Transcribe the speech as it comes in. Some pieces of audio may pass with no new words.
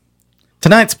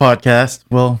Tonight's podcast,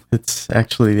 well, it's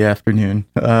actually the afternoon.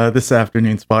 This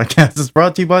afternoon's podcast is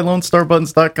brought to you by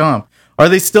LoneStarButtons.com. Are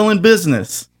they still in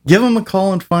business? Give them a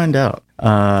call and find out.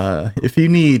 If you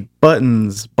need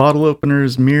buttons, bottle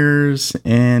openers, mirrors,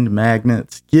 and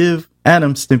magnets, give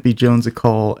Adam Stimpy Jones a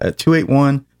call at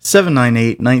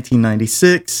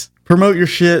 281-798-1996. Promote your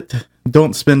shit.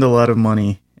 Don't spend a lot of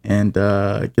money. And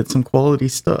get some quality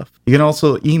stuff. You can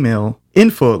also email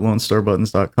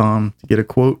info@LoneStarButtons.com to get a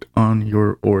quote on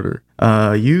your order.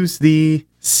 Use the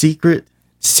secret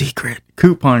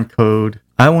coupon code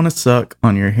I want to suck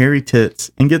on your hairy tits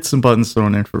and get some buttons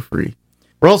thrown in for free.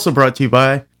 We're also brought to you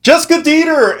by Jessica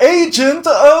Dieter, agent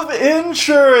of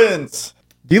insurance.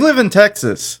 Do you live in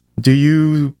Texas? Do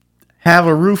you have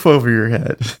a roof over your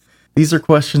head? These are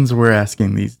questions we're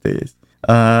asking these days.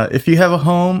 If you have a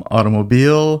home,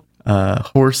 automobile,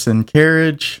 horse and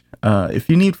carriage, if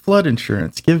you need flood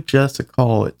insurance, give Jess a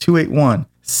call at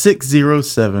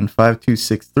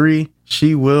 281-607-5263.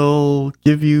 She will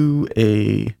give you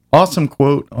a awesome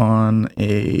quote on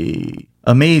a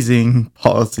amazing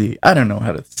policy. I don't know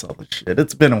how to sell this shit.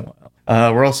 It's been a while.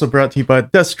 We're also brought to you by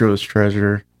Destro's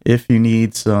Treasure. If you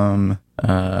need some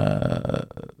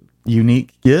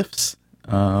unique gifts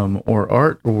or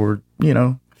art, or, you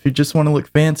know, if you just want to look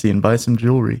fancy and buy some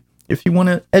jewelry. If you want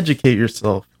to educate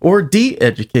yourself or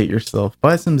de-educate yourself,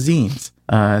 buy some zines.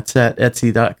 It's at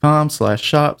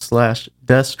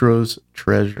etsy.com/shop/Destro's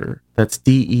Treasure. That's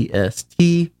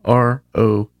DESTROS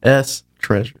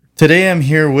Treasure. Today I'm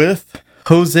here with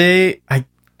Jose. I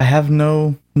have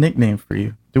no nickname for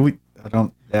you. Do we? I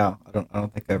don't think I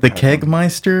ever The had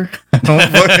Kegmeister? I don't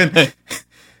fucking.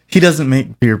 He doesn't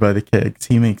make beer by the kegs.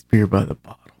 He makes beer by the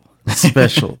bottle.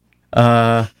 Special.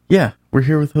 Yeah, we're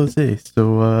here with Jose.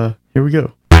 So here we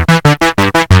go.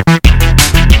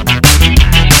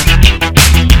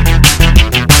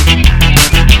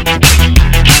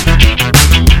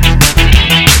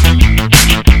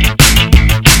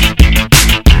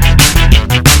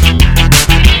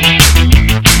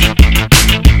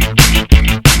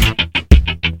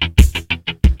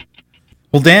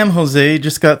 Well, damn, Jose,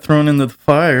 just got thrown into the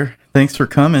fire. Thanks for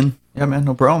coming. Yeah, man,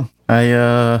 no problem.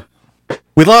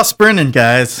 We lost Brennan,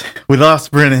 guys. We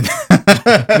lost Brennan.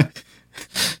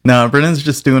 No, Brennan's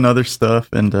just doing other stuff,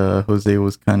 and Jose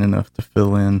was kind enough to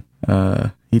fill in.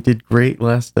 He did great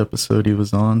last episode he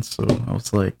was on, so I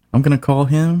was like, I'm going to call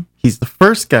him. He's the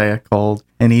first guy I called,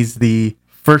 and he's the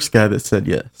first guy that said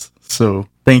yes. So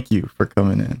thank you for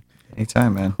coming in.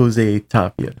 Anytime, man. Jose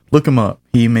Tapia. Look him up.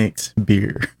 He makes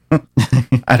beer.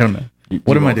 I don't know.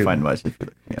 What am I doing? Find much if you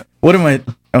look me up. What am I?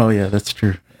 Oh, yeah, that's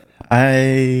true.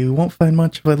 I won't find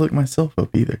much if I look myself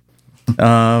up either.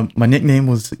 My nickname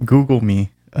was Google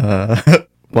Me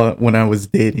when I was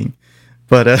dating.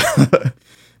 But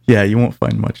yeah, you won't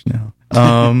find much now.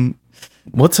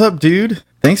 What's up, dude?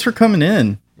 Thanks for coming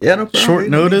in. Yeah, no problem. Short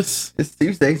notice. It's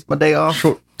Tuesday. It's my day off.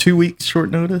 2 weeks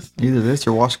short notice. Either this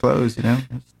or wash clothes, you know?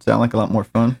 Sound like a lot more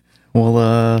fun.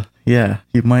 Well, yeah,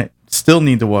 you might still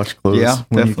need to wash clothes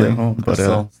when definitely. you get home. But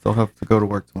still have to go to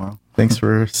work tomorrow. Thanks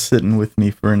for sitting with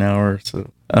me for an hour or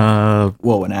so.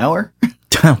 Whoa, an hour?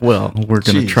 Well, we're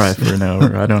going to try for an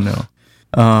hour. I don't know.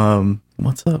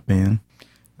 What's up, man?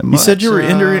 You said you were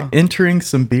entering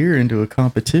some beer into a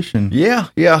competition.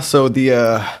 Yeah. So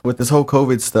the with this whole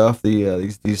COVID stuff,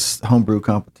 these homebrew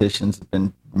competitions have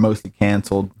been mostly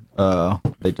canceled.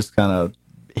 They just kind of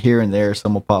here and there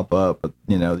some will pop up, but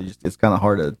you know, it's kind of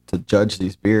hard to judge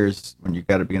these beers when you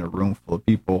got to be in a room full of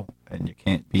people and you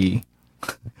can't be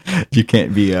you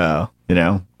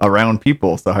know, around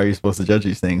people. So how are you supposed to judge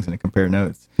these things and compare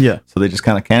notes? Yeah. So they just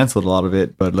kind of canceled a lot of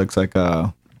it, but it looks like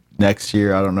next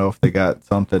year, I don't know if they got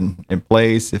something in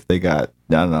place, if they got,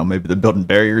 I don't know, maybe they're building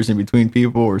barriers in between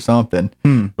people or something.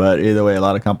 But either way, a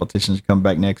lot of competitions come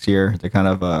back next year. They're kind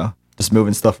of just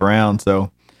moving stuff around.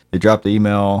 So they dropped the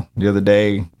email the other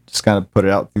day, just kind of put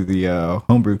it out through the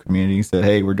homebrew community, said,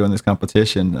 hey, we're doing this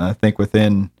competition. I think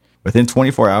within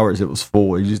 24 hours, it was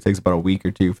full. It usually takes about a week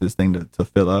or two for this thing to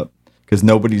fill up because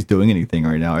nobody's doing anything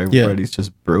right now. Everybody's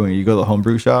just brewing. You go to the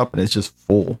homebrew shop and it's just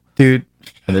full. Dude.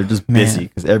 And they're just busy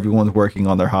because everyone's working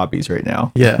on their hobbies right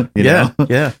now. Yeah.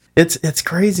 Yeah. It's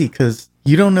crazy because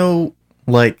you don't know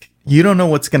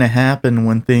what's going to happen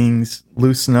when things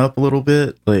loosen up a little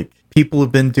bit. Like, people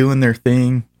have been doing their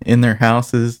thing in their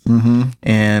houses,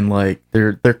 and like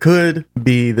there could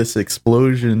be this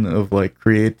explosion of like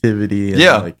creativity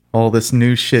and like all this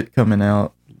new shit coming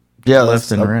out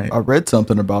left and right. I read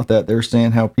something about that. They're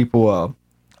saying how people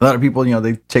a lot of people, you know,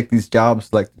 they take these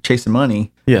jobs like chasing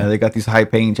money. Yeah. They got these high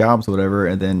paying jobs or whatever,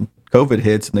 and then COVID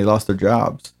hits and they lost their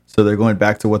jobs. So they're going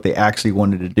back to what they actually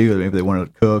wanted to do. Maybe they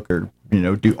wanted to cook or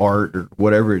do art or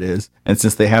whatever it is. And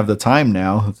since they have the time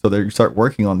now, so they start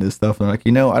working on this stuff. And they're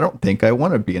like, I don't think I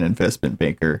want to be an investment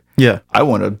banker. Yeah. I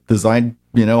want to design,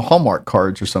 Hallmark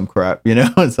cards or some crap,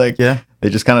 it's like, Yeah. they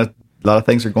just kind of, a lot of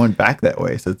things are going back that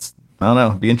way. So I don't know,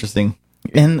 it'd be interesting.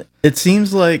 And it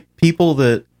seems like people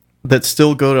that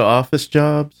still go to office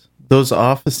jobs, those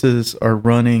offices are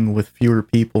running with fewer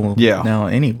people now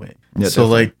anyway. Yeah, so definitely.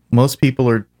 like most people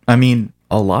are,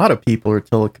 a lot of people are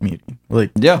telecommuting.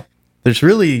 Like, Yeah. there's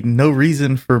really no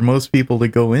reason for most people to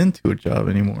go into a job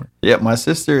anymore. Yeah, my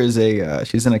sister is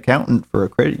she's an accountant for a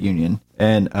credit union,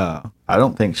 and I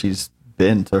don't think she's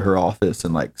been to her office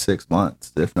in like 6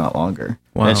 months, if not longer.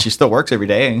 Wow. And she still works every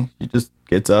day. She just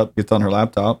gets up, gets on her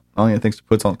laptop. I don't even think she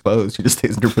puts on clothes. She just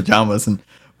stays in her pajamas and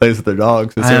plays with her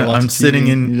dogs. I'm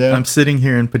sitting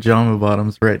here in pajama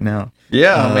bottoms right now.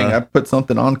 Yeah, I put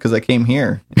something on because I came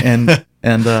here. and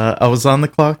I was on the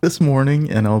clock this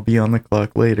morning, and I'll be on the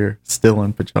clock later, still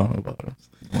in pajama bottoms.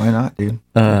 Why not, dude? You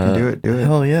can do it.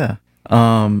 Hell yeah.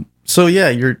 So yeah,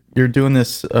 you're doing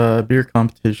this beer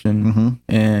competition,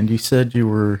 and you said you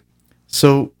were.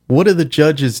 So what do the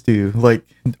judges do? Like,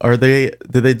 do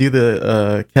they do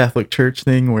the Catholic Church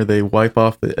thing where they wipe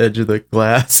off the edge of the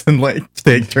glass and like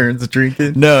take turns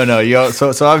drinking? No.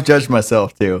 So I've judged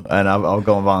myself too, and I'll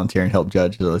go and volunteer and help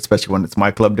judge, especially when it's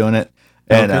my club doing it,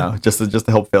 and just to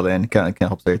help fill in, kind of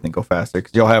helps everything go faster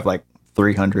because you'll have like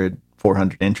 300,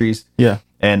 400 entries. Yeah.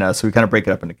 And so we kind of break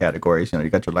it up into categories. You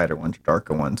got your lighter ones, your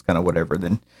darker ones, kind of whatever.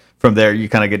 Then from there, you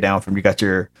kind of get down from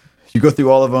you go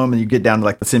through all of them and you get down to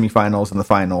like the semifinals and the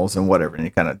finals and whatever. And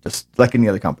you kind of just like any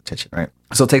other competition, right?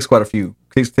 So it takes quite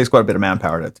a bit of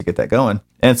manpower to get that going.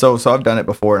 And so I've done it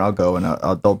before, and I'll go and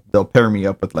they'll pair me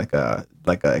up with like a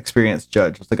experienced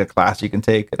judge. It's like a class you can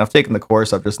take. And I've taken the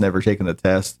course. I've just never taken the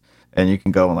test. And you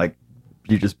can go and like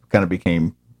you just kind of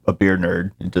became a beer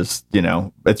nerd. You just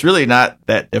it's really not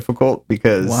that difficult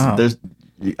because there's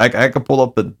I could pull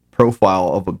up the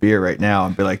profile of a beer right now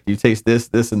and be like, do you taste this,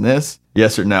 this, and this?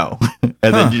 Yes or no?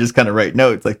 And then you just kind of write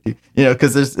notes like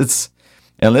because it's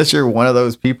unless you're one of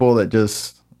those people that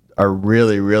just are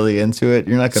really, really into it,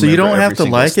 you're not going to. So you don't have to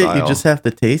like it; you just have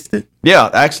to taste it. Yeah,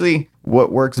 actually,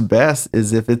 what works best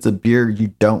is if it's a beer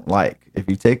you don't like. If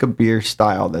you take a beer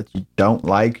style that you don't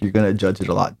like, you're going to judge it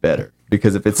a lot better.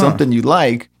 Because if it's something you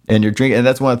like and you're drinking, and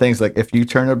that's one of the things, like if you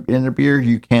turn in a beer,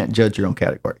 you can't judge your own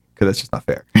category because that's just not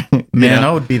fair. Man,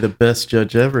 I would be the best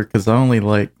judge ever because I only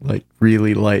like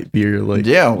really light beer. Like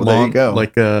there you go.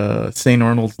 Like St.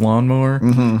 Arnold's Lawnmower.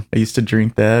 Mm-hmm. I used to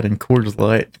drink that and Coors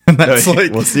Light. And that's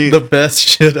the best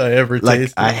shit I ever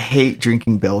tasted. I hate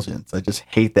drinking Belgians. I just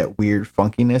hate that weird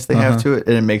funkiness they have to it,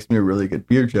 and it makes me a really good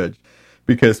beer judge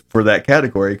because for that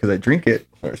category, because I drink it.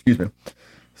 Excuse me.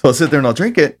 So I'll sit there and I'll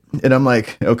drink it, and I'm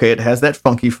like, okay, it has that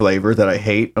funky flavor that I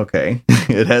hate. Okay,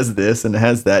 it has this and it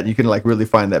has that. You can like really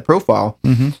find that profile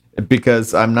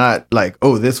because I'm not like,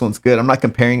 oh, this one's good. I'm not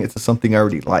comparing it to something I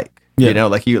already like. Yeah.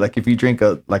 Like if you drink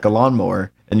a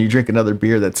lawnmower and you drink another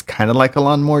beer that's kind of like a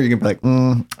lawnmower, you're gonna be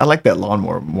like, I like that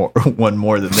lawnmower one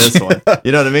more than this one.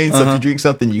 You know what I mean? So if you drink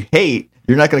something you hate,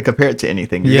 you're not going to compare it to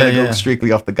anything. You're going to go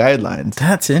strictly off the guidelines.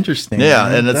 That's interesting. Yeah,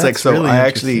 man. and it's like, so really I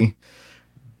actually,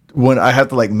 when I have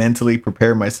to like mentally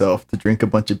prepare myself to drink a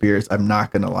bunch of beers I'm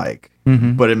not going to like,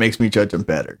 but it makes me judge them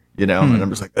better, and I'm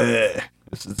just like,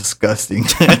 this is disgusting.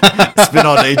 Spend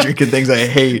all day drinking things I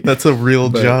hate. That's a real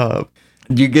job.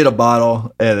 You get a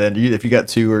bottle, and then if you got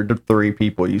 2 or 3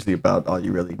 people, usually about all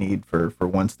you really need for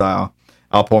one style.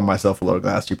 I'll pour myself a little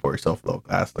glass. You pour yourself a little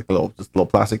glass, like just little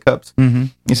plastic cups. You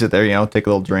sit there, take a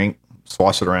little drink,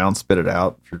 swash it around, spit it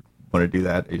out. If you want to do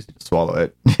that, you just swallow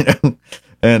it,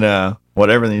 and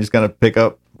whatever. Then you just kind of pick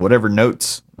up whatever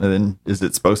notes, and then is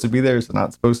it supposed to be there? Is it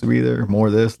not supposed to be there? More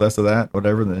of this, less of that,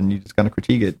 whatever. Then you just kind of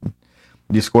critique it.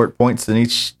 You score points in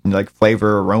each, like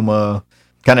flavor, aroma,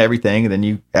 kind of everything, and then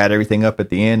you add everything up at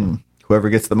the end. Whoever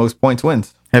gets the most points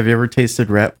wins. Have you ever tasted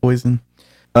rat poison?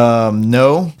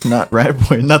 No, not rat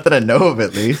poison. Not that I know of,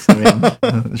 at least. I mean,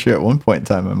 I'm sure at one point in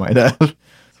time I might have. So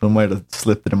I might have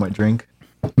slipped it in my drink.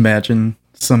 Imagine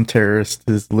some terrorist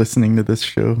is listening to this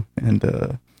show, and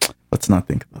let's not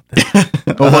think about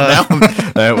that.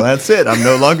 Well, that's it. I'm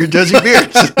no longer judging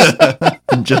beers.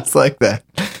 Just like that.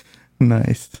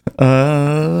 Nice.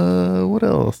 What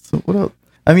else?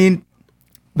 I mean,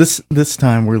 this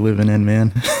time we're living in,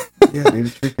 man. Yeah, dude,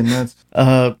 it's freaking nuts.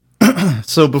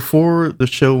 So before the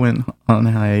show went on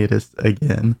hiatus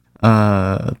again,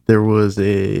 there was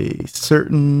a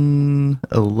certain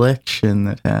election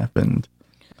that happened.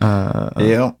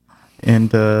 Yeah.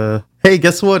 And hey,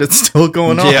 guess what? It's still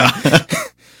going on. Yeah.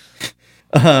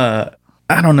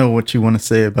 I don't know what you want to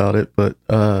say about it, but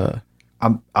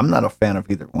I'm not a fan of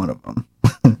either one of them.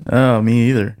 Oh, me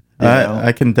either. You know?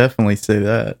 I can definitely say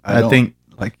that. I don't think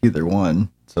like either one,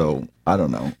 so I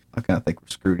don't know. I kind of think we're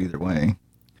screwed either way.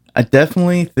 I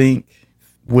definitely think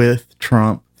with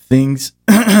Trump things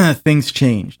things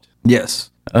changed.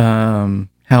 Yes.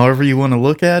 However you want to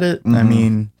look at it, I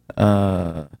mean,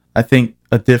 I think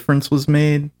a difference was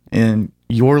made in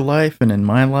your life and in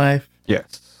my life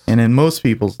Yes. and in most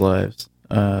people's lives.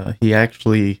 He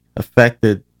actually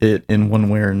affected it in one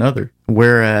way or another.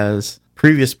 Whereas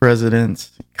previous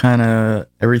presidents, kind of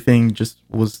everything just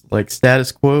was like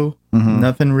status quo.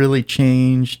 Nothing really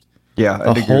changed Yeah,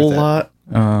 a whole lot.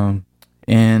 And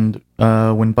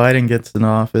when Biden gets in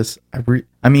office,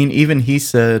 I mean, even he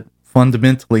said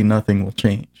fundamentally nothing will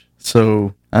change.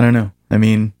 So I don't know. I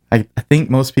mean, I think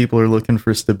most people are looking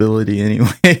for stability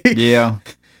anyway. Yeah.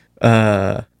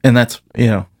 And that's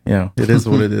it is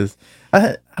what it is.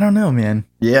 I don't know, man.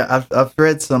 Yeah, I've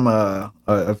read some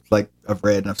I've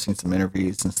read and I've seen some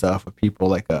interviews and stuff with people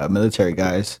like military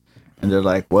guys, and they're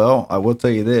like, well, I will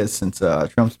tell you this, since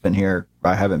Trump's been here,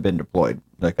 I haven't been deployed.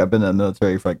 Like, I've been in the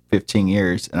military for like 15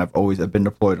 years, and I've been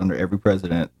deployed under every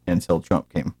president until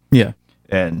Trump came. Yeah.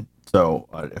 And so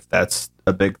if that's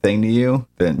a big thing to you,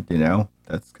 then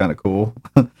that's kind of cool.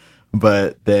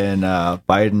 But then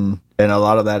Biden, and a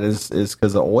lot of that is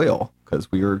because of oil,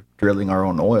 because we were drilling our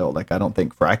own oil. Like, I don't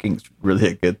think fracking is really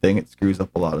a good thing. It screws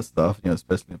up a lot of stuff,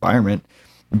 especially the environment.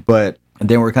 But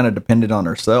then we're kind of dependent on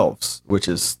ourselves, which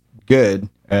is good.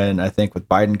 And I think with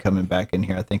Biden coming back in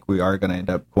here, I think we are going to end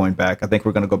up going back. I think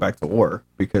we're going to go back to war,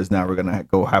 because now we're going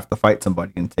to have to fight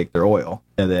somebody and take their oil.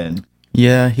 And then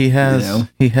yeah, he has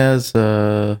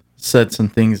said some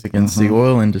things against the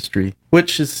oil industry,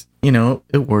 which is,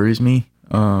 it worries me.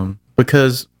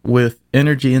 Because with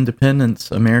energy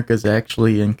independence, America's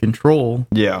actually in control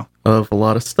of a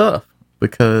lot of stuff.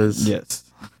 Because yes,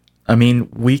 I mean,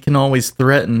 we can always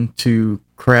threaten to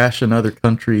crash another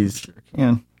country's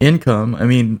income. I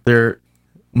mean,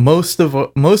 most of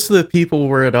the people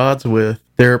we're at odds with,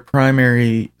 their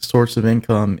primary source of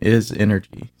income is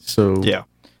energy. So yeah,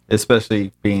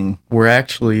 especially being we're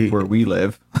actually where we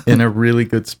live in a really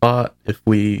good spot if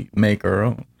we make our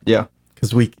own. Yeah,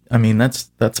 because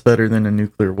that's better than a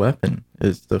nuclear weapon,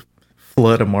 is to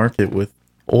flood a market with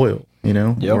oil,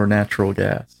 or natural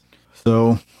gas.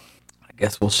 So I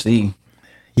guess we'll see.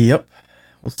 Yep,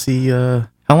 we'll see. How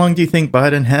long do you think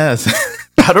Biden has?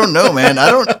 I don't know, man.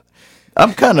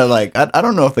 I'm kind of like, I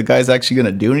don't know if the guy's actually going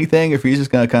to do anything, if he's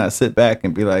just going to kind of sit back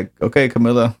and be like, okay,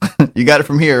 Camilla, you got it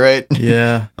from here, right?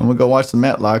 Yeah. I'm going to go watch the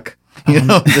Matlock.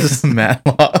 Just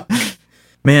Matlock.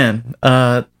 Man,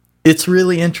 it's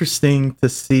really interesting to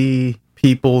see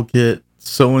people get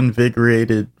so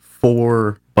invigorated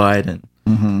for Biden.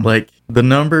 Like, the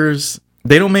numbers,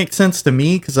 they don't make sense to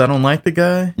me because I don't like the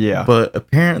guy. Yeah. But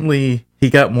apparently he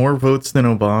got more votes than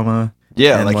Obama.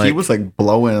 Yeah, like he was like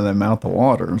blowing them out the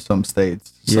water in some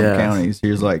states, some counties. He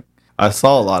was like, I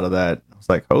saw a lot of that. I was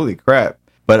like, holy crap.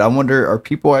 But I wonder, are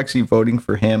people actually voting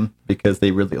for him because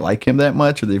they really like him that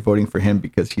much, or are they voting for him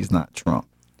because he's not Trump?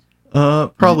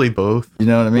 Probably both. You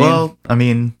know what I mean? Well, I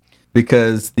mean,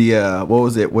 because the what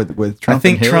was it with Trump? I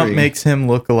think and Hillary? Trump makes him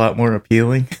look a lot more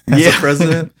appealing as a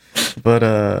president.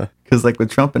 But because like with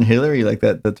Trump and Hillary, like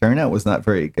that the turnout was not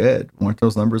very good. Weren't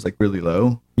those numbers like really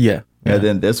low? Yeah. And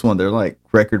then this one, they're like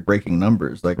record-breaking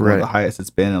numbers, like one of the highest it's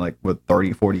been in like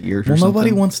 30, 40 years or something.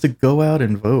 Nobody wants to go out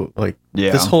and vote. Like,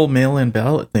 this whole mail-in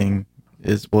ballot thing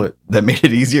is what that made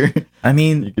it easier. I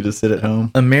mean, you could just sit at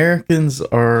home. Americans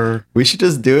are. We should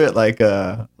just do it like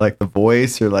The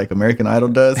Voice or like American Idol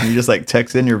does, and you just like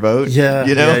text in your vote. Yeah,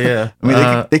 yeah. I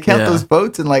mean, they count those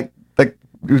votes in like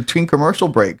between commercial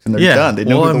breaks, and they're done. They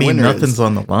know who the winner nothing's is.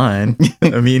 on the line.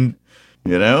 I mean,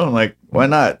 like, why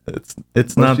not?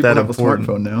 It's not that important.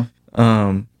 A smartphone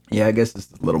now. Yeah, I guess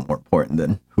it's a little more important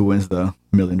than who wins the $1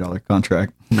 million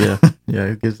contract. Yeah,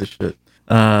 who gives a shit?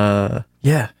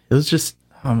 Yeah, it was just,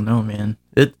 I don't know, man.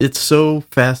 It's so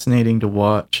fascinating to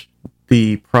watch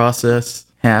the process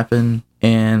happen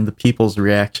and the people's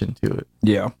reaction to it.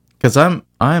 Yeah, because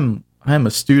I'm a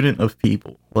student of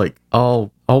people. Like,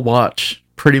 I'll watch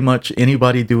pretty much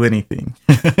anybody do anything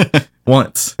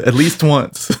once, at least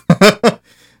once.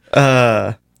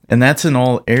 And that's in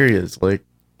all areas. Like,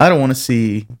 I don't want to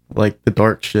see like the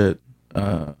dark shit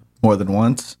more than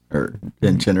once, or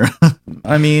in general.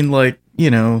 I mean, like,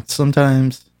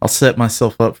 sometimes I'll set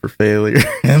myself up for failure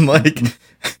and like,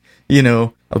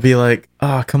 I'll be like,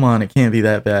 come on, it can't be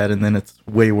that bad, and then it's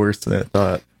way worse than I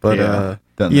thought. But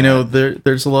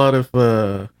there's a lot of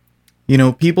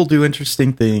people do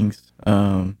interesting things.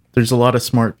 There's a lot of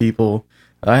smart people.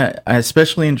 I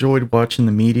especially enjoyed watching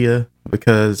the media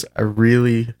because I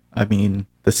mean,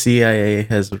 the CIA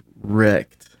has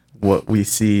wrecked what we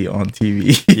see on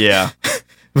TV. Yeah.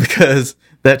 Because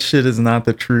that shit is not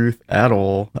the truth at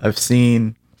all. I've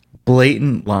seen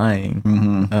blatant lying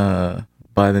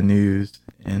by the news,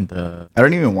 and I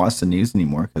don't even watch the news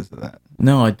anymore because of that.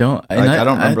 no, I don't. And I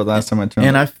don't remember the last time I turned.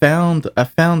 And I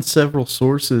found several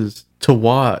sources to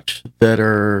watch that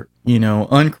are, you know,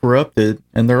 uncorrupted,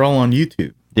 and they're all on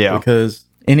YouTube. Yeah. Because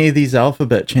any of these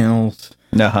alphabet channels,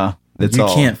 you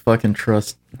can't fucking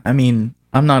trust. I mean,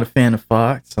 I'm not a fan of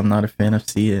Fox. I'm not a fan of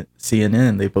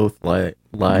CNN. They both lie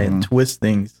and twist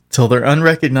things till they're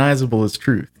unrecognizable as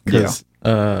truth. Because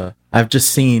I've just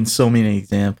seen so many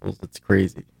examples. It's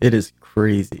crazy. It is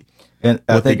crazy. And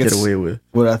I what think they get away with.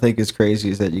 What I think is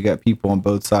crazy is that you got people on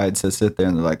both sides that sit there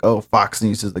and they're like, "Oh, Fox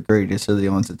News is the greatest. They're the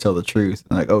ones that tell the truth."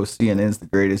 And like, "Oh, CNN's the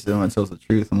greatest. They're the one that tells the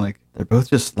truth." I'm like, they're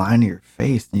both just lying to your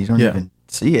face, and you don't even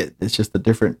see it. It's just a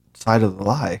different side of the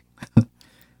lie.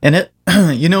 And it,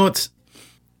 you know, it's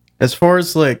as far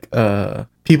as like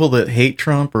people that hate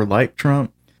Trump or like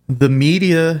Trump, the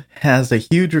media has a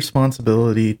huge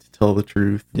responsibility to tell the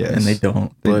truth, and they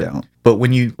don't. But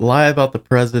when you lie about the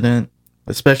president,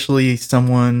 especially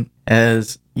someone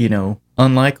as, you know,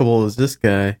 unlikable as this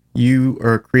guy, you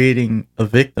are creating a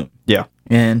victim. Yeah.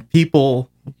 And people,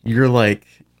 you're like,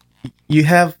 you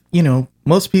have, you know,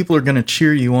 most people are going to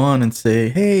cheer you on and say,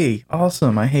 "Hey,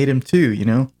 awesome, I hate him too," you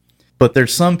know? But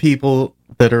there's some people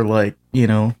that are like, you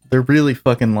know, they're really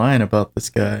fucking lying about this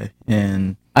guy,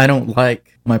 and I don't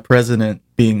like my president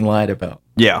being lied about.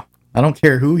 Yeah. I don't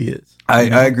care who he is. I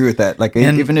agree with that. Like,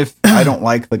 even if I don't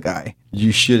like the guy,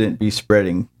 you shouldn't be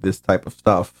spreading this type of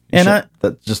stuff.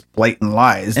 That's just blatant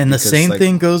lies. And the same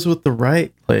thing goes with the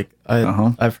right. Like,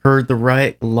 I've heard the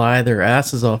right lie their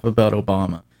asses off about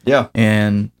Obama. Yeah.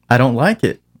 And I don't like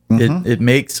it. It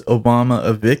makes Obama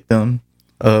a victim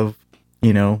of,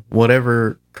 you know,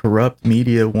 whatever corrupt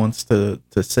media wants to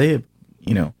say.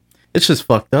 You know, it's just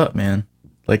fucked up, man.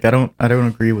 Like, I don't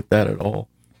agree with that at all.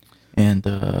 And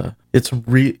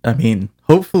I mean,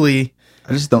 hopefully,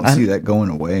 I just don't see that going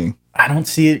away. I don't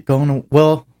see it going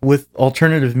well with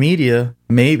alternative media,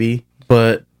 maybe,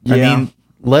 but I mean,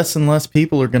 less and less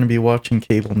people are going to be watching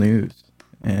cable news,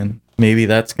 and maybe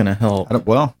that's going to help.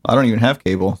 I don't even have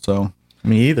cable, so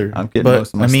me either. I'm getting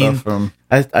most of my stuff from.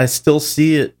 I still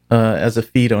see it as a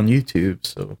feed on YouTube,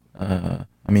 so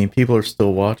I mean, people are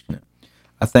still watching it.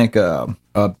 I think a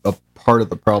part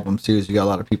of the problem too is you got a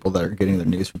lot of people that are getting their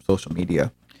news from social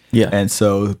media. Yeah. And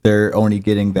so they're only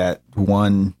getting that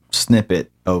one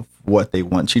snippet of what they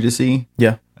want you to see.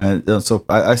 Yeah. And so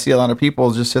I see a lot of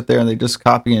people just sit there and they just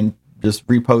copy and just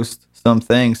repost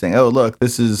something saying, "Oh, look,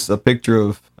 this is a picture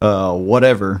of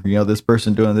whatever, you know, this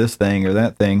person doing this thing or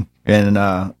that thing." And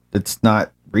it's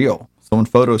not real. Someone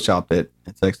photoshopped it.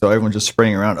 It's like, so everyone's just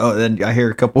spraying around. Oh, then I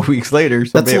hear a couple weeks later.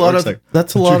 That's a lot of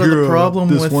the problem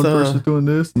this with one person's doing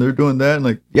this and they're doing that. And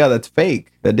like, yeah, that's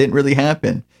fake. That didn't really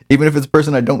happen. Even if it's a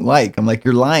person I don't like, I'm like,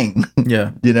 you're lying.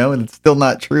 Yeah. You know, and it's still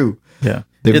not true. Yeah.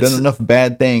 They've done enough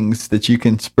bad things that you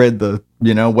can spread the,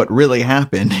 you know, what really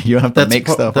happened. You don't have to make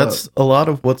stuff up. That's a lot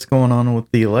of what's going on with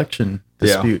the election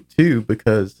dispute too,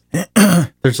 because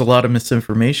there's a lot of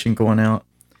misinformation going out.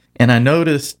 And I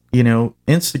noticed, you know,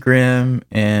 Instagram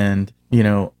and, you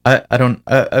know,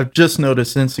 I've just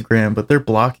noticed Instagram, but they're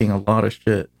blocking a lot of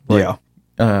shit. Like,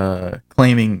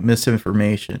 claiming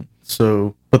misinformation.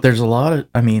 So, but there's a lot of,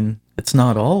 I mean, it's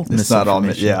not all misinformation.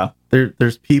 It's not all,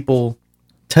 there's people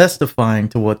testifying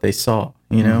to what they saw,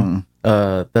 you know?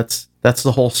 That's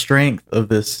the whole strength of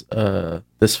this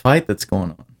fight that's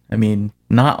going on. I mean,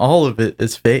 not all of it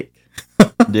is fake.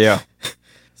 Yeah.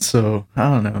 So I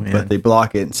don't know, man. But they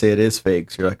block it and say it is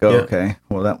fake. So you're like, oh, okay.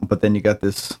 Well, but then you got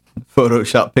this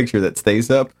Photoshop picture that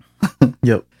stays up.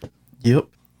 Yep.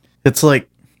 It's like,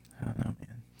 I don't know,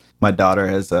 man. My daughter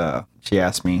has, she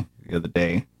asked me the other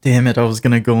day. Damn it! I was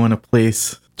gonna go in a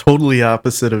place totally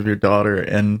opposite of your daughter,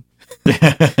 and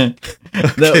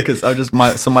no, because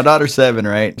my daughter's 7,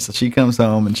 right? So she comes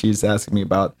home and she's asking me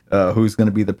about who's going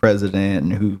to be the president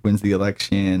and who wins the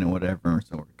election and whatever.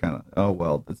 So we're kind of, oh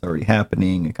well, that's already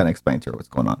happening, and kind of explain to her what's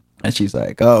going on. And she's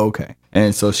like, oh okay.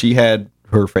 And so she had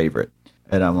her favorite,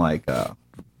 and I'm like,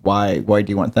 why do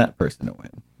you want that person to win?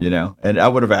 You know, and I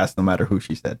would have asked no matter who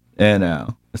she said. And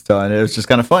and it was just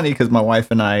kind of funny because my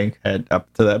wife and I had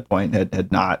up to that point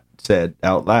had not said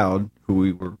out loud who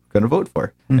we were going to vote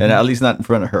for, and at least not in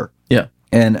front of her. Yeah.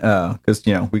 And because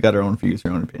you know we got our own views,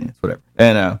 our own opinions, whatever.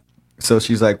 And so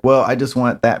she's like, "Well, I just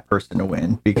want that person to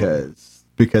win because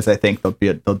I think they'll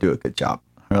do a good job."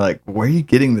 They're like, where are you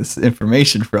getting this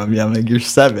information from? Yeah, I'm like, you're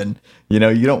 7. You know,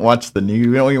 you don't watch the news.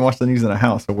 You don't even watch the news in the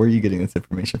house. So where are you getting this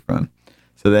information from?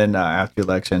 So then after the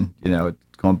election, you know, it's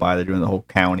going by, they're doing the whole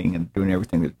counting and doing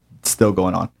everything that's still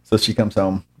going on. So she comes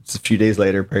home. It's a few days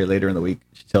later, very later in the week.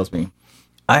 She tells me,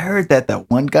 I heard that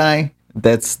one guy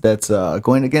that's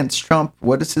going against Trump.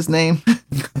 What is his name?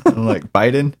 I'm like,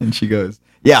 Biden? And she goes,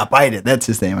 yeah, Biden. That's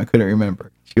his name. I couldn't remember.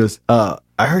 She goes, I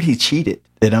heard he cheated.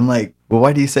 And I'm like, well,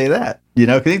 why do you say that? You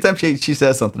know, because anytime she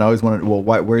says something, I always wonder, well,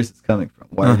 where is this coming from?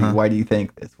 Why do you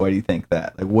think this? Why do you think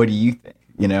that? Like, what do you think?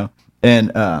 You know?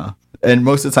 And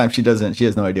most of the time she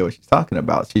has no idea what she's talking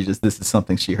about. This is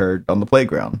something she heard on the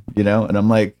playground, you know? And I'm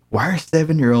like, why are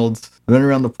 7-year-olds running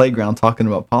around the playground talking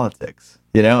about politics?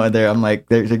 You know, and I'm like,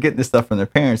 they're getting this stuff from their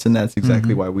parents, and that's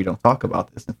exactly why we don't talk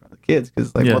about this in front of the kids.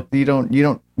 Because like, well, you don't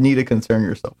need to concern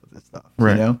yourself with this stuff,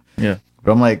 right? You know, yeah.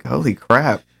 But I'm like, holy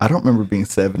crap! I don't remember being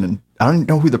 7, and I don't even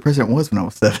know who the president was when I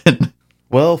was 7.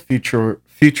 Well, future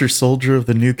soldier of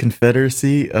the new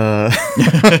Confederacy. I'm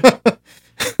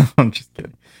just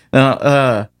kidding.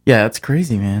 Yeah, it's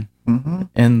crazy, man. Mm-hmm.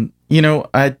 And you know,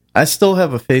 I still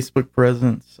have a Facebook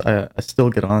presence. I still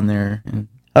get on there, and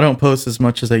I don't post as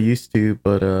much as I used to,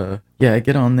 but yeah, I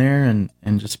get on there and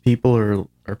just people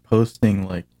are posting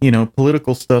like, you know,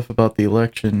 political stuff about the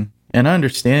election. And I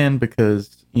understand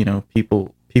because, you know,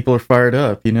 people are fired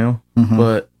up, you know,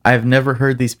 but I've never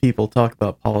heard these people talk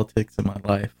about politics in my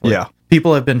life. Like, yeah.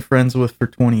 People I've been friends with for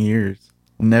 20 years,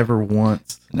 never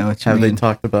once have they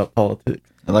talked about politics.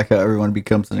 I like how everyone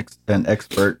becomes an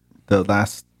expert the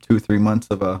last 2-3 months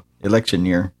of a election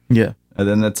year. Yeah. And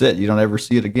then that's it. You don't ever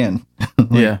see it again.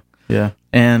 Yeah.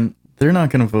 And they're not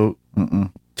going to vote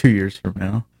 2 years from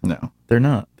now. No. They're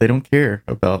not. They don't care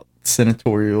about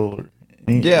senatorial or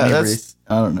any race.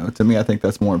 I don't know. To me, I think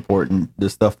that's more important. The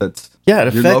stuff that's it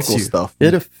affects your local you. stuff.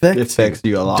 It affects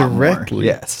you a lot directly. More.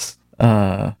 Yes.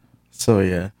 So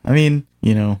yeah. I mean,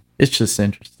 you know, it's just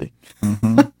interesting.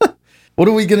 What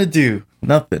are we going to do?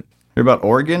 Nothing. Hear about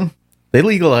Oregon? They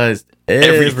legalized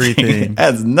everything.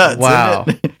 That's nuts. Wow.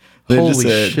 Isn't it? They Holy just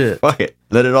said, shit. Fuck it.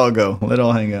 Let it all go. Let it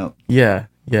all hang out. Yeah.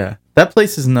 That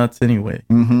place is nuts anyway.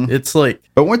 It's like...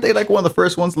 But weren't they like one of the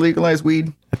first ones to legalize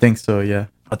weed? I think so, yeah.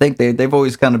 I think they've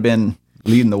always kind of been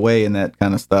leading the way in that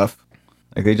kind of stuff.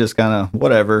 Like they just kind of,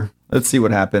 whatever. Let's see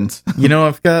what happens. You know,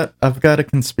 I've got a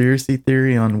conspiracy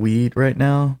theory on weed right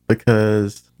now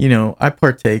because, you know, I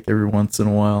partake every once in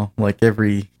a while, like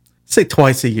say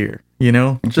twice a year, you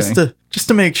know, okay. just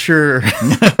to make sure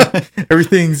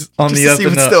everything's on the up see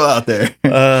and what's up. Still out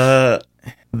there.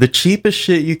 The cheapest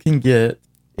shit you can get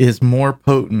is more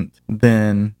potent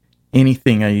than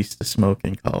anything I used to smoke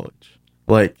in college.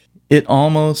 Like, it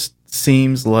almost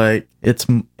seems like it's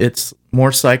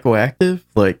more psychoactive.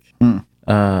 Like,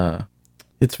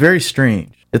 it's very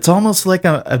strange. It's almost like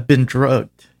I've been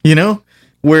drugged, you know?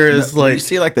 Whereas, you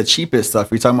see like the cheapest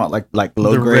stuff. You're talking about like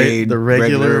low grade, the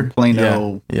regular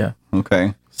Plano. Yeah.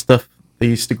 Okay. Stuff they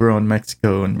used to grow in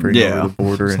Mexico and bring over the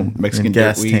border and Mexican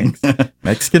gas dirt tanks.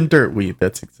 Mexican dirt weed.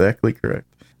 That's exactly correct.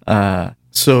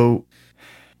 So,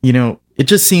 you know, it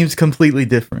just seems completely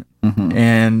different.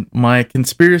 And my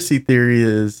conspiracy theory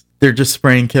is they're just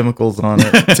spraying chemicals on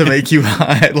it to make you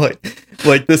high.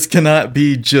 Like this cannot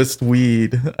be just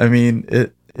weed. I mean,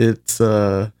 it's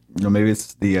maybe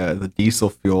it's the diesel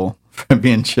fuel from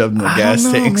being shoved in the gas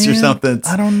tanks or something.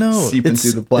 I don't know. Seeping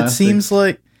through the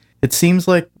plastic. It seems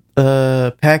like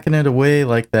packing it away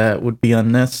like that would be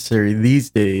unnecessary these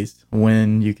days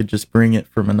when you could just bring it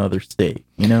from another state,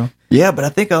 you know? Yeah, but I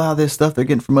think a lot of this stuff they're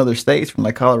getting from other states, from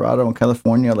like Colorado and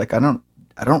California. Like I don't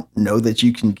know that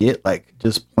you can get like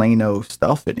just Plano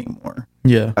stuff anymore.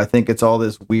 Yeah. I think it's all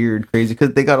this weird, crazy,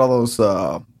 because they got all those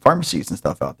pharmacies and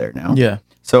stuff out there now. Yeah.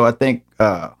 So I think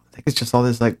it's just all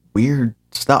this like weird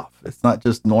stuff. It's not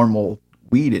just normal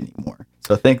weed anymore.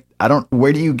 So I think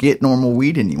where do you get normal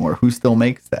weed anymore? Who still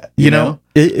makes that? You know?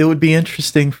 It would be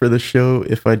interesting for the show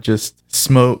if I just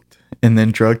smoked and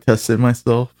then drug tested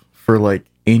myself for like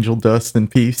angel dust and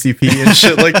PCP and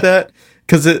shit like that.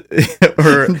 Cause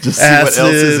or just see acid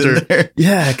what else is in there.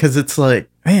 Yeah. Cause it's like,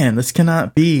 man, this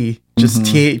cannot be just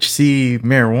THC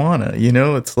marijuana, you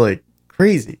know, it's like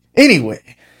crazy. Anyway,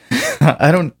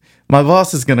 my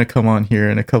boss is going to come on here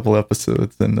in a couple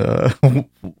episodes and,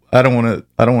 I don't want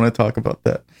to talk about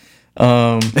that.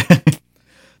 Yeah,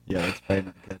 that's probably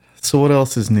not good. So what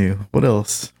else is new? What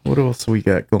else we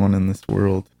got going in this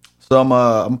world? So I'm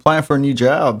applying for a new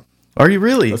job. Are you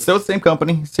really? It's still the same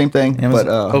company, same thing.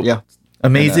 Amazon? But yeah,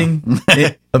 Amazing,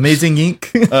 Amazing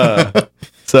Ink.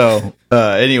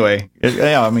 Anyway,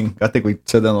 I mean, I think we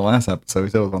said that in the last episode. We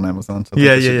said it was on Amazon. So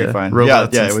Yeah, it should yeah. be fine.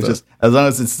 Robots Yeah, and it was stuff. just as long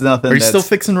as it's nothing. Are you still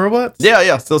fixing robots?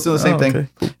 Yeah, still doing the same Oh, thing. okay.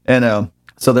 Cool. And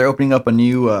so they're opening up a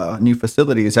new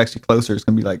facility. It's actually closer. It's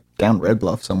gonna be like down Red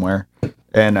Bluff somewhere.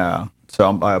 And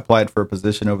so I applied for a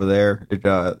position over there.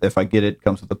 If I get it,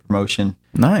 comes with a promotion.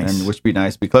 Nice. And which would be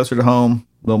nice. Be closer to home,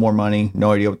 a little more money.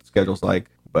 No idea what the schedule's like,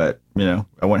 but I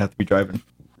wouldn't have to be driving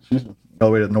all the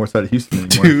way to the north side of Houston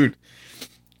anymore. Dude.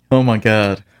 Oh my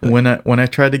God. When I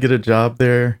tried to get a job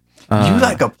there, You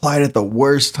applied at the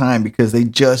worst time because they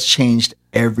just changed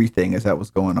everything as that was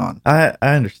going on. I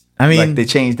understand. I mean,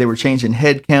 They were changing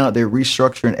head count, they were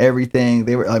restructuring everything.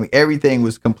 Everything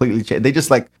was completely changed. They just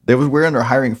we're under a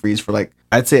hiring freeze for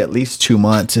I'd say at least 2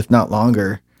 months, if not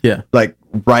longer. yeah.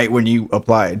 Right when you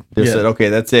applied, they Yeah. said, okay,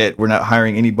 that's it. We're not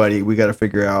hiring anybody. We got to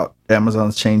figure out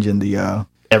Amazon's changing the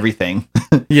everything.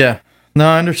 Yeah. No,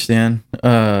 I understand.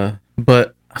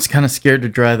 But I was kind of scared to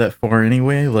drive that far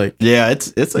anyway. Yeah, it's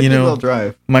a good little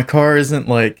drive. My car isn't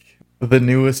the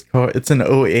newest car. It's an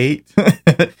 08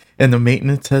 and the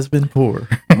maintenance has been poor.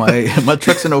 My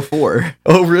truck's an 04.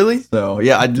 Oh, really? So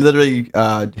yeah, I literally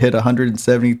hit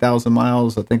 170,000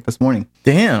 miles, I think, this morning.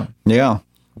 Damn. Yeah.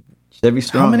 Chevy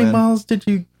strong. How many man. miles did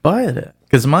you buy it at?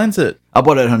 Because mine's at I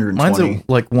bought it at 120.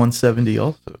 170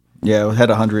 also. Yeah, I had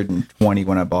 120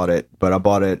 when I bought it, but I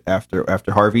bought it after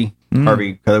Harvey.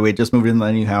 Harvey, because we had just moved into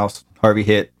the new house. Harvey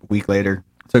hit a week later.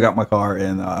 Took out my car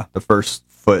in the first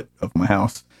foot of my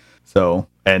house. So,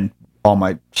 and all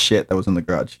my shit that was in the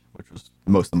garage, which was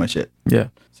most of my shit. Yeah.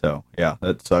 So, yeah,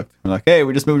 that sucked. I'm like, hey,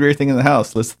 we just moved everything in the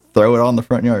house. Let's throw it all in the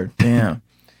front yard. Damn.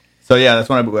 So, yeah, that's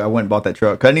when I went and bought that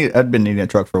truck. I'd been needing a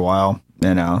truck for a while.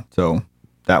 And so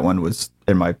that one was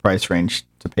in my price range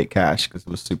to pay cash because it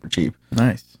was super cheap.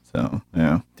 Nice. So,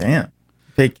 yeah. Damn.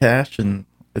 Pay cash and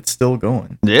it's still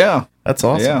going. Yeah. That's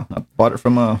awesome. Yeah. I bought it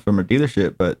from a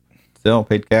dealership, but still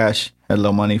paid cash. Had a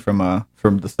little money from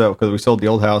the sale because we sold the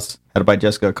old house. Had to buy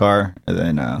Jessica a car. And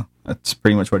then that's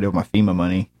pretty much what I did with my FEMA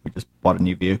money. We just bought a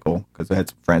new vehicle because I had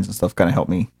some friends and stuff kind of help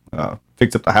me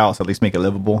fix up the house, at least make it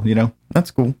livable, That's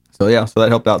cool. So, yeah. So that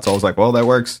helped out. So I was like, well, that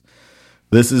works.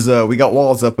 This is, we got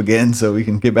walls up again, so we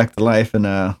can get back to life and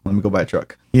let me go buy a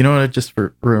truck. You know what I just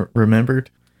remembered?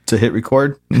 To hit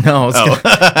record? No,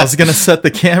 I was gonna set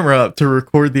the camera up to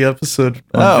record the episode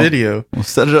on video. We'll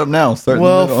set it up now. Start in the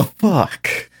Well, middle.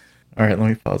 fuck. All right, let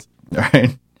me pause. All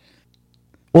right.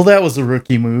 Well, that was a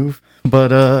rookie move,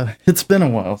 but it's been a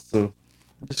while, so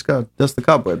Just gotta dust the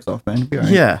cobwebs off, man. You'll be all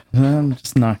right. yeah, I'm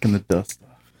just knocking the dust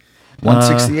off.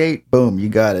 168, boom, you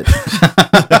got it.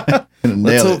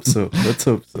 Let's hope so. Let's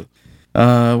hope so.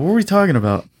 What were we talking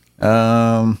about?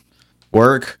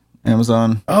 Work,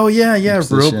 Amazon, Oh yeah,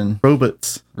 Position.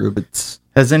 robots. Rubits.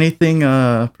 Has anything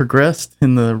progressed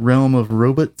in the realm of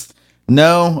robots?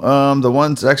 No, the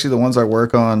ones I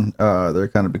work on, they're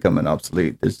kind of becoming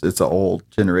obsolete. It's an old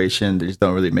generation. They just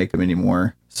don't really make them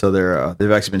anymore. So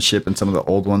they've actually been shipping some of the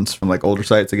old ones from older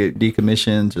sites. They get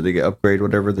decommissioned or they get upgraded,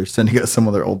 whatever. They're sending us some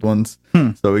of their old ones.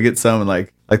 So we get some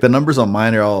like the numbers on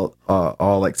mine are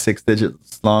all like 6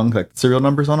 digits long, like the serial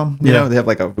numbers on them. You Yeah. know, they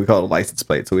have we call it a license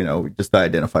plate, so we just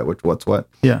identify what's what.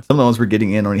 Yeah. Some of the ones we're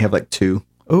getting in only have 2.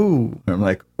 Oh, And I'm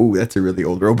like, ooh, that's a really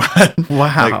old robot.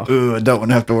 wow. Ooh, I don't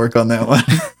want to have to work on that one.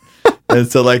 And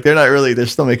so they're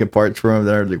still making parts for them.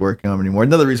 They're not really working on them anymore.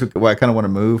 Another reason why I kind of want to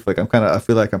move, I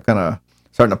feel like I'm kind of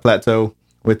starting to plateau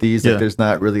with these. Yeah. There's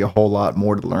not really a whole lot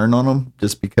more to learn on them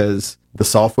just because the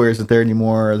software isn't there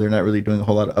anymore. They're not really doing a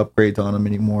whole lot of upgrades on them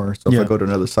anymore. So if Yeah. I go to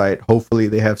another site, hopefully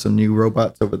they have some new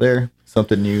robots over there.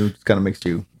 Something new just kind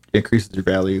of increases your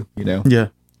value, Yeah.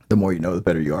 The more you know, the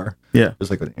better you are. Yeah.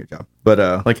 Just like with your job.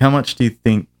 But Like, how much do you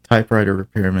think typewriter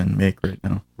repairmen make right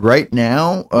now? right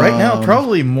now,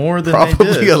 Probably more than they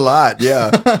probably did. a lot.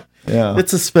 Yeah. Yeah.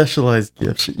 It's a specialized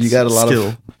gift. You got a lot skill.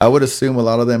 of. I would assume a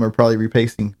lot of them are probably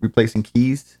replacing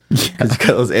keys. Because you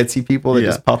got those Etsy people that Yeah.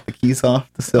 just pop the keys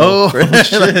off to sell. Oh,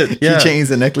 shit, yeah.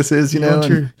 Keychains and necklaces. You know,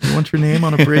 You want your name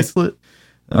on a bracelet?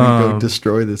 and go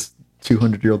destroy this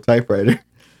 200-year-old typewriter.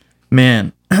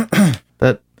 Man,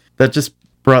 that just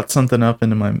brought something up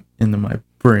into my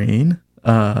brain.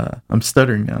 I'm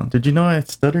stuttering now. Did you know I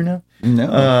stutter now?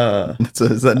 No, so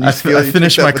is that a new I skill you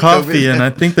finished picked my up with coffee COVID? and I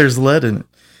think there's lead in it.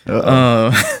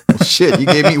 Well, shit, you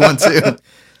gave me one too.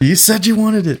 You said you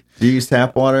wanted it. Do you use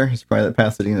tap water? It's probably that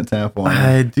Pasadena tap water.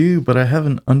 I do, but I have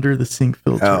an under the sink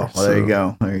filter. Oh, well, there you so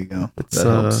go. There you go. It's That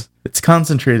helps. it's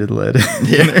concentrated lead.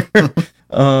 Yeah.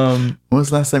 Um, When was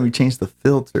the last time you changed the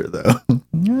filter, though?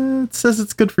 yeah, it says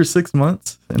it's good for 6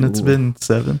 months, and it's Ooh. been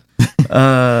 7.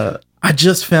 I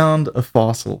just found a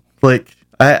fossil. Like,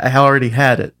 I already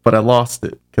had it, but I lost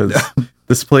it because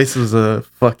this place was a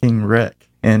fucking wreck.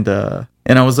 And I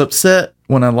was upset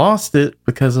when I lost it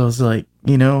because I was like,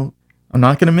 you know, I'm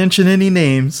not going to mention any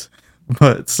names,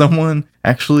 but someone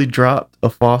actually dropped a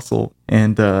fossil.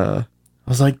 And I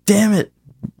was like, damn it,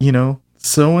 you know,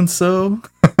 so-and-so.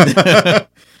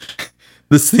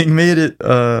 This thing made it,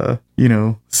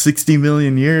 60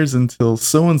 million years until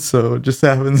so-and-so just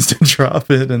happens to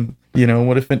drop it. And, you know,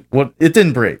 it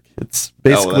didn't break. It's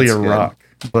basically a rock.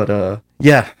 But,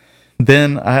 yeah,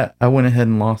 then I went ahead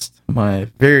and lost my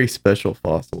very special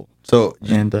fossil. So,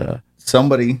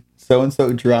 somebody,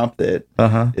 so-and-so dropped it.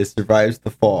 It survives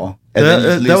the fall. And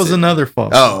that was another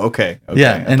fossil. Oh, okay.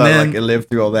 Yeah. And then like it lived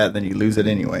through all that, then you lose it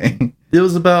anyway. It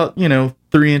was about,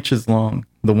 3 inches long.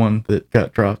 The one that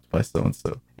got dropped by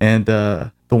so-and-so. And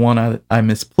the one I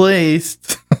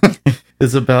misplaced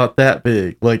is about that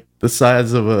big, like the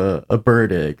size of a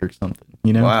bird egg or something,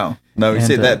 you know? Wow. No, you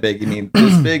say that big, you mean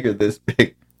this big or this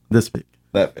big? This big.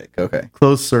 That big, okay.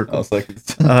 Closed circle. I was like...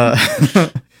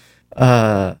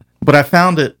 but I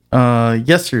found it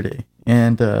yesterday,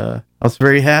 and I was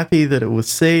very happy that it was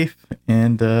safe,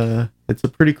 and it's a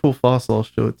pretty cool fossil. I'll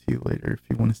show it to you later if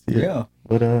you want to see it. Yeah.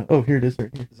 But, here it is right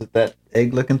here. Is it that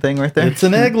egg-looking thing right there? It's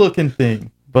an egg-looking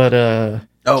thing, but it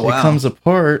comes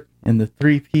apart in the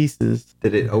 3 pieces.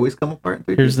 Did it always come apart in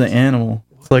 3 Here's pieces? the animal.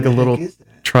 It's like a little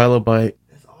trilobite.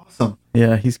 That's awesome.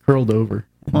 Yeah, he's curled over.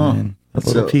 And that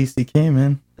little piece he came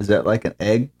in. Is that like an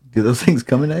egg? Do those things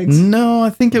come in eggs? No,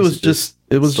 I think it was just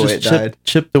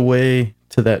chipped away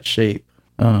to that shape.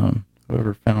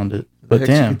 Whoever found it. But Where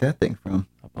damn, did you get that thing from?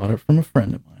 I bought it from a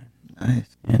friend of mine.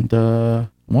 Nice. And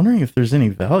I'm wondering if there's any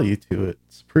value to it.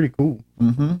 It's pretty cool.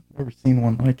 Mm-hmm. Never seen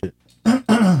one like it.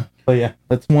 But yeah,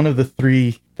 that's one of the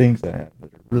 3 things I have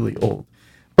that are really old.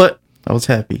 But I was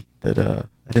happy that I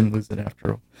didn't lose it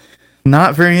after all.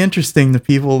 Not very interesting to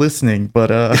people listening, but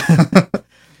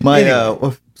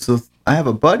so I have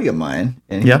a buddy of mine,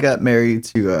 and he got married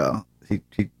to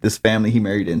this family he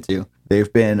married into.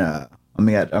 They've been I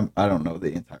don't know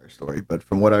the entire story, but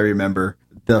from what I remember,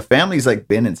 the family's like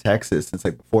been in Texas since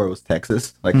like before it was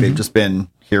Texas. Like they've just been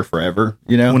here forever,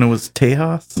 you know? When it was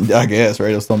Tejas? I guess,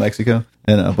 right? It was still Mexico,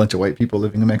 and a bunch of white people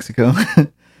living in Mexico.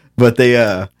 But they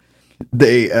have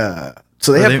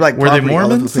like were they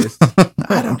Mormons?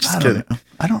 I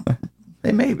don't know.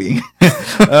 They may be.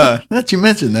 That you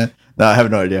mentioned that. No, I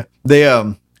have no idea. They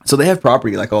so they have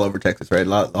property like all over Texas, right? A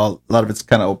lot of it's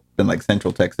kind of been like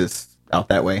central Texas out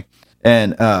that way.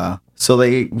 And so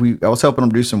I was helping them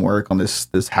do some work on this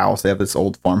house. They have this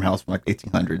old farmhouse from like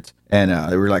 1800s, and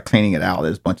they were like cleaning it out.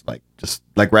 There's a bunch of like just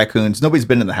like raccoons. Nobody's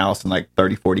been in the house in like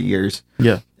 30, 40 years.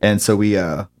 Yeah. And so we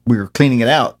were cleaning it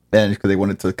out, and because they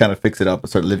wanted to kind of fix it up and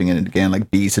start living in it again. Like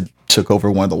bees had took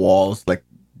over one of the walls. Like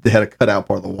they had to cut out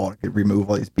part of the wall to remove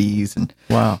all these bees, and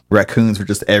raccoons were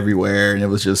just everywhere. And it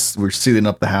was just we're sealing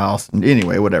up the house. And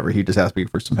anyway, whatever. He just asked me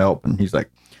for some help, and he's like,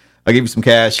 I'll give you some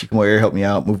cash. You can come over here, help me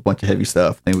out, move a bunch of heavy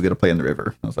stuff. Then we got to play in the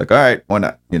river. I was like, all right, why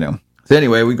not? You know. So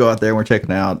anyway, we go out there and we're checking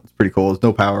it out. It's pretty cool. There's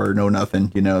no power, no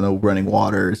nothing. You know, no running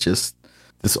water. It's just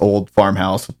this old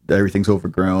farmhouse. Everything's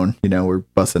overgrown. You know, we're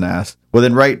busting ass. Well,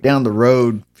 then right down the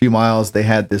road, a few miles, they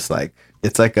had this like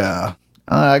it's like a.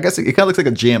 I guess it kind of looks like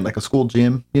a gym, like a school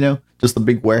gym, you know, just a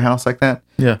big warehouse like that.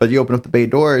 Yeah. But you open up the bay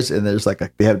doors and there's like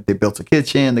they built a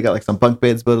kitchen. They got like some bunk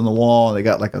beds built on the wall. And they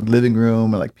got like a living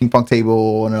room and like ping pong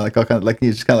table and they're like all kind of like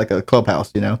it's just kind of like a clubhouse,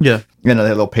 you know. Yeah. You know, they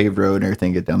had a little paved road and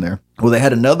everything get down there. Well, they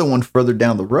had another one further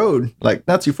down the road, like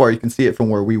not too far. You can see it from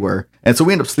where we were, and so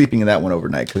we ended up sleeping in that one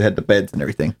overnight because it had the beds and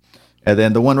everything. And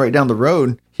then the one right down the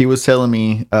road, he was telling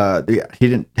me he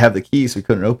didn't have the keys, so he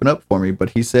couldn't open up for me. But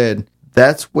he said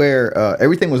that's where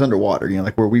everything was underwater. You know,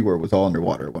 like where we were was all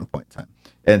underwater at one point in time.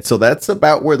 And so that's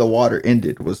about where the water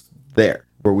ended, was there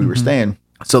where we were staying.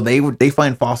 So they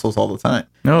find fossils all the time.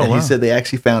 Oh, and he said they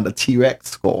actually found a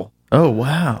T-Rex skull. Oh,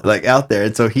 wow. Like out there.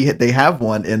 And so they have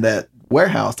one in that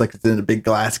warehouse, like it's in a big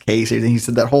glass case. And he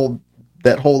said that whole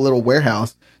little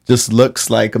warehouse just looks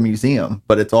like a museum,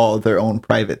 but it's all their own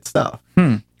private stuff.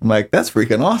 I'm like, that's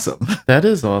freaking awesome. That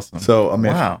is awesome. So, I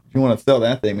mean, if you want to sell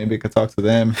that thing, maybe I could talk to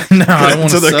them. No, I don't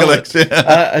want to their sell collection. It.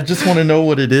 I just want to know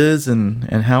what it is and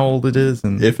how old it is.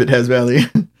 And if it has value.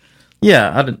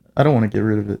 Yeah, I don't want to get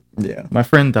rid of it. Yeah. My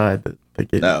friend died that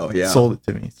sold it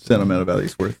to me. So. Sentimental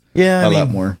value's worth a lot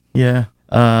more. Yeah.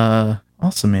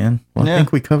 Awesome, man. Well, I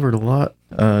think we covered a lot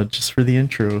just for the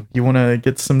intro. You want to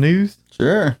get some news?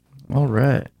 Sure. All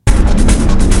right.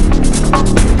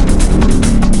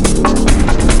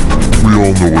 We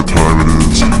all know what time it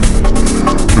is.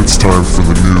 It's time for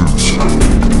the news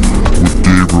with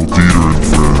Gabriel Dieter and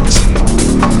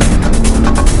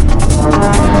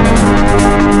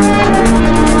friends.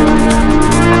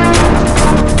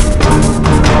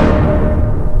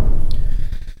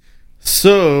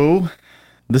 So,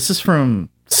 this is from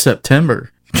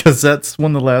September, because that's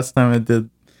when the last time I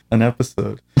did an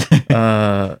episode.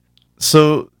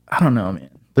 So, I don't know,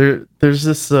 man. There's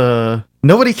this,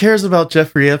 nobody cares about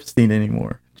Jeffrey Epstein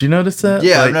anymore. Did you notice that?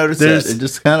 Yeah, Like, I noticed that. there's- It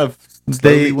just kind of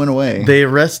slowly went away. They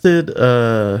arrested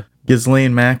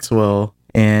Ghislaine Maxwell,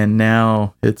 and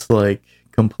now it's like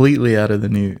completely out of the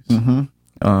news.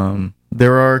 Mm-hmm.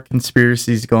 There are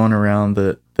conspiracies going around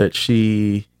that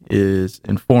she is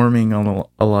informing on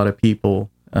a lot of people,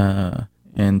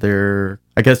 and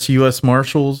I guess U.S.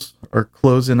 Marshals are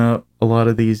closing up a lot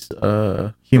of these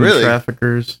human Really?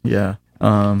 traffickers. Yeah.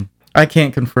 I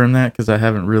can't confirm that because I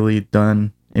haven't really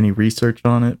done any research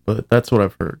on it, but that's what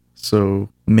I've heard. So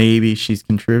maybe she's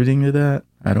contributing to that.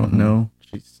 I don't know.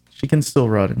 She can still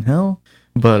rot in hell.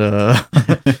 But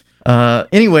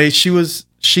anyway,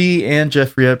 she and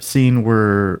Jeffrey Epstein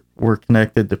were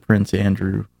connected to Prince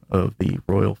Andrew of the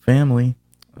royal family.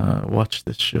 Watch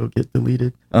this show get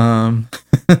deleted. And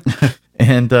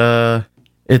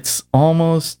it's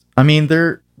almost, I mean,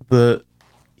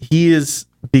 he has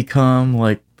become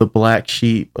like the black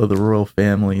sheep of the royal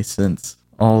family since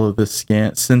all of this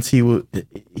since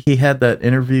he had that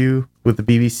interview with the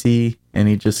BBC and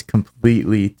he just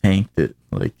completely tanked it.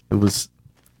 Like, it was,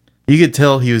 you could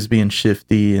tell he was being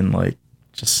shifty and like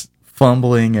just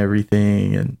fumbling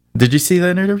everything. And did you see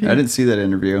that interview? I didn't see that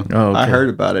interview. Oh, okay. I heard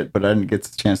about it, but I didn't get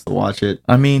the chance to watch it.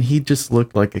 I mean, he just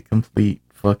looked like a complete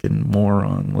fucking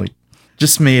moron. Like,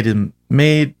 just made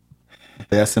They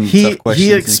asked him he tough questions.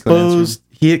 he and couldn't answer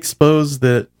exposed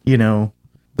that, you know,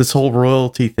 this whole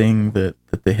royalty thing that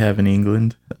they have in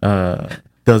England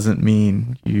doesn't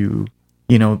mean you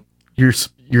know,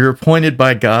 you're appointed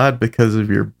by God because of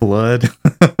your blood,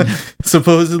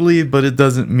 supposedly, but it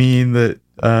doesn't mean that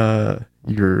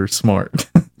you're smart.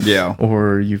 Yeah.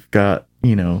 Or you've got,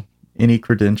 you know, any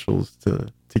credentials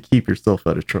to keep yourself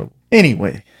out of trouble.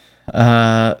 Anyway,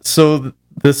 so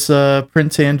this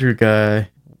Prince Andrew guy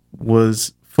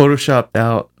was photoshopped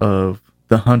out of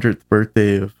the 100th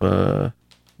birthday of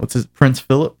Prince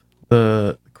Philip,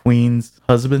 the Queen's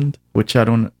husband, which I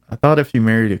thought if you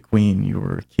married a queen you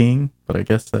were a king, but I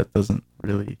guess that doesn't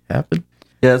really happen.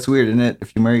 Yeah, that's weird, isn't it?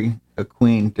 If you marry a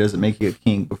queen, does it make you a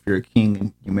king? But if you're a king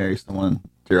and you marry someone,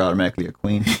 you're automatically a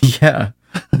queen. Yeah,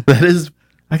 that is,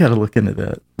 I gotta look into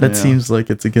that. That Yeah. seems like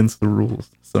it's against the rules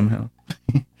somehow.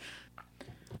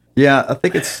 Yeah, I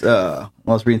think it's. When I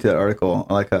was reading through that article,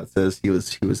 I like how it says he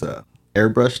was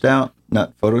airbrushed out,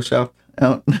 not photoshopped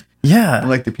out. Yeah, I'm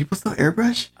like, do people still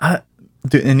airbrush?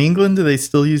 in England, do they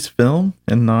still use film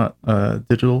and not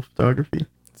digital photography?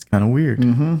 It's kind of weird.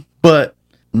 Mm-hmm. But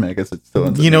I mean, I guess it's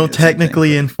still. you know, it's the same technically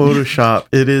thing, in Photoshop,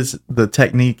 the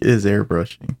technique is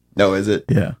airbrushing. but- Oh, is it?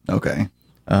 Yeah, Okay.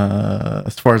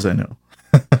 as far as I know.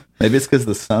 Maybe it's because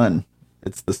the sun.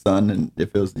 It's the sun, and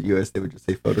if it was the U.S., they would just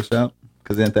say Photoshop.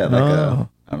 Because isn't that like Oh.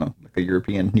 I don't know, like a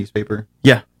European newspaper?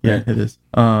 Yeah, Right. it is.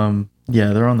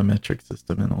 Yeah, they're on the metric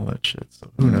system and all that shit. So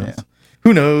who knows? Yeah.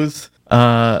 Who knows?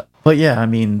 But yeah, I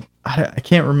mean, I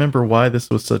can't remember why this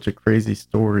was such a crazy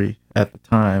story at the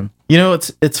time. You know,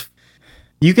 it's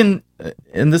you can,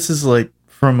 and this is like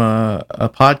from a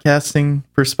podcasting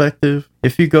perspective.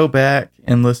 If you go back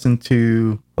and listen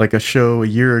to like a show a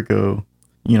year ago,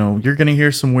 you know, you're gonna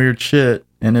hear some weird shit,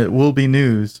 and it will be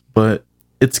news, but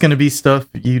it's gonna be stuff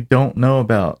you don't know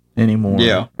about anymore.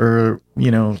 Yeah. Or,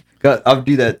 you know, I'll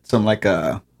do that. Some like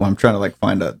when I'm trying to like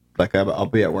find I'll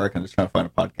be at work and just trying to find a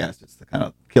podcast just to kind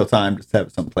of kill time, just to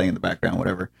have something playing in the background,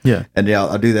 whatever. yeah. And yeah,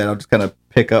 I'll do that. I'll just kind of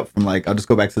pick up from I'll just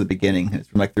go back to the beginning. It's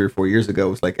from like 3 or 4 years ago.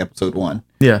 It was like episode 1,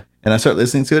 Yeah. and I start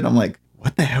listening to it. And I'm like,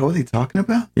 what the hell are they talking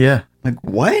about? Yeah. Like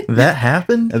what? That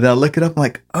happened? And then I'll look it up. I'm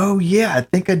like, oh yeah, I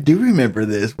think I do remember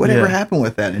this. Whatever Yeah. happened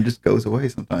with that? And it just goes away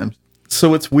sometimes.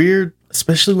 So it's weird,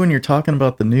 especially when you're talking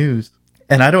about the news.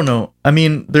 And I don't know. I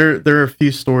mean, there are a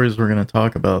few stories we're going to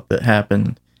talk about that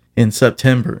happened in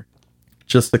September.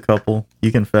 Just a couple. You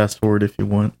can fast forward if you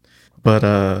want.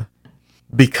 But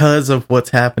because of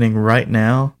what's happening right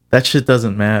now, that shit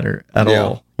doesn't matter at Yeah.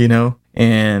 all, you know?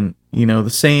 And, you know, the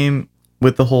same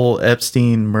with the whole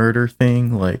Epstein murder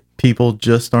thing. Like, people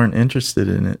just aren't interested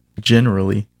in it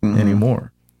generally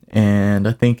anymore. And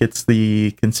I think it's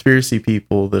the conspiracy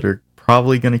people that are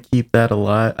probably going to keep that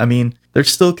alive. I mean, there's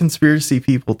still conspiracy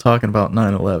people talking about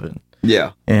 9/11.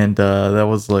 Yeah, And that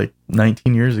was like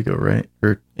 19 years ago, right?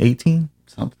 Or 18?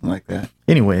 something like that.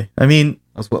 Anyway, I mean,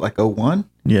 That was what, like 01?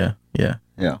 yeah. Yeah.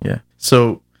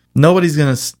 So nobody's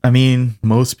going to, I mean,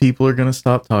 most people are going to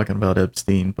stop talking about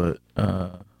Epstein, but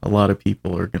a lot of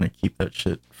people are going to keep that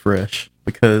shit fresh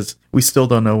because we still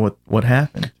don't know what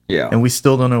happened. Yeah. And we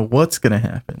still don't know what's going to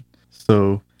happen.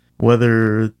 So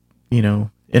whether, you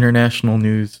know, international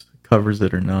news covers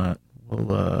it or not.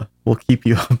 We'll keep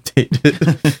you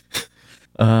updated.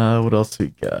 What else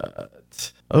we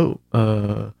got?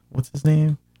 What's his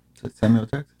name? Samuel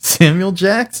Jackson. Samuel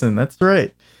Jackson. That's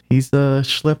right. He's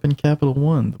schlepping Capital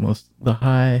One, the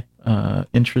highest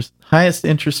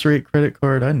interest rate credit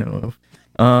card I know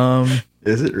of.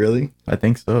 Is it really? I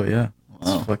think so. Yeah.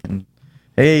 Wow. It's fucking.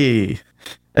 Hey,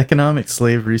 economic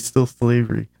slavery still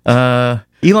slavery.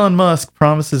 Elon Musk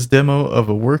promises demo of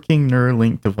a working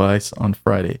Neuralink device on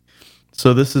Friday.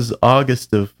 So this is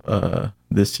August of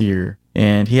this year,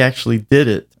 and he actually did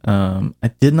it.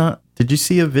 I did not. Did you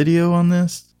see a video on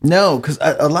this? No, because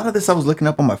a lot of this I was looking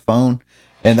up on my phone,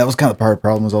 and that was kind of part of the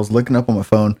problem. Was I was looking up on my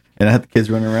phone, and I had the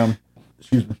kids running around.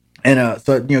 Excuse me. And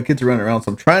so kids are running around,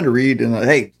 so I'm trying to read, and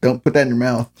hey, don't put that in your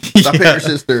mouth. Stop hitting your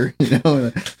sister,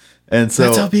 And so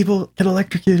that's how people get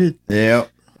electrocuted. Yeah.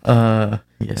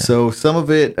 Yeah. So some of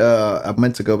it, I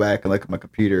meant to go back and look at my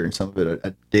computer, and some of it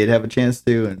I did have a chance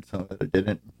to, and some of it I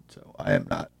didn't. So I am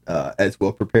not as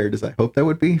well prepared as I hoped I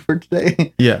would be for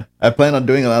today. Yeah. I planned on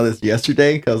doing a lot of this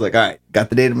yesterday because I was like, all right, got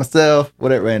the day to myself,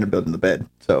 whatever, I ended up building the bed.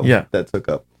 So yeah, that took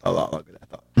up a lot longer than I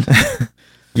thought.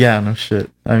 Yeah, no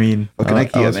shit. I mean, fucking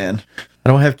IKEA, man. I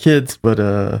don't have kids, but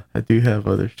I do have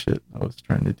other shit I was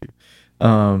trying to do.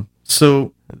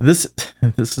 So this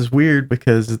is weird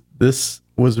because this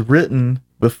was written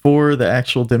before the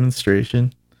actual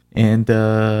demonstration, and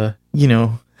a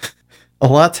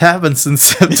lot's happened since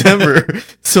September.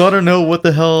 So I don't know what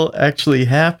the hell actually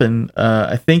happened.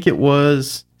 I think it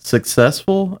was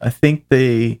successful. I think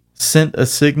they sent a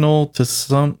signal to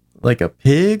some, like a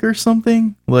pig or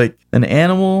something, like an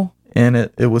animal, and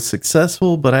it was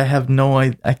successful, but I have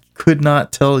I could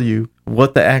not tell you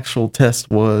what the actual test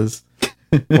was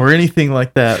or anything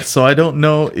like that. So I don't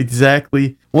know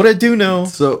exactly. What I do know.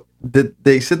 So did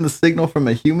they send the signal from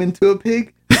a human to a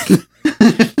pig?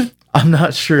 I'm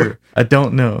not sure. I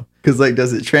don't know. Because,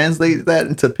 does it translate that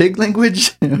into pig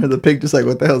language? Or the pig just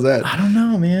what the hell's that? I don't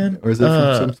know, man. Or is it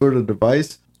from some sort of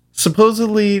device?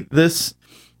 Supposedly, this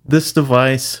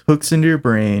device hooks into your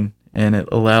brain, and it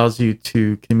allows you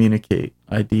to communicate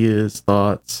ideas,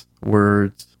 thoughts,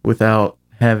 words without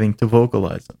having to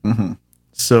vocalize them. Mm-hmm.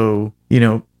 So,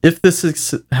 if this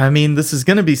is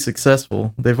going to be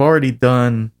successful. They've already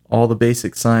done all the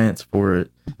basic science for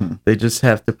it. Mm-hmm. They just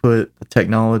have to put the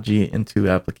technology into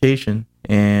application,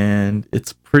 and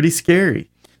it's pretty scary.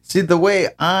 See, the way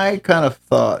I kind of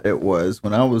thought it was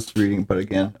when I was reading, but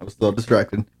again, I was a little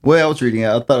distracted. The way I was reading it,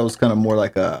 I thought it was kind of more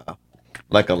like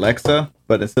Alexa,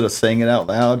 but instead of saying it out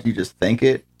loud, you just think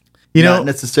it. Not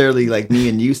necessarily like me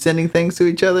and you sending things to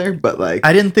each other, but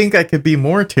I didn't think I could be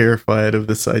more terrified of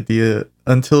this idea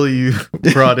until you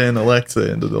brought in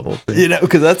Alexa into the whole thing.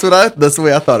 Because that's the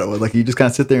way I thought it was. You just kind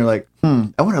of sit there and you're like,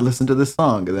 I want to listen to this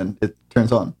song, and then it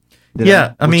turns on.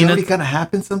 Yeah, I mean, it kind of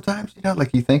happens sometimes.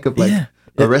 You think of a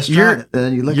restaurant, and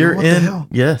then you look. What the hell?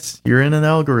 Yes, you're in an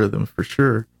algorithm for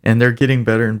sure, and they're getting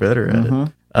better and better at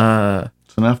it.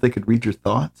 So now if they could read your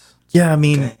thoughts. Yeah, I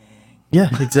mean. Dang. Yeah,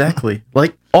 exactly.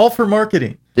 All for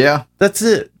marketing. Yeah. That's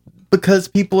it. Because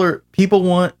people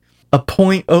want a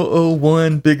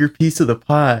 0.001 bigger piece of the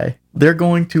pie. They're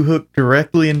going to hook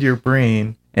directly into your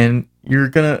brain, and you're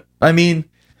going to,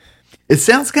 it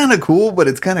sounds kind of cool, but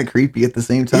it's kind of creepy at the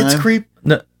same time.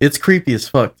 It's creepy as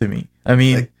fuck to me.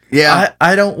 Yeah.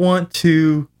 I don't want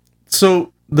to.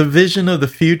 So the vision of the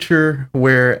future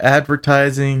where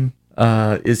advertising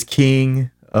is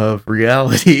king of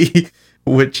reality,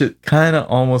 which it kind of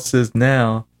almost is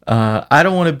now. I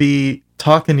don't want to be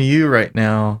talking to you right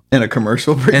now in a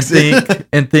commercial break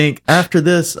and think after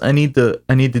this I need to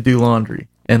do laundry,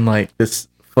 and this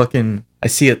fucking I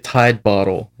see a Tide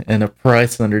bottle and a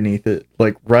price underneath it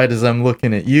right as I'm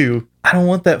looking at you. I don't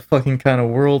want that fucking kind of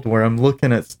world where I'm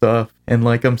looking at stuff and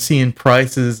I'm seeing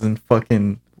prices and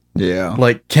fucking. Yeah.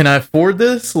 Can I afford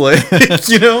this? There's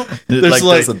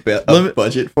there's a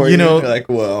budget for you.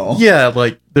 Well. Yeah,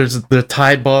 there's the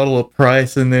Tide bottle of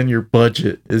price, and then your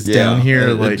budget is down here.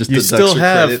 You still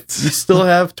have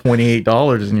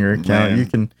 $28 in your account. Man. You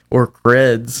can, or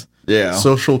creds. Yeah.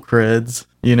 Social creds,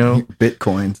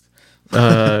 Bitcoins.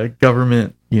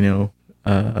 Government,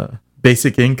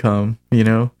 basic income,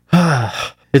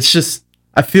 It's just,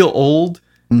 I feel old.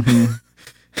 Mm-hmm.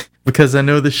 Because I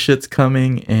know this shit's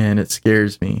coming, and it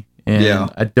scares me.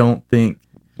 And I don't think...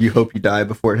 You hope you die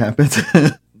before it happens?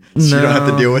 You don't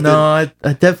have to deal with it? No,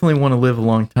 I definitely want to live a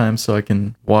long time so I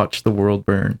can watch the world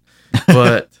burn.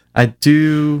 But I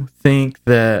do think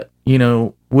that,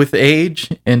 with age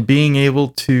and being able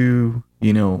to,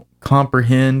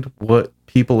 comprehend what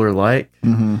people are like,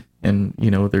 mm-hmm. and,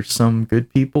 there's some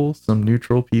good people, some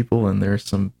neutral people, and there's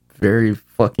some very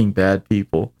fucking bad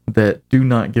people that do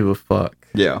not give a fuck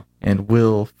Yeah. and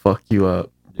will fuck you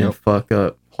up and Yep. fuck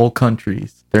up whole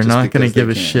countries. They're Just not going because to give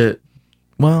they a can. shit.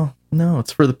 Well, no,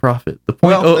 it's for the profit. The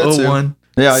Well, that too. 0.001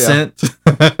 Yeah, yeah. cent.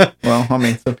 Well, I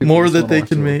mean, some people More just that wanna they watch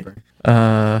can the make.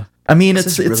 warfare. I mean, This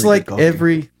it's is really like good coffee.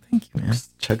 every. Thank you, man.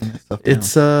 Just chugging that stuff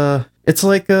down. It's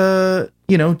like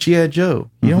G.I. Joe.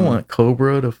 You don't Mhm. want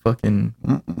Cobra to fucking.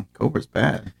 Cobra's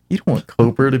bad. You don't want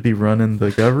Cobra to be running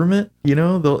the government.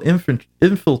 They'll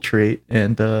infiltrate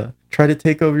and try to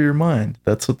take over your mind.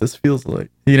 That's what this feels like.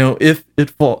 If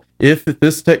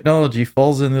this technology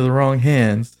falls into the wrong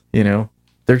hands,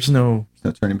 there's no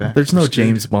No turning back. There's no We're screwed.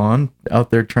 James Bond out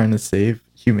there trying to save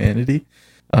humanity.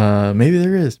 Maybe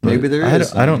there is. But Maybe there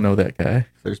is. I don't know that guy.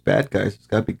 If there's bad guys, there's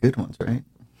got to be good ones, right?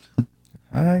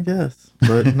 I guess,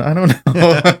 but I don't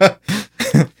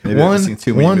know. Maybe I've seen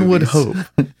too many one would movies.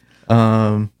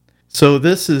 hope. So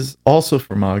this is also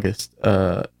from August,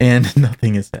 and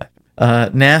nothing has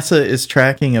happened. NASA is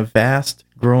tracking a vast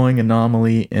growing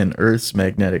anomaly in Earth's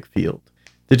magnetic field.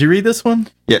 Did you read this one?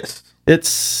 Yes,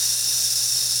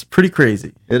 It's pretty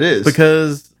crazy. it is.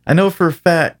 Because I know for a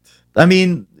fact,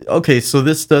 okay, so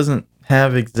this doesn't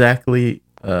have exactly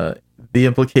the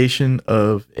implication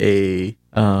of a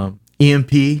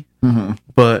EMP, Mhm.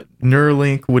 but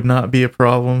Neuralink would not be a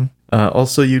problem.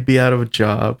 Also, you'd be out of a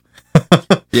job.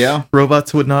 Yeah.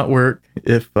 Robots would not work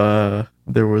if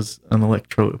there was an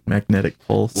electromagnetic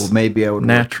pulse. Well, maybe I would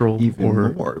Natural work even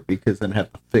or- more because then I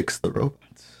have to fix the robots.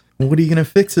 What are you going to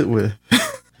fix it with?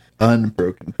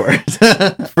 Unbroken parts.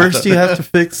 First, you have to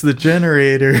fix the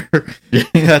generator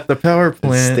at the power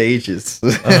plant. Stages.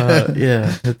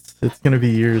 Yeah, it's gonna be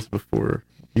years before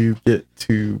you get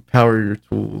to power your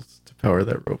tools to power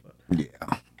that robot. Yeah.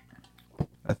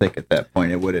 I think at that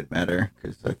point it wouldn't matter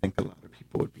because I think a lot of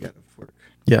people would be out of work.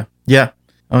 Yeah.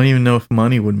 I don't even know if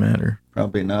money would matter.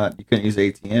 Probably not. You couldn't use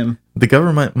ATM, The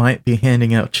government might be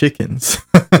handing out chickens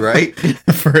right?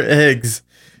 for eggs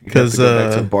Because because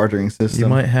back to the bartering system. you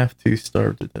might have to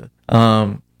starve to death.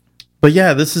 But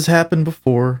yeah, this has happened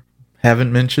before.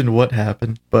 Haven't mentioned what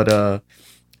happened, but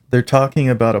they're talking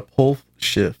about a pole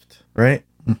shift, right?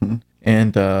 Mhm.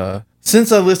 And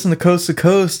since I listen to Coast to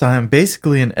Coast, I'm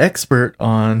basically an expert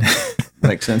on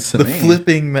Makes sense to the me.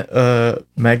 flipping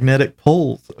magnetic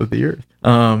poles of the Earth.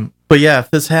 But yeah,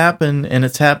 if this happened, and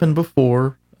it's happened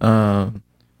before, a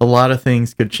lot of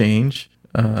things could change.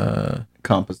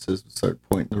 Compasses would start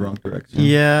pointing the wrong direction.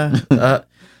 Yeah.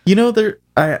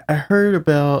 I heard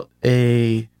about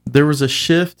there was a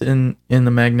shift in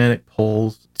the magnetic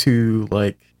poles to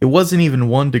it wasn't even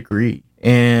 1 degree.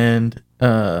 And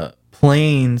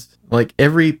planes, like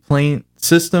every plane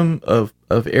system of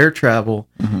air travel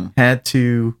Mhm. had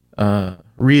to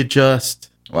readjust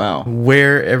Wow.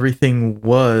 where everything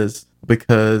was,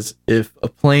 because if a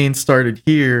plane started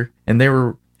here and they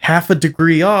were half a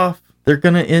degree off, they're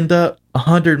going to end up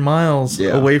 100 miles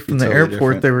Yeah, away from the totally airport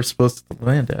different. they were supposed to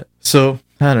land at. So,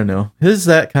 I don't know. This is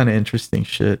that kind of interesting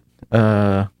shit.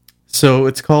 So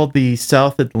it's called the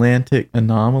South Atlantic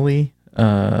Anomaly,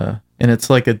 and it's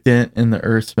like a dent in the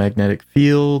Earth's magnetic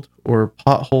field or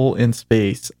pothole in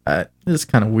space. This is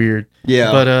kind of weird.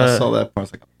 Yeah, But, I saw that part.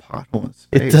 It's like a pothole in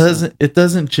space. It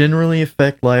doesn't generally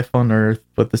affect life on Earth,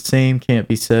 but the same can't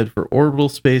be said for orbital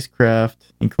spacecraft,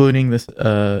 including this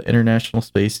International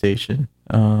Space Station,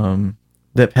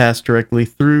 that pass directly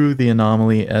through the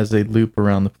anomaly as they loop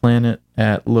around the planet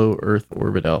at low Earth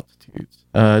orbit altitudes.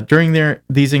 During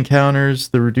these encounters,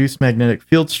 the reduced magnetic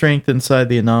field strength inside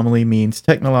the anomaly means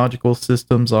technological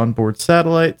systems on board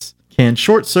satellites can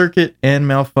short circuit and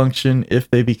malfunction if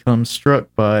they become struck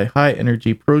by high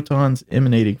energy protons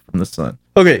emanating from the sun.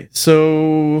 Okay,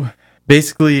 so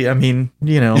basically, I'm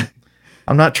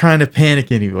not trying to panic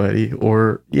anybody,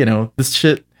 or, this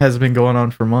shit has been going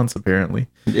on for months apparently.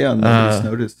 Yeah, nobody's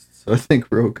noticed, so I think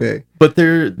we're okay. But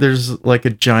there's like a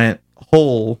giant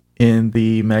hole in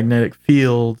the magnetic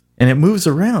field and it moves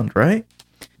around, right?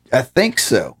 I think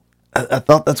so. I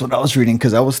thought that's what I was reading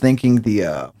because I was thinking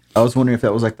I was wondering if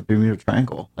that was like the Bermuda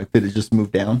Triangle. Like, did it just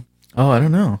move down? Oh, I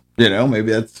don't know.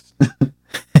 Maybe that's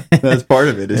that's part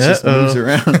of it. It just moves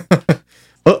around.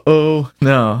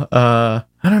 No, I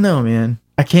don't know, man.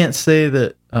 I can't say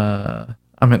that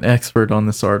I'm an expert on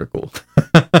this article.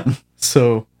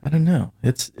 So, I don't know.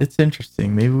 It's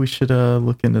interesting. Maybe we should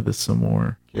look into this some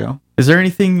more. Yeah. Is there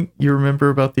anything you remember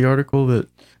about the article that...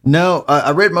 No,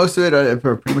 I read most of it.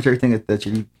 Pretty much everything that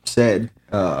you said.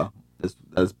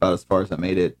 That's about as far as I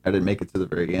made it. I didn't make it to the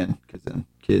very end because then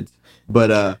kids.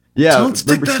 But yeah, Don't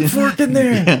stick that fork in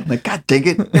there. Yeah, like, God dang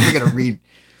it, never gonna read.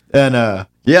 And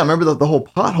yeah, I remember the whole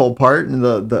pothole part and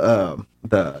the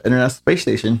International Space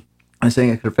Station. I'm saying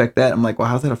it could affect that. I'm like, well,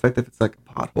 how's that affect if it's like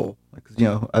a pothole? Like, 'cause, you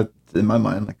know, in my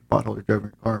mind, like a pothole, you're driving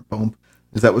your car, boom.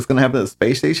 Is that what's going to happen to the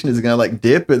space station? Is it going to like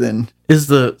dip and then? Is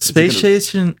the space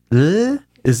station?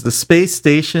 Is the space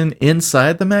station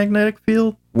inside the magnetic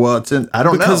field? Well, it's in. I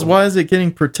don't know. Because why is it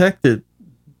getting protected?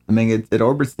 I mean, it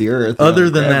orbits the Earth. Other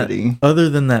on than gravity. other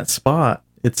than that spot,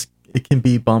 it can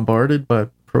be bombarded by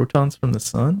protons from the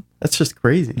sun. That's just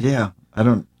crazy. Yeah,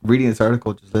 reading this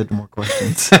article just led to more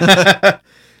questions. I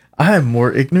am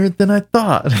more ignorant than I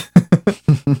thought.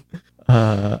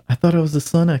 I thought I was a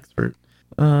sun expert.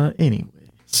 Anyway,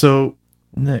 so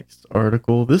next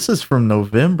article. This is from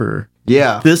November.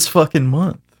 Yeah. This fucking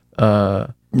month. No.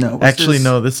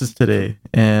 This is today,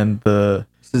 and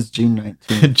this is June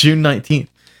 19th. June 19th.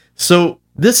 So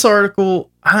this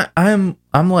article, I'm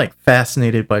like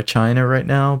fascinated by China right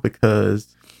now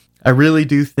because I really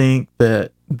do think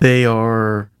that they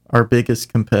are our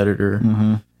biggest competitor.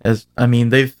 Mm-hmm.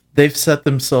 They've set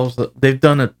themselves up. They've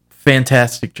done a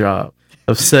fantastic job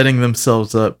of setting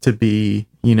themselves up to be,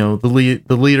 you know, the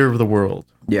leader of the world.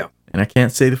 Yeah. And I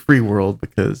can't say the free world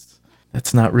because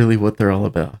that's not really what they're all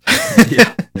about.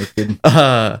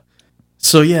 Yeah.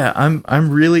 So yeah,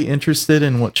 I'm really interested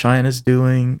in what China's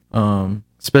doing,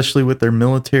 especially with their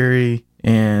military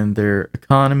and their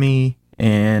economy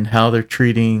and how they're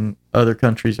treating other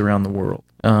countries around the world.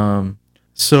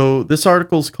 So this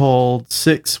article's called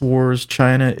 6 Wars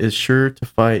China is Sure to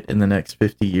Fight in the Next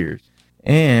 50 Years.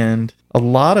 And a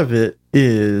lot of it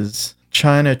is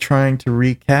China trying to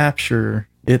recapture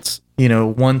its, you know,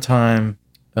 one time,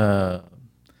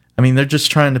 they're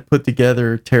just trying to put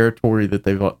together territory that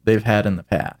they've had in the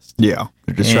past. Yeah,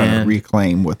 they're just trying to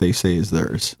reclaim what they say is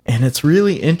theirs. And it's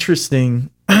really interesting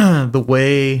the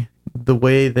way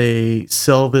they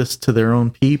sell this to their own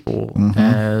people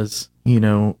as, you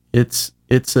know, it's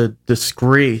a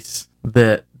disgrace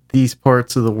that these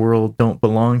parts of the world don't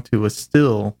belong to us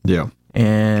still. Yeah.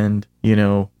 And, you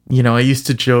know, I used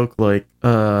to joke like,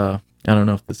 I don't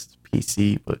know if this is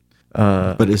PC, but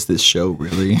is this show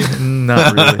really?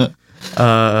 Not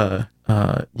really.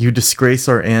 You disgrace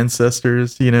our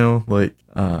ancestors, you know, like,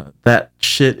 that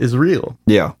shit is real.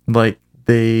 Yeah. Like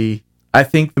I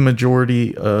think the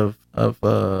majority of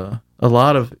a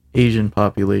lot of Asian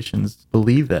populations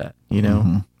believe that, you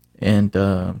know,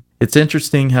 and, it's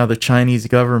interesting how the Chinese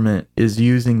government is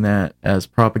using that as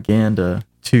propaganda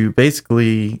to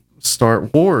basically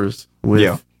start wars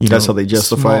with, that's how they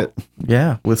justify it.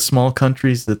 Yeah, with small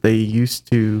countries that they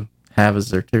used to have as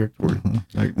their territory.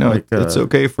 It's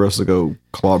okay for us to go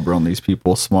clobber on these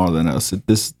people smaller than us.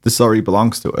 This already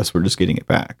belongs to us. We're just getting it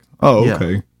back. Oh,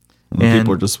 okay. And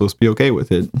people are just supposed to be okay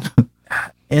with it.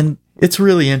 And it's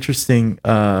really interesting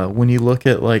when you look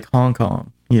at like Hong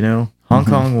Kong. You know, Hong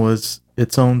Kong was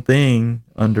its own thing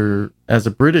as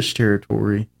a British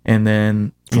territory, and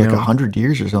then like 100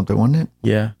 years or something, wasn't it?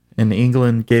 Yeah, and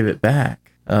England gave it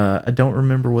back. I don't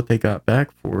remember what they got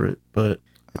back for it, but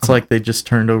it's like they just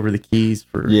turned over the keys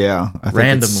for I think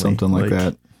randomly, it's something like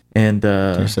that. And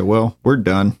they said, "Well, we're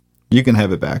done. You can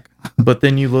have it back." But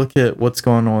then you look at what's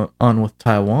going on with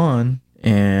Taiwan,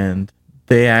 and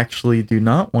they actually do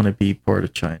not want to be part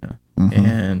of China,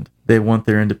 and they want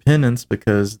their independence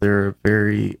because they're a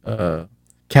very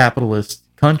capitalist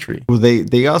country. Well,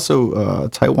 they also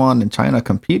Taiwan and China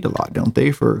compete a lot, don't they?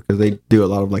 Because they do a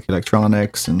lot of like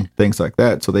electronics and things like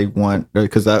that. So they want,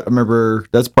 because I remember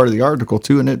that's part of the article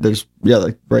too. And there's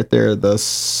like right there the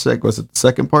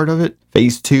second part of it.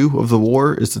 Phase 2 of the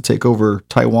war is to take over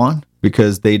Taiwan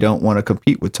because they don't want to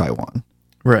compete with Taiwan.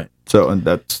 Right. So and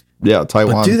that's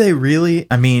Taiwan. But do they really?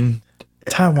 I mean,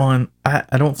 Taiwan.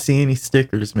 I don't see any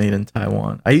stickers made in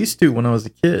Taiwan. I used to when I was a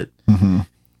kid.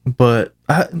 But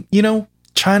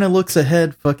China looks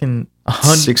ahead fucking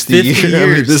 60 years. I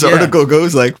mean, this article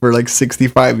goes like for like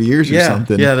 65 years or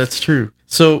something. Yeah, that's true.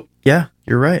 So, yeah,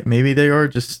 you're right. Maybe they are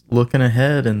just looking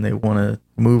ahead and they want to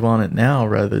move on it now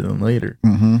rather than later.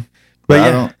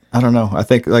 But I don't know. I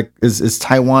think like is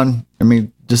Taiwan, I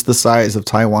mean, just the size of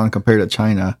Taiwan compared to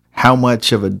China, how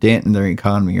much of a dent in their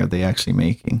economy are they actually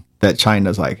making? That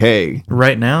China's like, hey.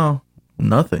 Right now,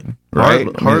 nothing. Right?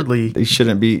 Hardly. They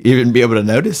shouldn't even be able to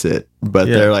notice it. But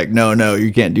they're like, no,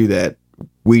 you can't do that.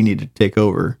 We need to take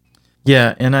over.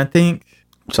 Yeah, and I think...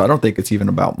 So I don't think it's even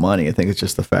about money. I think it's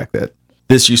just the fact that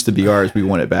this used to be ours. We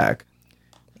want it back.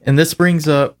 And this brings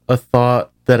up a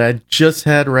thought that I just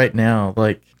had right now.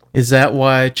 Like, is that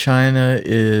why China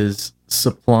is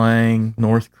supplying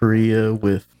North Korea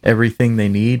with everything they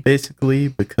need,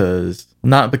 basically?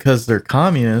 Not because they're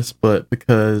communists, but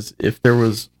because if there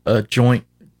was a joint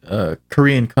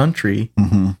Korean country,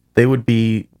 they would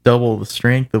be double the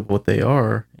strength of what they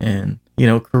are. And,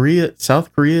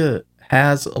 South Korea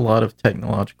has a lot of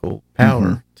technological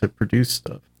power to produce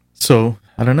stuff. So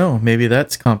I don't know. Maybe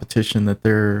that's competition that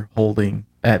they're holding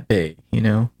at bay. You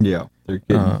know? Yeah,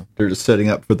 they're just setting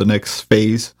up for the next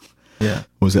phase. Yeah.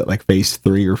 Was it like phase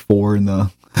 3 or 4 in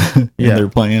the in Yeah. their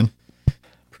plan?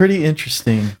 Pretty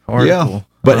interesting article. Yeah.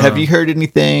 But have you heard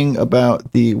anything about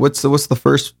what's the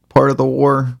first part of the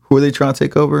war? Who are they trying to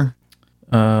take over?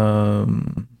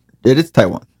 It is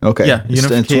Taiwan. Okay. Yeah, It's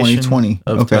in unification 2020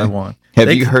 of Taiwan.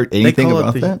 Have you heard anything call it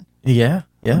about that? Yeah.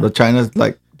 But China's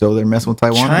like, so they're messing with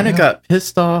Taiwan. China right now? got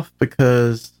pissed off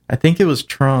because I think it was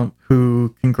Trump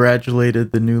who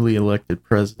congratulated the newly elected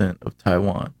president of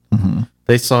Taiwan. Mm-hmm.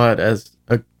 They saw it as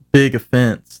a big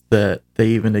offense that they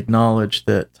even acknowledged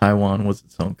that Taiwan was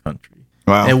its own country.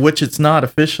 Wow. And which it's not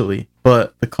officially,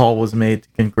 but the call was made to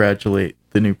congratulate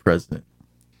the new president.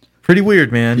 Pretty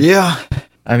weird, man. Yeah.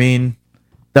 I mean,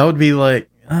 that would be like,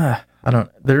 I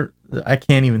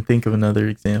can't even think of another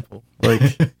example.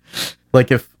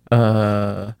 Like if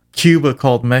Cuba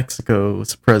called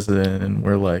Mexico's president and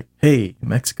we're like, hey,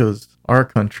 Mexico's our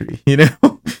country, you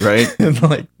know? Right. And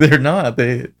like they're not.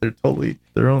 They're totally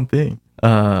their own thing.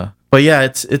 But yeah,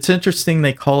 it's interesting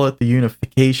they call it the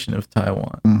unification of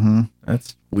Taiwan. Mm-hmm.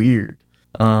 That's weird.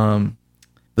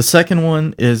 The second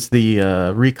one is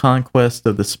the reconquest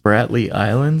of the Spratly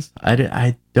Islands.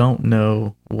 I don't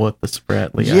know what the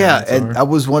Spratly Islands And are. I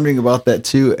was wondering about that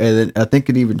too. And then I think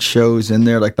it even shows in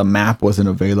there, like the map wasn't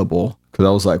available. Because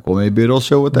I was like, well, maybe it'll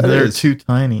show what that They're is. too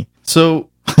tiny. So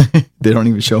They don't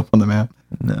even show up on the map.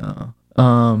 no.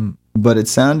 But it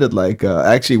sounded like,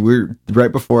 actually,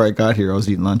 right before I got here, I was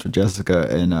eating lunch with Jessica.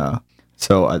 And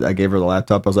so I gave her the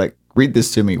laptop. I was like, read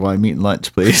this to me while I'm eating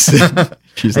lunch, please.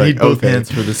 She's I like, need both okay.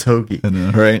 hands for this hoagie.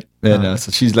 And right. And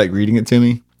so she's like reading it to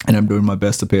me. And I'm doing my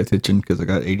best to pay attention because I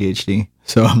got ADHD.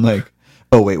 So I'm like,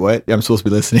 oh, wait, what? I'm supposed to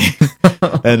be listening.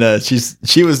 And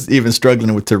she was even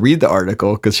struggling to read the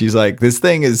article because she's like, this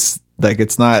thing is like,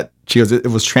 it's not, she goes, it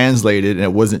was translated and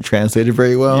it wasn't translated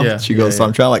very well. Yeah, She goes, so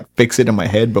I'm trying to like fix it in my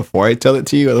head before I tell it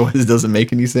to you. Otherwise it doesn't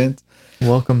make any sense.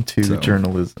 Welcome to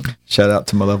journalism. Shout out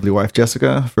to my lovely wife,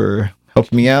 Jessica, for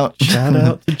helping me out. Shout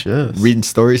out to Jess. Reading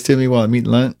stories to me while I'm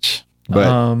eating lunch.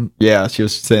 But yeah, she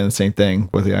was saying the same thing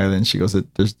with the island. She goes,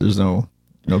 there's no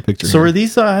picture. So here. are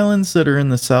these the islands that are in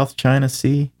the South China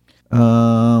Sea?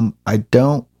 I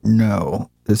don't know.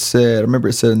 I remember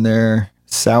it said in there,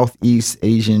 Southeast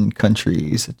Asian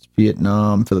countries. It's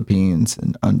Vietnam, Philippines,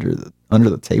 and under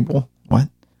the table. What?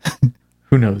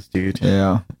 Who knows, dude?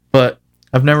 Yeah. But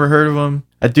I've never heard of them.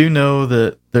 I do know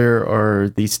that there are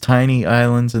these tiny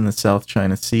islands in the South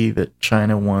China Sea that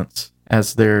China wants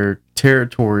as their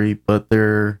territory, but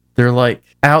they're like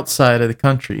outside of the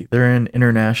country. They're in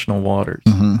international waters,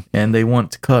 and they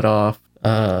want to cut off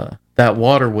that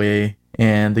waterway.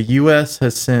 And the U.S.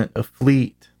 has sent a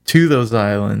fleet to those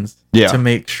islands to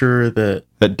make sure that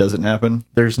doesn't happen.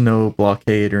 There's no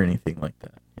blockade or anything like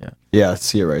that. Yeah, I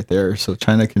see it right there. So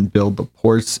China can build the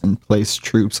ports and place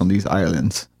troops on these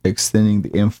islands, extending the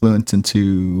influence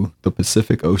into the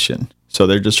Pacific Ocean. So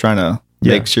they're just trying to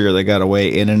make sure they got a way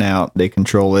in and out. They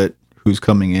control it. Who's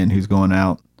coming in? Who's going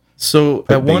out? So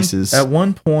at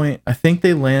one point, I think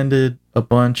they landed a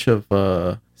bunch of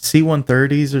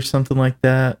C-130s or something like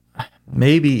that.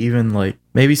 Maybe even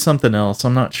maybe something else.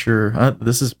 I'm not sure.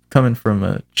 This is coming from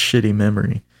a shitty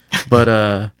memory,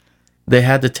 but they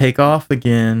had to take off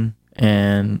again,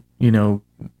 and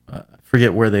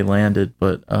forget where they landed,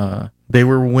 but they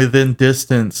were within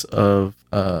distance of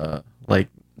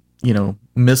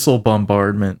missile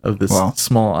bombardment of this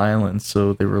small island.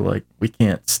 So they were like, we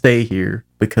can't stay here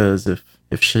because if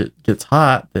shit gets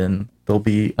hot, then they'll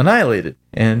be annihilated,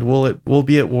 and we'll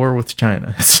be at war with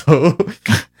China. So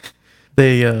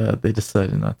they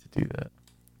decided not to do that.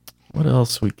 What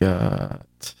else we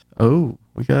got? Oh,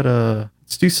 we got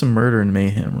let's do some murder and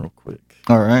mayhem real quick.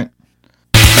 All right.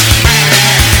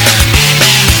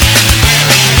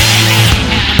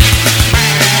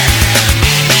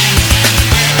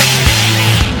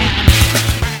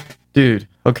 Dude,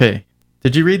 okay.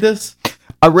 Did you read this?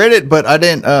 I read it, but I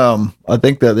didn't. I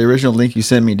think that the original link you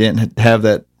sent me didn't have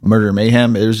that murder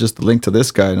mayhem. It was just a link to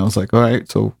this guy, and I was like, all right,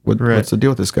 so what's the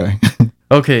deal with this guy?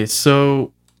 Okay,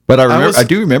 so. But I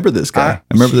do remember this guy. I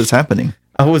remember this happening.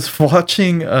 I was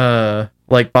watching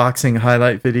boxing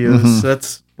highlight videos.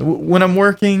 That's when I'm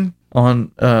working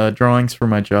on drawings for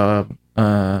my job.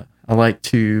 I like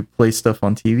to play stuff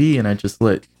on TV, and I just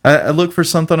I look for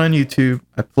something on YouTube.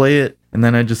 I play it, and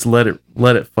then I just let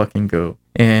it fucking go.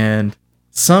 And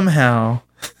somehow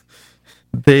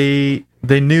they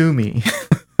knew me,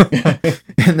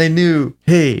 and they knew,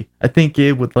 hey, I think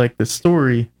Gabe would like this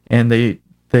story, and they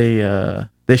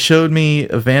they showed me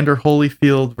Evander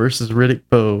Holyfield versus Riddick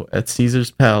Bowe at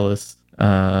Caesar's Palace in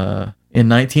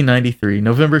 1993,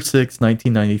 November 6,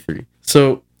 1993.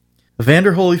 So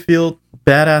Evander Holyfield,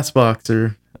 badass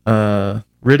boxer.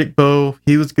 Riddick Bowe,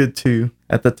 he was good too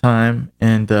at the time.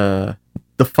 And the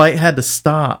fight had to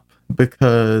stop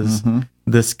because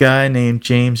this guy named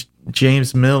James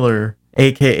Miller,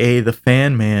 a.k.a. the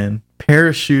Fan Man,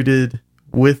 parachuted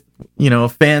with, a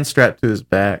fan strapped to his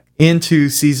back into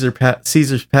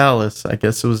Caesar's Palace. I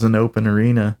guess it was an open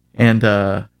arena. And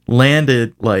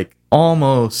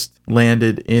almost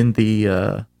landed in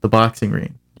the boxing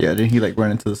ring. Yeah, didn't he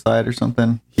run into the side or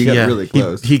something? He got really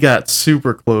close. He got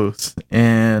super close.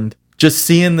 And just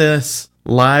seeing this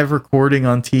live recording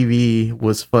on TV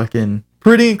was fucking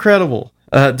pretty incredible.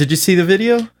 Did you see the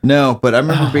video? No, but I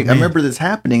remember this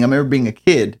happening. I remember being a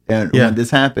kid and when this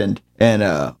happened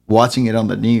and watching it on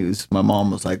the news. My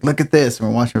mom was like, "Look at this!" And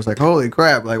we're watching. I was like, "Holy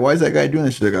crap! Why is that guy doing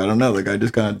this?" She's like, "I don't know. The guy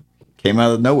just kind of came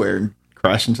out of nowhere and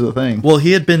crashed into the thing." Well,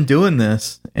 he had been doing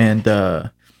this, and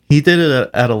he did it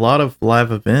at a lot of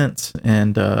live events.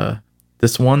 And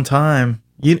this one time,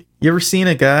 you ever seen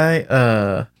a guy?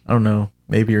 I don't know.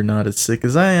 Maybe you're not as sick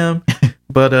as I am,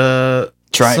 but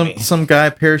some guy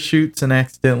parachutes and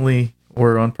accidentally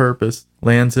or on purpose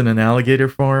lands in an alligator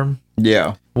farm.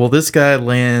 Yeah. Well, this guy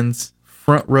lands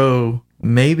front row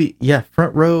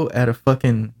at a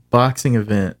fucking boxing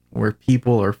event where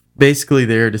people are basically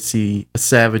there to see a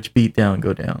savage beatdown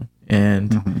go down.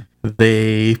 And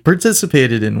they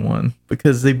participated in one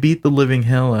because they beat the living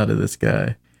hell out of this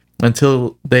guy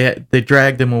until they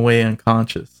dragged him away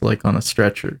unconscious, on a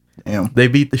stretcher. Damn. They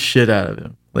beat the shit out of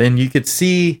him. And you could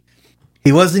see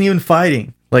he wasn't even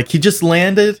fighting. He just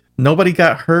landed. Nobody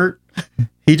got hurt.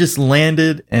 He just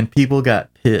landed and people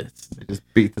got pissed. They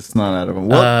just beat the snot out of him.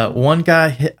 What? One guy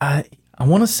hit, I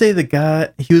want to say the guy,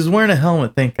 he was wearing a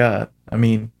helmet, thank God. I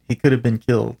mean, he could have been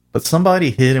killed. But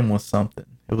somebody hit him with something.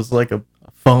 It was like a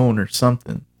phone or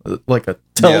something. Like a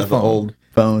telephone. Yeah, the old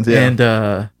phones, yeah. And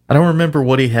I don't remember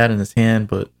what he had in his hand,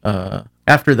 but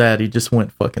after that, he just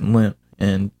went fucking limp.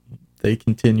 And they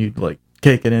continued,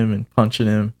 kicking him and punching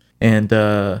him. And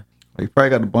you probably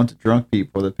got a bunch of drunk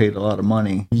people that paid a lot of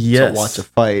money to watch a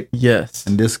fight. Yes.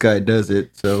 And this guy does this,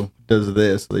 so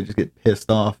they just get pissed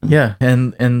off.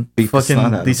 And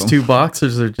fucking these two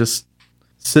boxers are just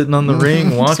sitting on the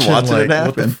ring watching it happen.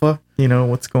 What the fuck,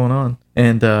 what's going on?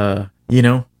 And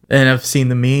and I've seen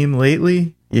the meme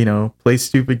lately, play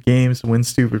stupid games, win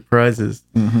stupid prizes.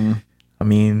 I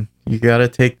mean, you got to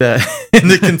take that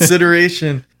into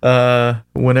consideration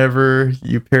whenever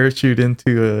you parachute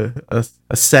into a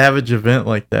savage event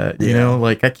like that. You know,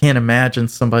 I can't imagine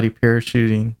somebody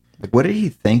parachuting. What did he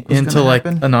think was into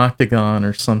an octagon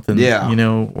or something? Yeah,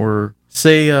 or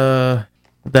say that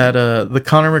the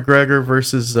Conor McGregor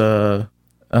versus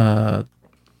Khabib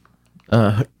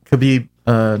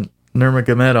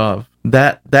Nurmagomedov.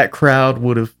 That crowd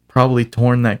would have probably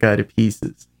torn that guy to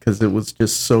pieces. Because it was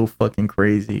just so fucking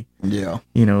crazy. Yeah.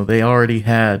 They already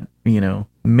had,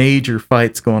 major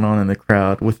fights going on in the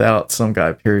crowd without some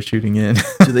guy parachuting in.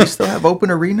 Do they still have open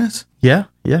arenas? Yeah.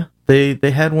 They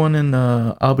had one in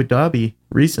Abu Dhabi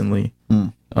recently.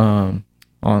 On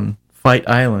Fight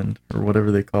Island or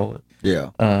whatever they call it.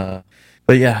 Yeah.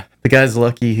 But yeah, the guy's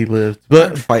lucky he lived.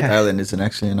 But Fight Island isn't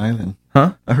actually an island.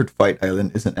 Huh? I heard Fight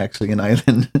Island isn't actually an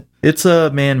island. It's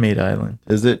a man-made island.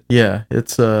 Is it? Yeah,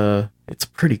 it's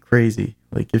pretty crazy.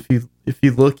 If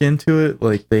you look into it,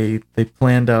 they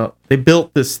planned out, they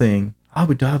built this thing.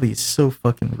 Abu Dhabi is so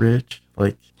fucking rich.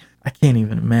 I can't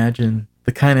even imagine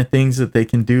the kind of things that they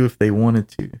can do if they wanted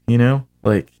to,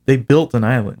 they built an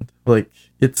island.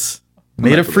 It's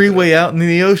made a freeway out in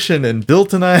the ocean and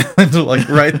built an island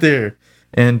right there.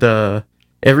 And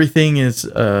everything is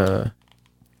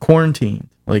quarantined.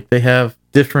 They have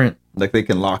different, they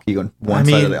can lock you on one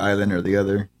side of the island or the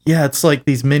other. Yeah, it's like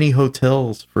these mini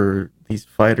hotels for these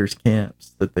fighters'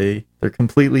 camps that they're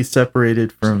completely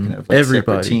separated from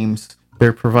everybody. Teams.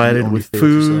 They're provided with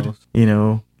food,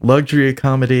 luxury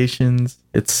accommodations.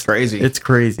 It's crazy. It's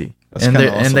crazy. That's and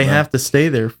they have to stay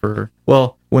there for,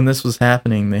 when this was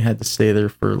happening, they had to stay there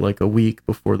for a week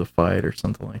before the fight or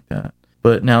something like that.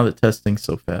 But now that testing's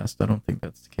so fast, I don't think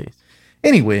that's the case.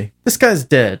 Anyway, this guy's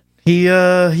dead. He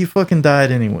fucking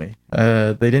died anyway.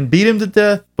 They didn't beat him to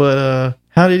death, but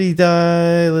how did he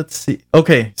die? Let's see.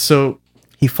 Okay, so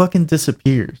he fucking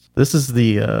disappears. This is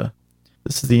the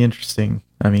interesting.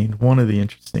 One of the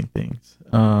interesting things.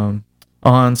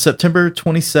 On September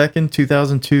 22nd,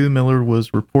 2002, Miller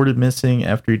was reported missing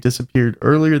after he disappeared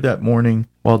earlier that morning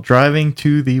while driving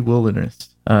to the wilderness.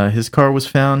 His car was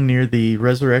found near the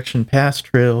Resurrection Pass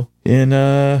Trail in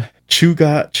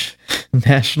Chugach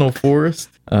National Forest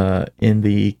in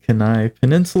the Kenai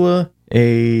Peninsula.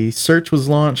 A search was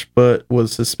launched but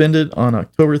was suspended on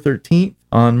October 13th.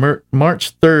 On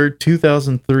March 3rd,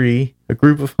 2003, a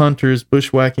group of hunters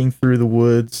bushwhacking through the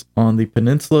woods on the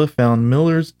peninsula found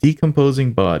Miller's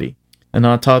decomposing body. An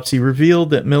autopsy revealed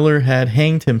that Miller had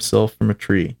hanged himself from a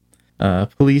tree.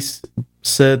 Police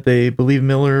said they believe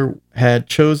Miller had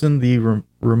chosen the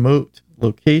remote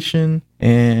location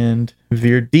and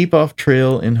veered deep off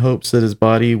trail in hopes that his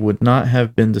body would not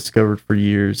have been discovered for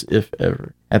years, if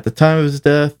ever. At the time of his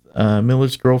death,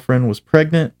 Miller's girlfriend was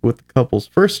pregnant with the couple's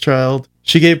first child.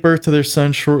 She gave birth to their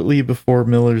son shortly before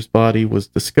Miller's body was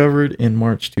discovered in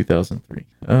March 2003.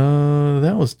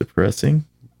 That was depressing.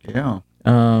 Yeah.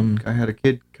 I had a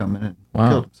kid come in and Wow.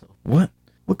 killed himself.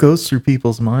 What goes through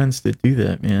people's minds to do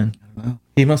that, man? I don't know.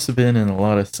 He must have been in a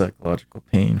lot of psychological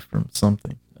pain from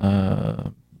something.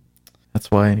 That's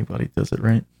why anybody does it,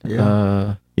 right?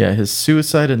 Yeah. His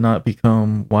suicide had not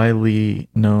become widely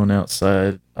known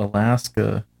outside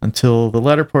Alaska until the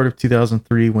latter part of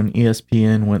 2003 when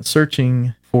ESPN went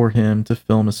searching for him to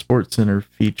film a SportsCenter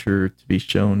feature to be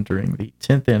shown during the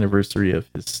 10th anniversary of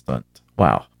his stunt.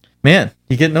 Wow. Man,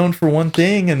 you get known for one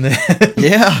thing and then...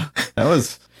 Yeah. That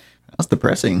was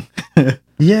depressing.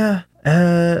 Yeah,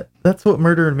 that's what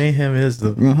Murder and Mayhem is,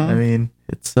 though. Mhm. I mean,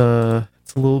 it's a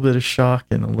little bit of shock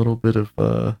and a little bit of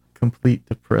complete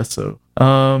depresso.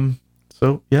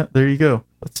 So yeah, there you go.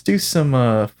 Let's do some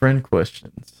friend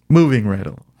questions. Moving right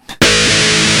along.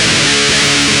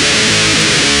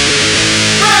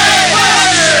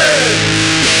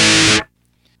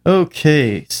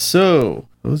 Okay, so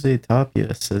Jose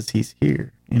Tapia says he's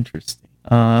here. Interesting.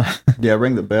 Yeah,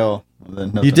 ring the bell. And then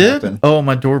nothing You did? happened. Oh,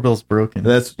 my doorbell's broken.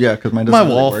 That's because mine doesn't My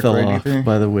really wall work fell or off, anything.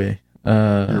 by the way.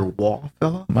 Your wall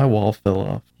fell off? My wall fell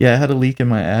off. Yeah, I had a leak in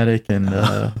my attic and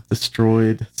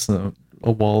destroyed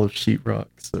a wall of sheetrock.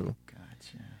 So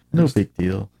Gotcha. no big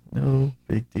deal. No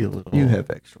big deal at all. You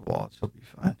have extra walls. You'll be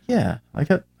fine. Yeah, I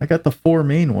got the 4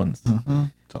 main ones. Mm-hmm.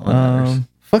 That's all that matters.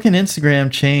 Fucking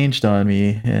Instagram changed on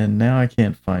me, and now I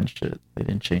can't find shit. They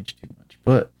didn't change too much,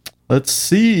 but let's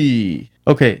see.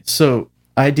 Okay, so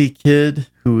ID Kid,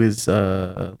 who is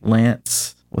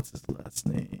Lance. What's his last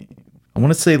name? I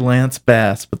want to say Lance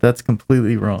Bass, but that's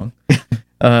completely wrong.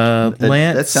 Lance.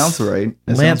 That sounds right.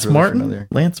 That Lance sounds really Martin. familiar.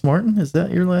 Lance Martin. Is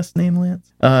that your last name,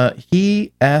 Lance?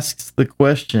 He asks the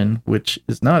question, which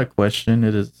is not a question.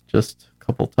 It is just a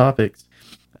couple topics.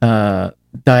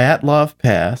 Dyatlov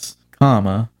Pass,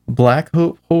 comma, Black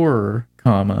Hope Horror,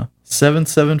 comma,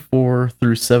 774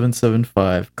 through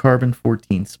 775, carbon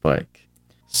 14 spike.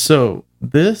 So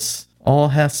this all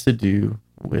has to do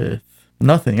with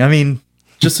nothing. I mean,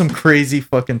 just some crazy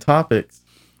fucking topics.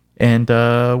 And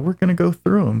we're going to go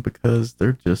through them because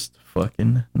they're just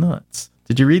fucking nuts.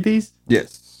 Did you read these?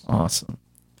 Yes. Awesome.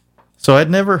 So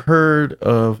I'd never heard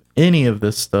of any of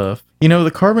this stuff. You know, the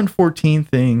carbon 14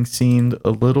 thing seemed a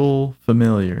little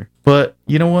familiar. But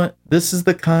you know what? This is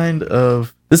the kind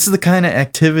of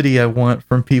activity I want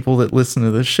from people that listen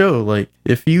to the show. Like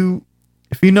if you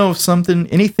know of something,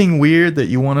 anything weird that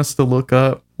you want us to look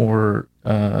up or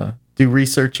do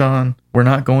research on, we're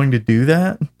not going to do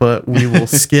that, but we will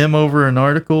skim over an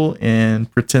article and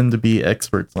pretend to be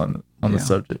experts on the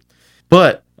subject.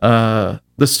 But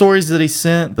the stories that he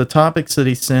sent, the topics that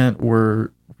he sent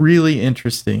were really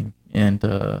interesting, and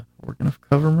we're going to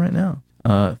cover them right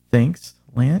now. Thanks,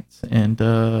 Lance,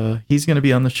 and he's going to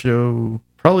be on the show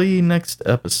probably next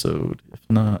episode, if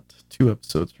not 2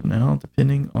 episodes from now,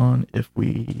 depending on if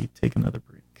we take another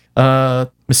break.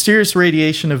 Mysterious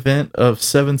radiation event of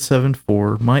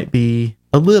 774 might be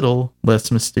a little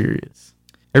less mysterious.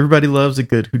 Everybody loves a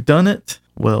good whodunit.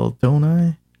 Well, don't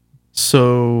I?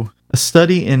 So, a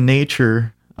study in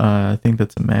Nature, I think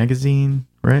that's a magazine,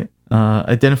 right?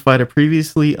 Identified a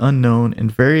previously unknown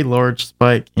and very large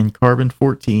spike in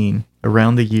carbon-14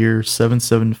 around the year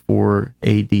 774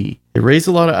 AD. It raised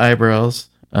a lot of eyebrows.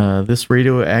 This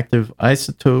radioactive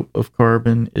isotope of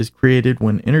carbon is created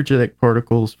when energetic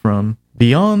particles from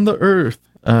beyond the Earth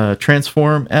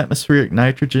transform atmospheric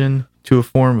nitrogen to a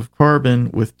form of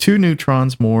carbon with 2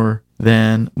 neutrons more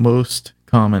than most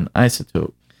common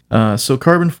isotope. So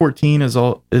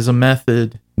carbon-14 is a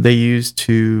method they use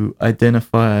to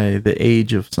identify the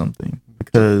age of something,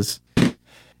 because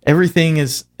everything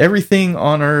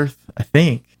on Earth, I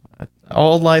think,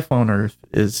 all life on Earth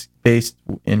is based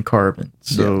in carbon.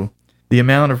 So the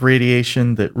amount of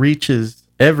radiation that reaches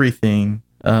everything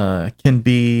can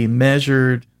be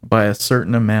measured by a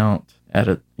certain amount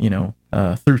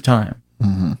through time.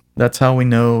 Mm-hmm. That's how we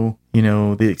know,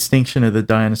 the extinction of the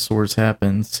dinosaurs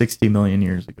happened 60 million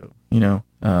years ago,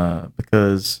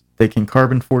 because they can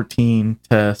carbon-14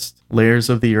 test layers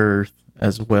of the Earth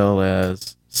as well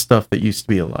as stuff that used to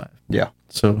be alive. Yeah.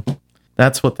 So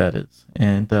that's what that is.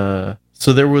 And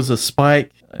so there was a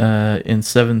spike in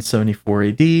 774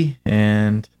 AD,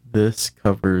 and this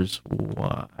covers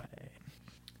why.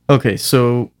 Okay,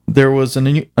 so there was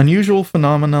an unusual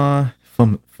phenomena.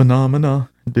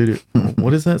 Did it?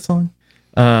 What is that song?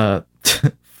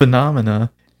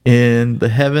 Phenomena in the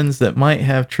heavens that might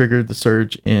have triggered the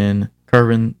surge in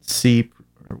carbon C,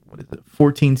 or what is it?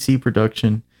 14C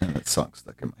production. And that song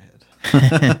stuck in my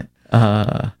head.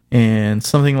 And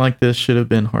something like this should have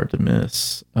been hard to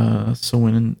miss. So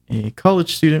when a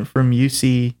college student from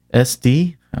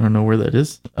UCSD, I don't know where that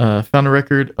is, found a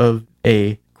record of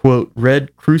a, quote,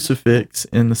 red crucifix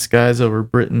in the skies over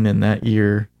Britain in that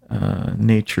year,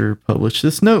 Nature published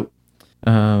this note.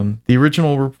 The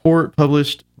original report,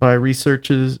 published by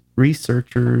researchers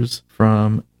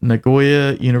from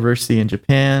Nagoya University in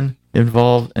Japan,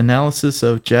 involved analysis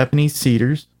of Japanese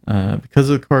cedars. Because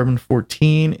of the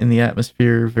carbon-14 in the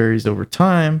atmosphere varies over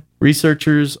time,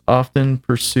 researchers often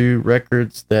pursue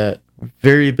records that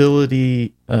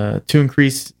variability to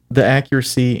increase the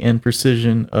accuracy and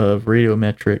precision of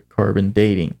radiometric carbon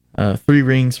dating. 3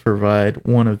 rings provide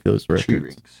one of those records.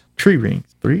 Tree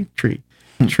rings.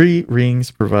 Tree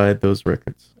rings provide those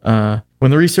records.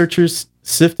 When the researchers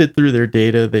sifted through their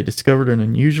data, they discovered an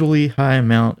unusually high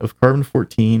amount of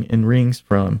carbon-14 in rings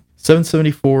from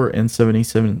 774 and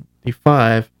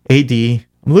 775 AD. I'm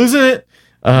losing it.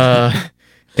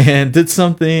 And did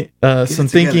some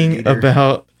thinking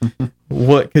about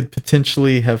what could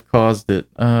potentially have caused it.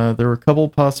 There were a couple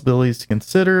of possibilities to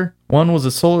consider. One was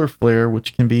a solar flare,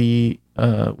 which can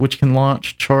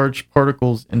launch charged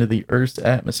particles into the Earth's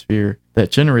atmosphere that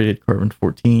generated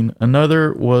carbon-14.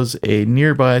 Another was a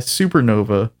nearby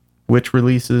supernova, which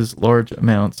releases large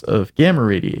amounts of gamma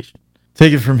radiation.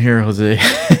 Take it from here, Jose.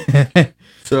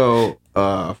 So,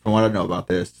 from what I know about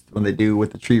this, when they do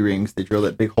with the tree rings, they drill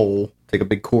that big hole, take a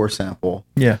big core sample.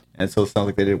 Yeah. And so it sounds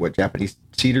like they did, Japanese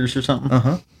cedars or something?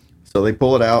 Uh-huh. So they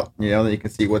pull it out, then you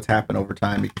can see what's happened over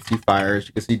time. You can see fires.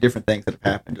 You can see different things that have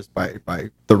happened just by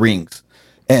the rings.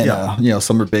 And,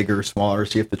 some are bigger or smaller.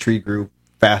 See if the tree grew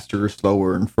faster or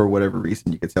slower. And for whatever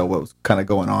reason, you could tell what was kind of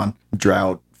going on.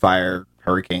 Drought, fire,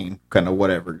 hurricane, kind of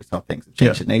whatever. Just how things have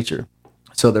changed in nature.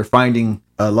 So they're finding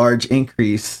a large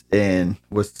increase in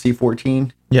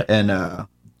C14 and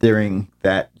during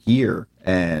that year.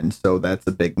 And so that's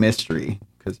a big mystery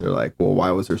because they're like, well,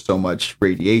 why was there so much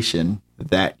radiation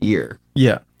that year?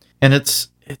 Yeah. And it's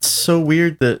so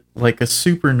weird that like a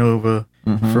supernova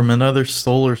from another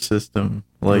solar system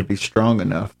would be strong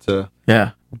enough to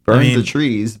burn the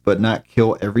trees but not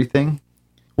kill everything.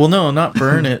 Well, no, not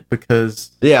burn it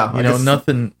because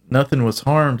nothing was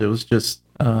harmed. It was just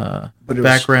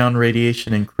background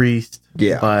radiation increased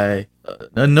by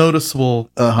a noticeable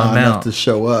amount enough to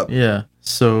show up. Yeah.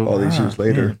 So all these years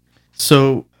later. Man.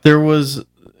 So there was,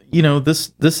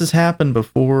 this has happened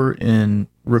before in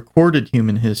recorded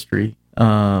human history.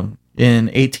 In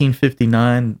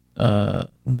 1859,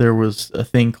 there was a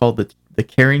thing called the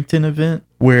Carrington event,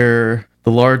 where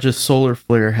the largest solar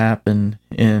flare happened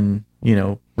in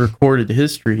recorded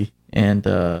history, and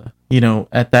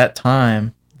at that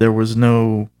time there was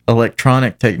no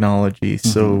electronic technology,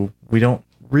 so we don't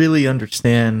really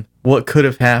understand what could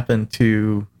have happened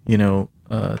to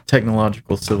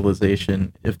technological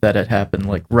civilization if that had happened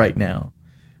like right now.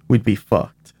 We'd be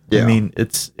fucked. I mean,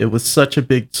 it was such a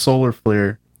big solar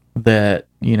flare that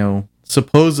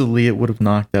supposedly it would have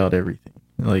knocked out everything.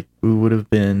 Like we would have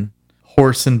been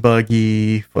horse and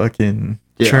buggy, fucking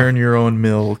churn your own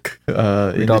milk,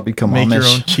 we'd all become make Amish. your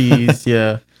own cheese.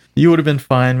 Yeah, you would have been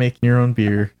fine making your own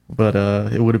beer, but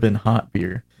it would have been hot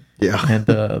beer. Yeah, and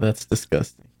that's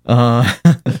disgusting.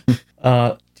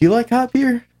 Do you like hot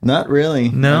beer? Not really.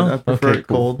 No, I prefer it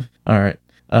cold. All right.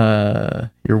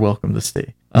 You're welcome to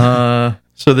stay.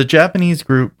 So the Japanese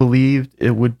group believed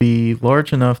it would be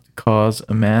large enough to cause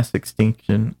a mass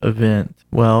extinction event.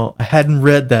 Well, I hadn't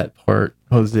read that part,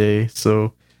 Jose,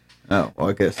 so... Oh, well,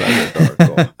 I guess I read the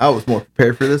article. I was more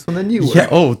prepared for this one than you were.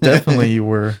 Yeah, definitely you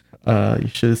were. You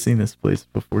should have seen this place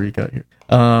before you got here.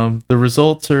 The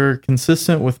results are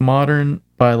consistent with modern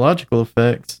biological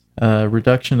effects,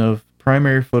 reduction of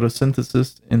primary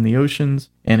photosynthesis in the oceans,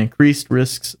 and increased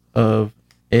risks of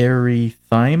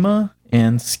erythema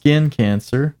and skin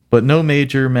cancer, but no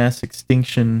major mass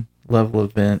extinction level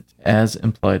event as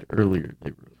implied earlier,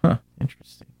 they wrote. Huh,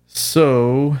 interesting.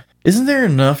 So, isn't there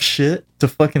enough shit to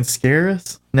fucking scare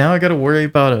us? Now I gotta worry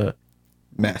about a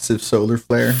massive solar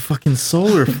flare. Fucking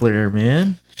solar flare,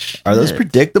 man. Are those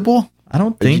predictable? I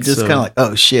don't think so. Just kind of like,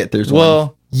 oh shit, there's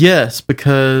one. Yes,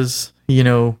 because,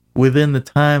 within the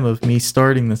time of me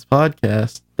starting this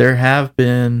podcast, there have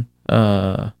been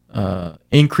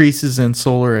increases in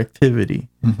solar activity.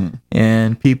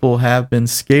 And people have been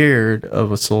scared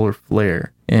of a solar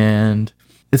flare. And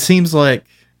it seems like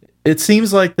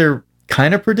they're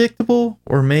kind of predictable,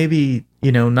 or maybe,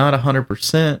 not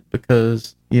 100%,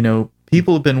 because,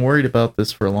 people have been worried about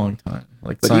this for a long time.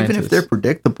 Like, But scientists. even if they're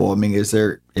predictable, I mean, is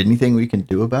there anything we can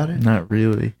do about it? Not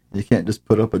really. You can't just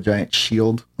put up a giant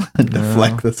shield and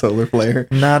deflect the solar flare.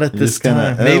 Not at You this just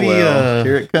kinda, time. Maybe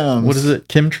here it comes. what is it?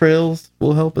 Chemtrails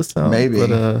will help us out. Maybe.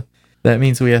 But that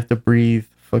means we have to breathe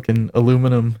fucking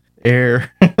aluminum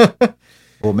air.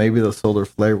 Well, maybe the solar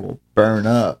flare will burn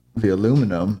up the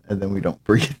aluminum, and then we don't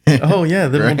breathe it. Oh yeah,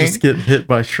 then Right? we'll just get hit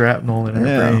by shrapnel in our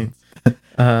Yeah. brains.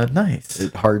 Nice.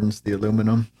 It hardens the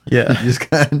aluminum. Yeah. You just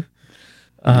got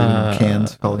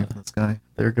cans falling from the sky.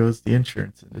 There goes the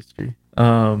insurance industry.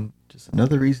 Just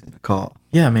another reason to call.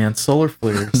 Yeah, man, solar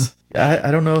flares.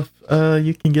 I don't know if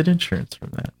you can get insurance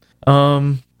from that.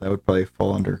 That would probably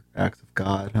fall under acts of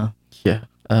God, huh? Yeah.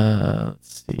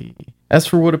 Let's see. As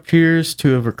for what appears to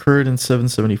have occurred in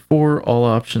 774, all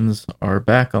options are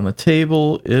back on the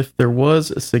table. If there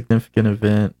was a significant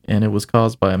event and it was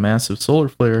caused by a massive solar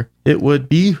flare, it would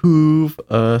behoove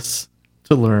us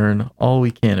to learn all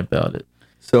we can about it.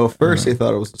 So at first they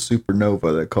thought it was a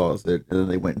supernova that caused it, and then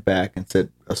they went back and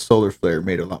said a solar flare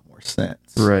made a lot more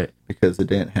sense. Right. Because it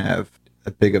didn't have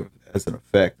as big of as an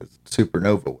effect as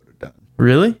supernova would have done.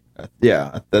 Really?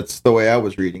 Yeah, that's the way I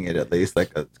was reading it, at least.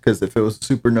 Like, because if it was a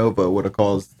supernova, it would have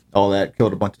caused all that,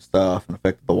 killed a bunch of stuff, and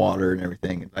affected the water and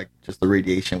everything. And like, just the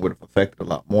radiation would have affected a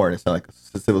lot more. And it's not like,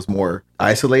 since it was more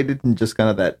isolated in just kind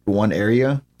of that one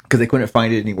area, because they couldn't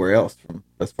find it anywhere else. From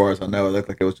as far as I know, it looked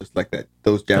like it was just like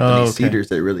those Japanese cedars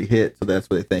that really hit. So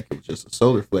that's what they think it was, just a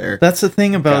solar flare. That's the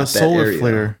thing about Got a solar that area,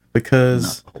 flare, because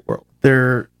not the whole world.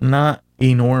 they're not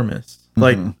enormous.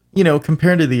 Like,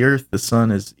 compared to the Earth, the sun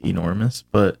is enormous,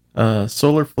 but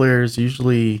solar flares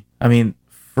usually, I mean,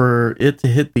 for it to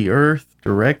hit the Earth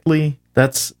directly,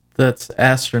 that's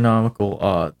astronomical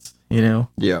odds,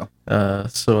 Yeah.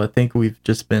 So I think we've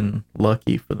just been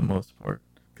lucky for the most part,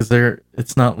 because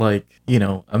it's not like,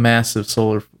 a massive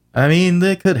solar, I mean,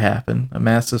 that could happen. A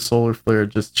massive solar flare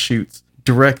just shoots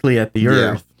directly at the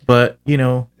Earth, but, in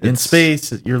It's-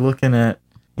 space, you're looking at,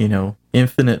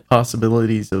 infinite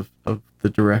possibilities of the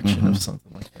direction of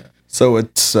something like that. So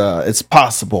it's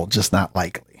possible, just not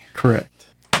likely. Correct.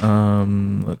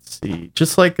 Let's see.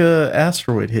 Just like a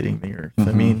asteroid hitting the Earth.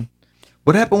 I mean,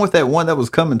 What happened with that one that was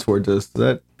coming towards us?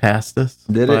 That past us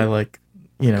Did by it? like,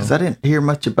 Because I didn't hear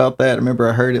much about that. I remember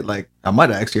I heard it I might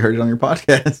have actually heard it on your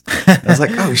podcast. I was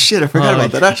like, oh shit, I forgot Oh,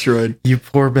 about that asteroid. you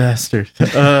poor bastard.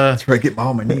 That's where I get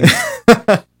on my knees.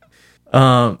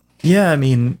 Yeah, I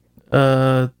mean,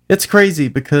 it's crazy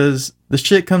because the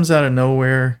shit comes out of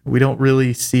nowhere. We don't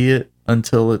really see it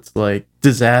until it's like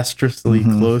disastrously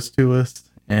close to us.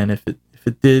 And if it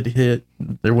did hit,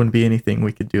 there wouldn't be anything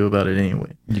we could do about it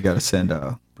anyway. You got to send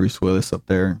Bruce Willis up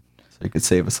there so he could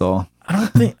save us all. I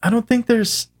don't think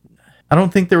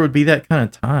there would be that kind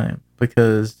of time,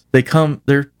 because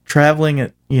they're traveling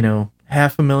at,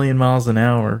 500,000 miles an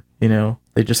hour,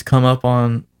 they just come up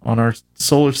on our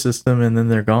solar system and then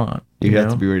they're gone. You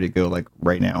have to be ready to go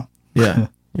right now. Yeah.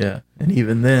 Yeah. And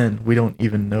even then we don't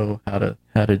even know how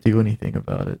to do anything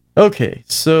about it. Okay,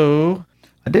 so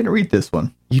I didn't read this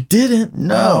one. you didn't?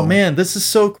 No. Oh, man, this is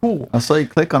so cool. I saw you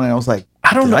click on it. I was like,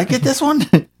 I don't did know. I get this one?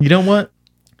 You know what?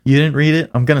 You didn't read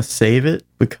it. I'm going to save it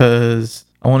because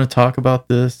I want to talk about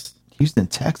this. Houston,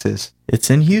 Texas. It's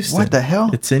in Houston. What the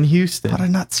hell? It's in Houston. How did I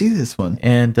not see this one?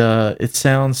 And it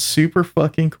sounds super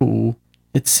fucking cool.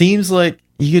 It seems like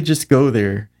you could just go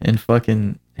there and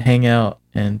fucking hang out,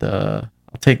 and I'll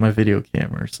take my video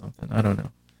camera or something. I don't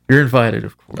know. You're invited,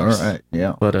 of course. All right.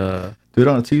 Yeah. But Do it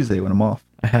on a Tuesday when I'm off.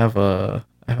 I have a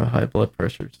high blood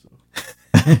pressure, so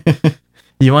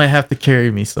you might have to carry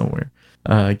me somewhere.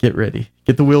 Get ready.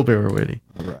 Get the wheelbarrow ready.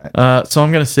 All right. So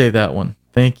I'm gonna save that one.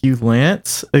 Thank you,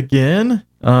 Lance, again.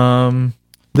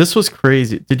 This was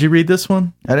crazy. Did you read this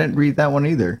one? I didn't read that one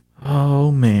either.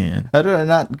 Oh man. How did I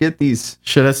not get these?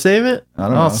 Should I save it? I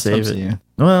don't know. I'll It's up save to it. you.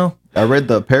 Well, I read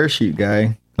the parachute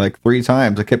guy 3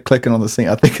 times. I kept clicking on the thing.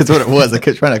 I think that's what it was. I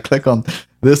kept trying to click on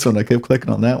this one. I kept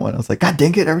clicking on that one. I was like, God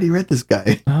dang it, I already read this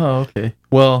guy. oh, okay.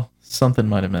 Well, something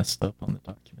might have messed up on the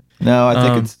document. No, I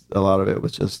think it's a lot of it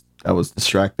was just I was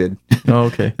distracted. Oh,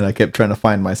 okay. And I kept trying to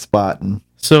find my spot and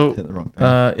So, hit the wrong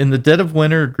thing. in the dead of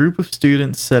winter, a group of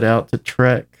students set out to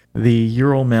trek the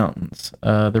Ural Mountains.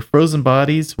 Their frozen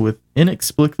bodies with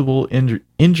inexplicable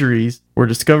injuries were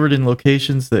discovered in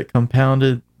locations that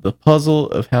compounded the puzzle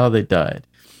of how they died.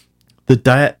 The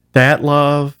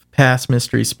Dyatlov Pass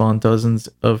mystery spawned dozens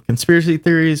of conspiracy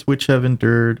theories, which have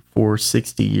endured for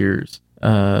 60 years.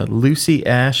 Lucy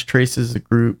Ash traces the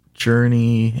group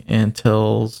journey and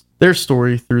tells their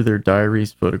story through their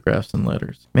diaries, photographs, and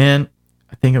letters. Man,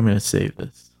 I think I'm going to save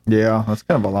this. Yeah, that's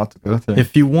kind of a lot to go through.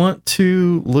 If you want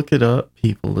to look it up,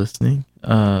 people listening,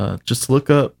 just look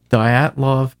up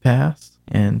Dyatlov Pass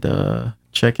and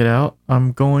check it out.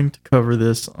 I'm going to cover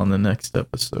this on the next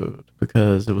episode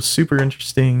because it was super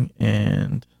interesting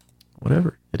and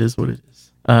whatever. It is what it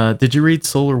is. Did you read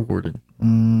Solar Warden?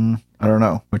 I don't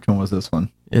know. Which one was this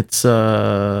one? It's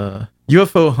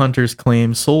UFO hunters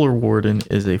claim Solar Warden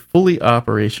is a fully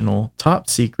operational, top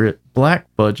secret, black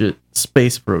budget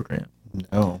space program.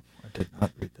 No, I did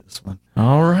not read this one.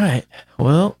 All right.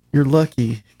 Well, you're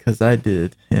lucky because I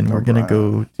did. And we're going to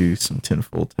go do some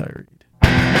tinfoil tirade.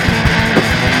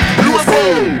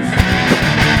 UFOs!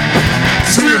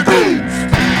 Seeing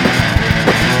ghosts!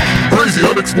 Crazy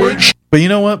unexplained shit. But you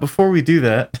know what? Before we do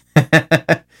that,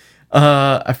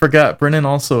 I forgot. Brennan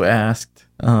also asked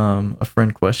a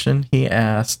friend question. He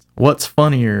asked, what's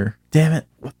funnier? Damn it.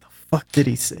 What the fuck did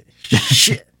he say?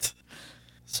 Shit.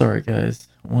 Sorry, guys.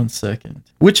 1 second.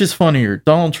 Which is funnier,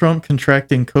 Donald Trump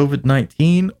contracting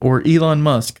COVID-19 or Elon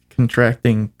Musk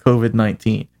contracting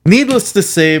COVID-19? Needless to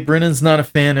say, Brennan's not a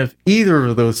fan of either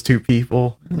of those two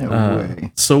people. No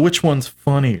way. So which one's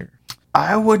funnier?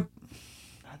 I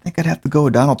think I'd have to go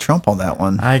with Donald Trump on that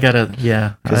one. I gotta,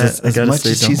 yeah. Because as much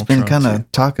as he's been kind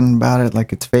of talking about it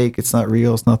like it's fake, it's not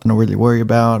real, it's nothing to really worry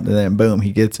about, and then boom,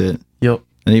 he gets it. Yep.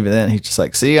 And even then, he's just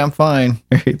like, see, I'm fine.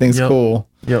 Everything's cool.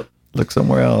 Yep. Look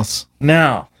somewhere else.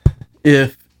 Now,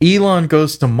 if Elon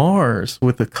goes to Mars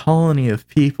with a colony of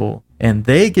people and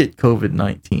they get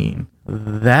COVID-19,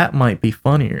 that might be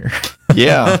funnier.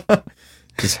 Yeah.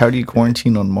 Because how do you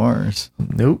quarantine on Mars?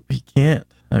 Nope, you can't.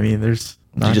 I mean, there's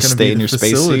not you just gonna stay be in the your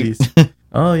facilities. spacesuit?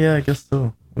 Oh, yeah, I guess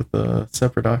so. With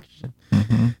separate oxygen.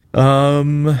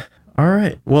 Mm-hmm. All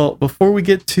right. Well, before we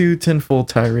get to tinfoil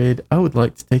tirade, I would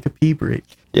like to take a pee break.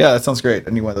 Yeah, that sounds great.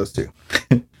 I need one of those too.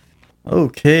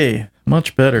 Okay,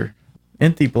 much better.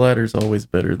 Empty bladder's always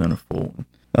better than a full one.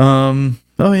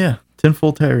 Oh yeah,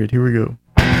 tinfoil tirade. Here we go.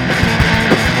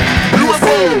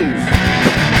 UFOs!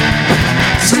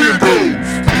 Seeing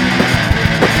ghosts!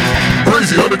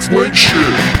 Crazy unexplained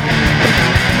shit!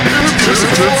 It's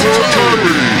tinfoil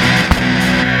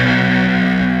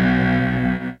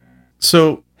tirade!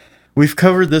 So, we've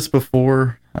covered this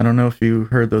before. I don't know if you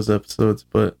heard those episodes,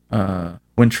 but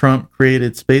when Trump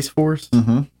created Space Force,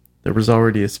 there was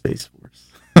already a Space Force.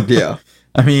 Yeah.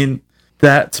 I mean,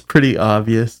 that's pretty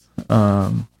obvious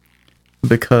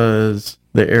because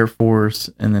the Air Force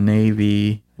and the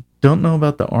Navy, don't know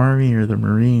about the Army or the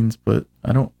Marines, but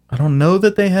I don't know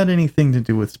that they had anything to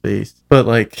do with space. But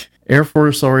like Air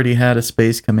Force already had a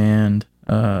space command.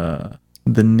 The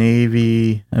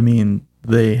Navy, I mean,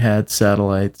 they had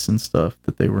satellites and stuff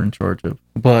that they were in charge of.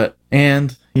 But,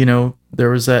 and, you know, there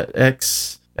was that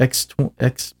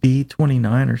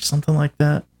XB-29 or something like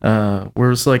that, where it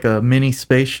was like a mini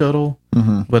space shuttle,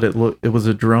 but it was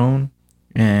a drone,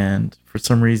 and for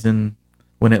some reason,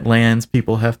 when it lands,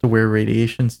 people have to wear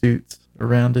radiation suits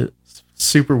around it. It's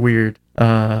super weird.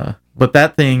 But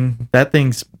that thing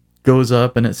goes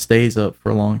up and it stays up for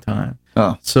a long time.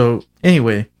 Oh. So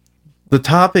anyway, the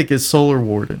topic is Solar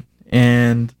Warden,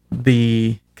 and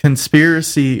the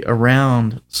conspiracy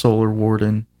around Solar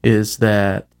Warden is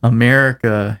that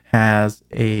America has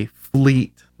a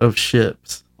fleet of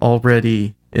ships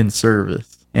already in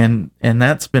service, and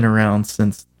that's been around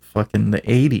since fucking the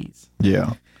 80s.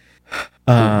 Yeah.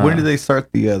 When did they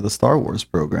start the Star Wars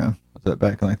program? Was that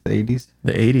back in like the 80s?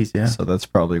 The 80s, yeah. So that's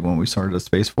probably when we started the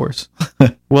Space Force.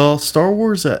 Well, Star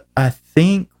Wars, I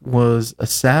think, was a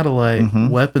satellite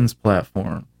weapons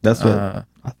platform. That's what I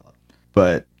thought.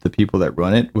 But the people that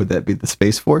run it, would that be the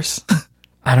Space Force?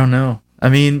 I don't know. I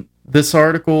mean, this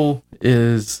article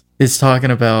is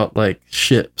talking about like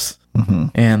ships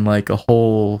and like a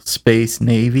whole space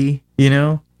navy, you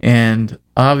know? And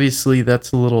obviously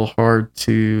that's a little hard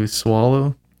to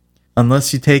swallow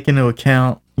unless you take into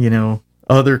account, you know,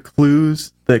 other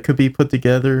clues that could be put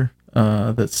together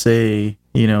that say,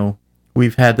 you know,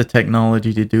 we've had the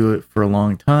technology to do it for a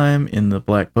long time in the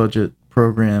black budget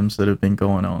programs that have been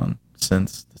going on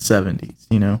since the 70s,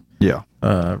 you know? Yeah.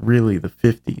 Really the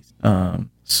 50s.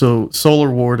 So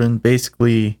Solar Warden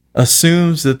basically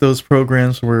assumes that those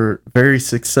programs were very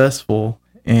successful,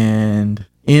 and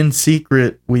in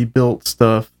secret we built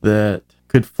stuff that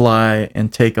could fly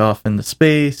and take off into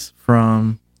space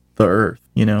from the Earth,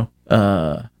 you know?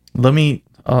 I'll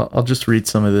just read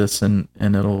some of this and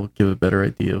it'll give a better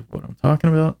idea of what I'm talking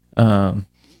about.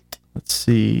 Let's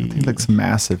see. He looks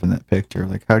massive in that picture.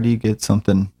 Like, how do you get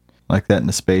something like that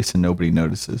into space and nobody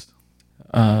notices?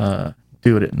 Do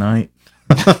it at night.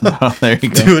 Oh, there you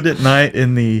go. Do it at night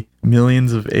in the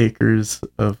millions of acres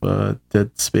of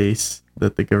dead space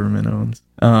that the government owns.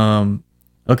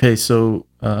 Okay, so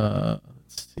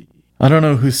let's see. I don't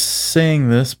know who's saying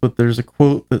this, but there's a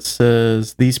quote that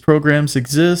says, "These programs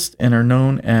exist and are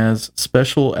known as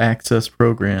special access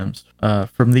programs.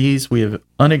 From these, we have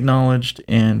unacknowledged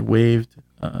and waived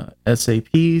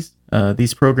SAPs.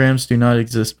 These programs do not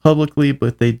exist publicly,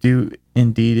 but they do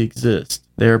indeed exist.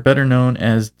 They are better known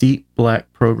as deep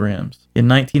black programs. In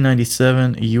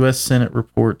 1997, a U.S. Senate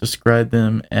report described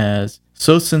them as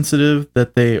so sensitive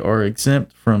that they are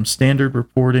exempt from standard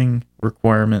reporting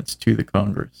requirements to the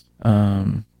Congress."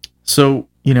 So,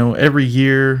 you know, every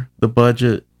year the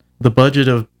budget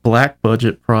of black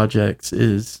budget projects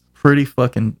is pretty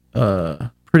fucking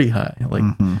pretty high. Like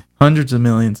hundreds of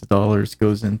millions of dollars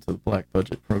goes into the black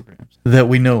budget programs that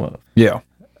we know of. Yeah.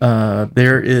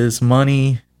 There is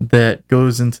money that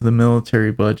goes into the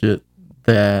military budget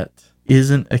that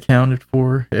isn't accounted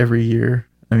for every year.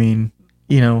 I mean,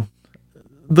 you know,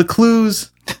 the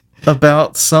clues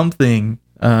about something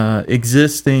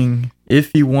existing,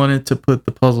 if you wanted to put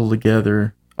the puzzle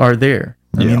together, are there.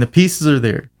 I mean, the pieces are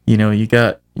there. You know, you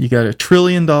got $1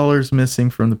 trillion missing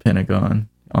from the Pentagon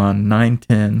on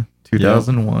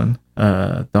 9/10/2001.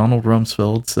 Donald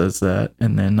Rumsfeld says that,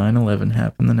 and then 9/11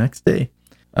 happened the next day.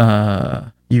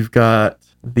 You've got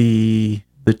the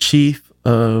chief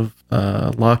of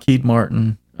Lockheed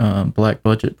Martin Black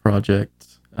Budget Project,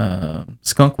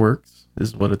 Skunk Works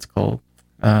is what it's called.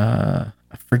 I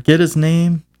forget his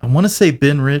name. I want to say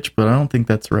Ben Rich, but I don't think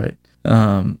that's right.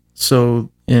 So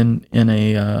in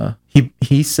a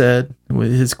he said,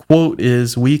 his quote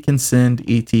is, "We can send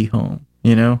ET home."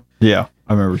 You know? Yeah,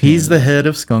 I remember. He's the head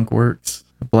of Skunk Works,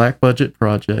 a black budget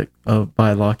project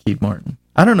by Lockheed Martin.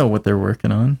 I don't know what they're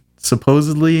working on.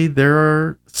 Supposedly there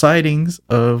are sightings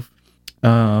of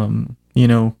you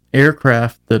know,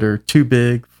 aircraft that are too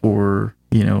big for,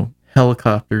 you know,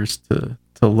 helicopters to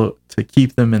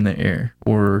keep them in the air,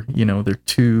 or, you know, they're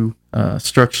too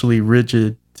structurally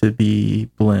rigid to be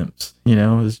blimps. You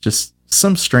know, it's just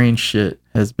some strange shit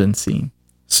has been seen.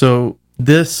 So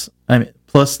this, I mean,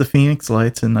 plus the Phoenix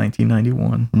Lights in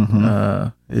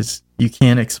 1991 is, you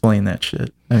can't explain that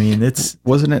shit. I mean,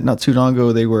 wasn't it not too long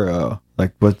ago they were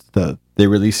they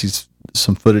released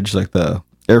some footage, like the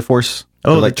Air Force.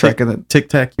 Like tracking the Tic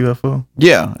Tac UFO.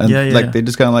 Yeah, and they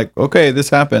just kind of like, okay, this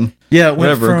happened. Yeah, it went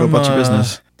whatever, from, go about your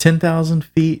business. 10,000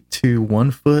 feet to 1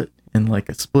 foot in like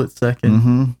a split second.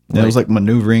 Mm-hmm. It was like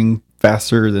maneuvering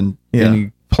faster than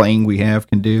any plane we have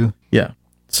can do. Yeah.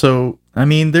 So I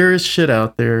mean, there is shit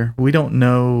out there. We don't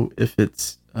know if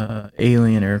it's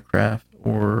alien aircraft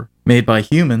or made by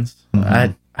humans.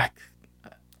 I'm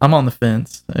on the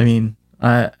fence. I mean,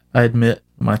 I admit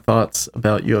my thoughts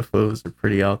about UFOs are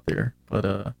pretty out there,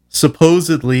 but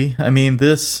supposedly, I mean,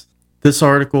 this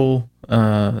article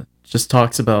just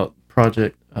talks about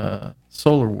Project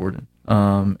Solar Warden,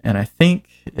 and I think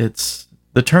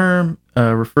the term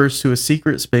refers to a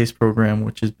secret space program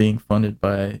which is being funded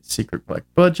by secret black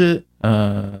budget.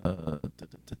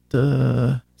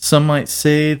 Some might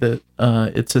say that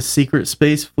it's a secret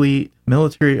space fleet,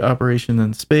 military operation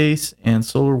in space, and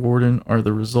Solar Warden are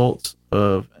the results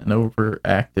of an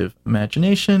overactive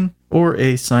imagination or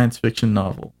a science fiction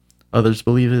novel. Others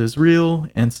believe it is real,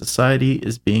 and society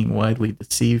is being widely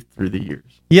deceived through the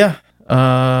years. Yeah,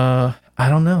 I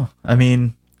don't know. I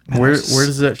mean, where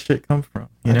does that shit come from?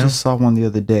 You know? Just saw one the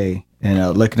other day,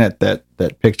 and looking at that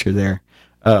picture there,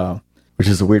 which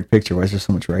is a weird picture. Why is there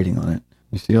so much writing on it?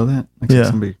 You see all that? Like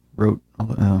somebody wrote.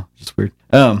 Just weird.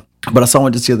 But I saw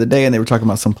one just the other day, and they were talking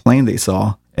about some plane they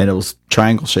saw, and it was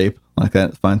triangle shape like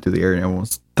that, flying through the air, and everyone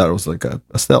thought it was like a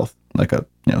stealth, like a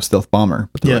stealth bomber.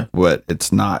 But like, what?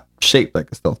 It's not shaped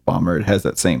like a stealth bomber. It has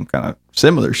that same kind of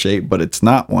similar shape, but it's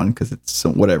not one because it's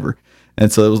some whatever.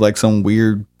 And so it was like some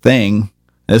weird thing.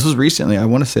 And this was recently. I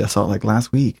want to say I saw it like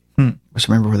last week. I just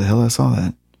remember where the hell I saw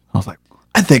that. I was like,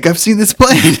 I think I've seen this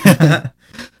plane.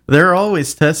 They're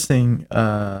always testing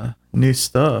new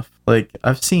stuff. Like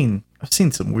I've seen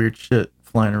some weird shit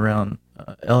flying around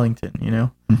Ellington, you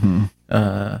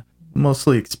know,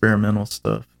 mostly experimental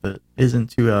stuff that isn't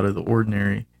too out of the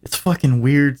ordinary. It's fucking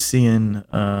weird seeing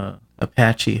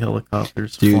Apache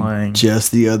helicopters flying.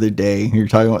 Just the other day, you're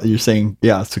saying,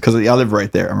 yeah, it's because I live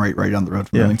right there. I'm right down the road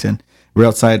from Ellington. We're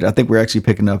outside. I think we're actually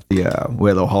picking up we had a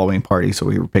little Halloween party, so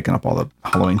we were picking up all the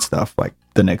Halloween stuff like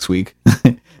the next week.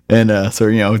 And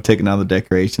so, taking out the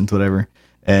decorations, whatever.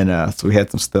 And so we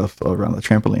had some stuff around the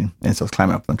trampoline. And so I was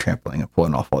climbing up on the trampoline and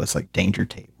pulling off all this like danger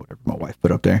tape, whatever my wife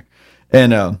put up there.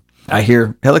 And I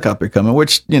hear helicopter coming,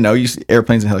 which, you see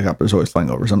airplanes and helicopters always flying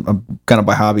over. So I'm kind of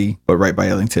by hobby, but right by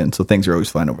Ellington. So things are always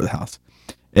flying over the house.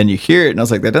 And you hear it, and I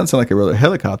was like, that doesn't sound like a real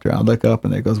helicopter. I look up,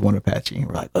 and there goes one Apache. And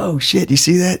we're like, oh, shit, you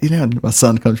see that? And my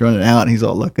son comes running out, and he's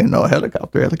all looking, oh,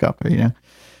 helicopter.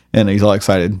 And he's all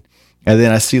excited. And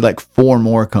then I see like 4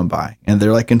 more come by, and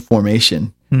they're like in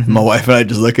formation. Mm-hmm. My wife and I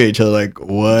just look at each other like,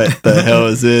 what the hell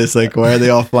is this? Like, why are they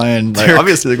all flying? Like,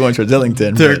 obviously, they're going towards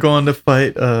Ellington. They're going to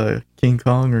fight King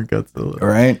Kong or Godzilla.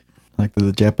 Right? Like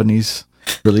the Japanese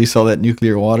release all that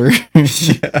nuclear water. Yeah.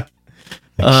 Shit,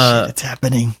 it's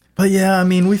happening. But yeah, I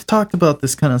mean, we've talked about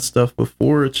this kind of stuff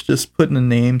before. It's just putting a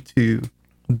name to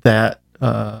that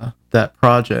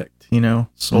project,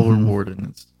 Solar Warden.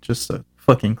 It's just a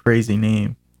fucking crazy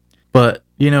name. But,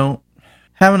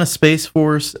 having a Space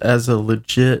Force as a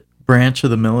legit branch of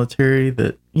the military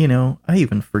that, I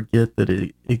even forget that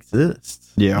it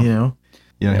exists. Yeah. You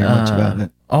don't hear much about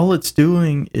it. All it's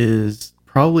doing is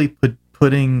probably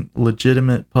putting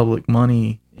legitimate public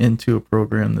money into a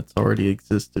program that's already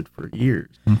existed for years.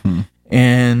 Mm-hmm.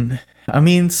 And I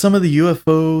mean, some of the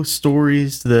UFO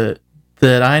stories that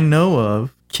I know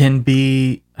of can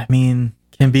be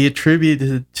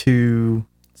attributed to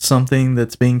something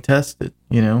that's being tested,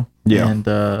 Yeah.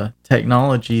 And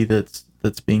technology that's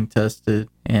being tested.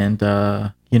 And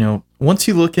once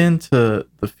you look into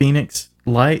the Phoenix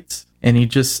Lights and you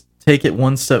just take it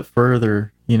one step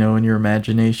further, in your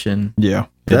imagination. Yeah.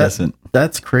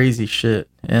 That's crazy shit.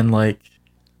 And like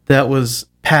that was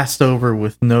passed over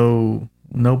with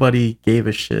nobody gave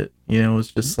a shit. It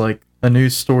was just like a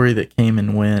news story that came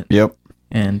and went. Yep.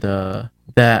 And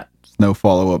that no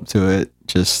follow up to it.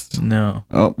 Just no.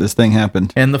 Oh, this thing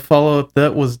happened. And the follow up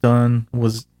that was done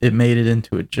was it made it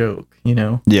into a joke,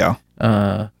 Yeah.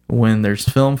 When there's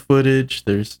film footage,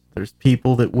 there's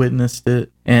people that witnessed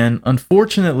it. And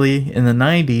unfortunately, in the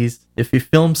 90s, if you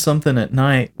film something at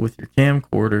night with your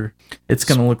camcorder, it's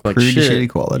going to look like pretty shit. Shitty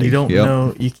quality. You don't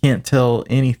know, you can't tell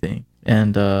anything.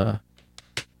 And I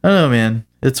don't know, man.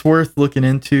 It's worth looking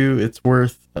into. It's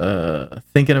worth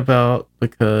thinking about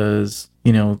because,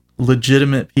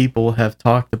 legitimate people have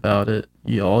talked about it.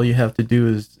 All you have to do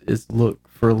is look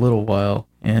for a little while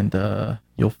and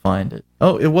you'll find it.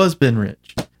 Oh, it was Ben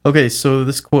Rich. Okay, so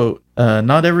this quote,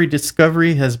 not every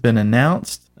discovery has been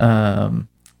announced. Let's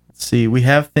see, we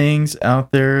have things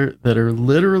out there that are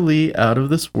literally out of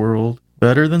this world,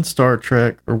 better than Star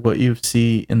Trek or what you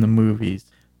see in the movies.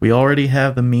 We already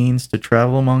have the means to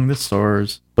travel among the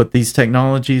stars, but these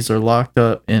technologies are locked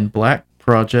up in black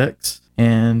projects,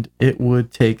 and it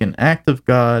would take an act of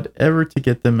God ever to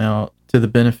get them out to the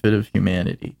benefit of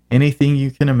humanity. Anything you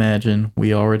can imagine,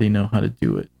 we already know how to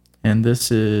do it. And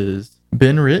this is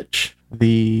Ben Rich,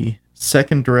 the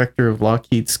second director of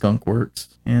Lockheed Skunk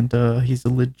Works, and he's a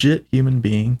legit human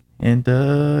being, and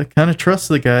kind of trusts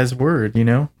the guy's word,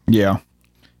 Yeah.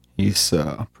 He's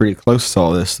pretty close to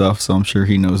all this stuff, so I'm sure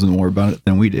he knows more about it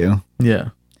than we do. Yeah.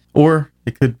 Or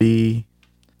it could be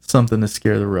something to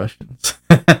scare the Russians.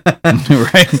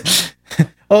 Right.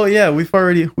 Oh yeah, we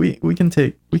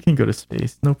can go to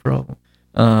space, no problem.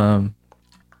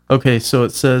 Okay, so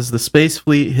it says the Space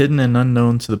Fleet, hidden and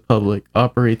unknown to the public,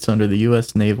 operates under the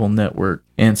U.S. Naval Network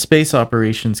and Space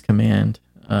Operations Command,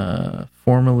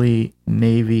 formerly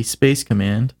Navy Space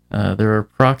Command. There are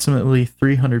approximately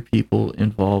 300 people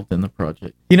involved in the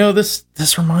project.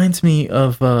 This reminds me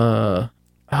of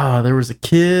there was a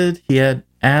kid. He had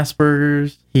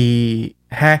Asperger's. He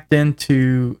hacked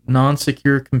into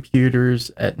non-secure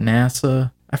computers at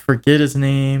NASA. I forget his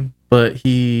name, but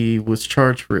he was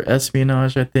charged for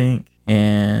espionage, I think.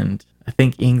 And I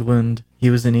think England. He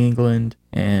was in England,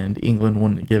 and England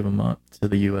wouldn't give him up to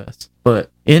the U.S.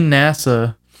 But in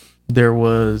NASA, there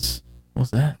was... What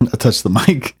was that? I touched the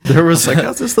mic. There was like,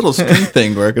 how's this little string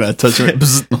thing working? I touch it.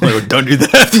 Like, don't do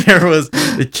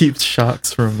that. It keeps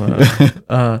shocks from.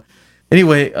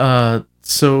 Anyway,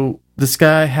 so this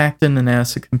guy hacked into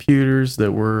NASA computers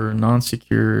that were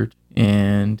non-secured,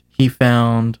 and he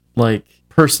found like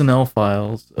personnel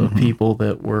files of people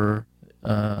that were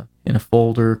in a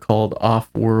folder called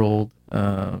Off-World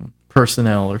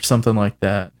Personnel or something like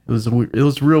that. It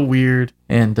was real weird,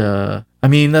 and I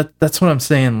mean that's what I'm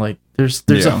saying. Like, there's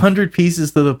 100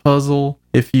 pieces to the puzzle.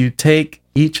 If you take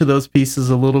each of those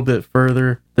pieces a little bit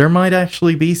further, there might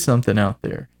actually be something out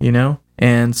there,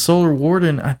 And Solar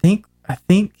Warden, I think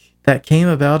that came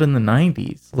about in the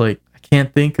 90s. Like, I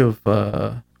can't think of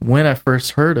when I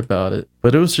first heard about it,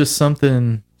 but it was just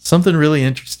something really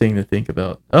interesting to think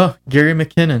about. Oh, Gary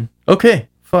McKinnon. Okay,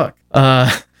 fuck.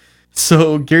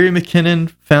 So Gary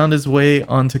McKinnon found his way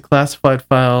onto classified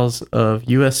files of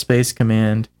U.S. Space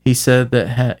Command. He said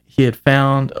that he had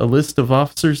found a list of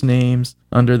officers' names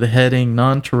under the heading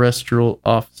non-terrestrial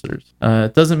officers.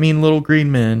 It doesn't mean little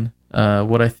green men.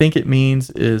 What I think it means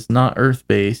is not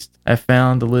Earth-based. I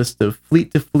found a list of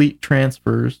fleet-to-fleet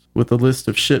transfers with a list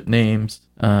of ship names.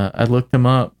 I looked them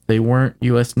up. They weren't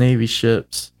U.S. Navy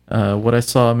ships. What I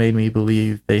saw made me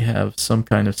believe they have some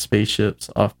kind of spaceships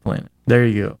off-planet. There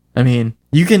you go. I mean,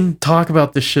 you can talk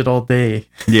about this shit all day.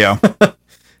 Yeah.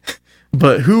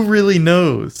 But who really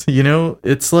knows? You know,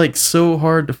 it's like so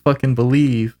hard to fucking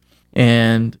believe.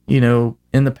 And, you know,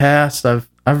 in the past, I've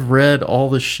read all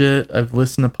the shit. I've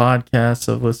listened to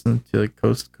podcasts. I've listened to like,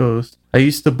 Coast to Coast. I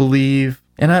used to believe,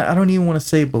 and I don't even want to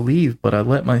say believe, but I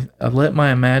let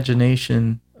my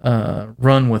imagination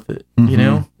run with it, you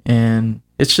know? And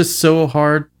it's just so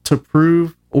hard to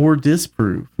prove or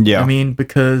disprove. Yeah. I mean,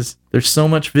 because there's so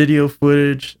much video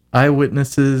footage,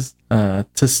 eyewitnesses,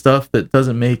 to stuff that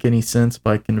doesn't make any sense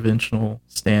by conventional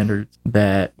standards,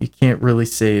 that you can't really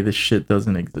say this shit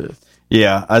doesn't exist.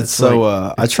 Yeah. I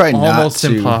try not almost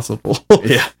to. Impossible.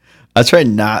 Yeah. I try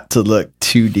not to look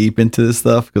too deep into this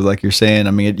stuff because, like you're saying,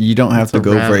 I mean, you don't have It's to a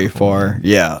go very rabbit far. hole.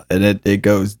 Yeah. And it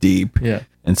goes deep. Yeah.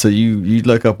 And so you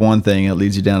look up one thing, it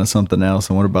leads you down to something else.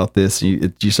 And what about this?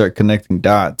 You start connecting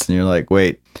dots, and you're like,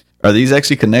 wait, are these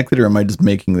actually connected, or am I just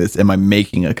making this? Am I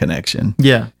making a connection?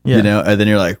 Yeah. Yeah. You know, and then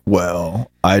you're like,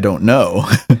 well, I don't know.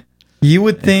 You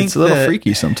would think It's a little that,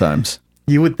 freaky sometimes,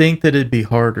 You would think that it'd be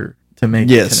harder to make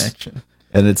Yes. a connection.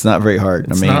 and it's not very hard.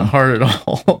 It's I mean, not hard at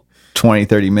all. 20,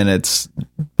 30 minutes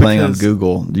playing on Because-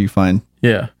 Google, you find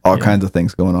Yeah. all yeah, kinds of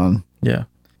things going on. Yeah.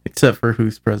 Except for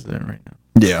who's president right now.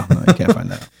 Yeah, no, you can't find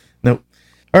that. Nope.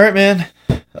 All right, man.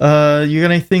 You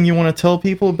got anything you want to tell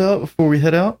people about before we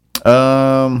head out?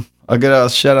 I'll get a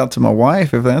shout out to my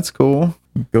wife if that's cool.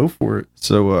 Go for it.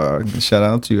 So shout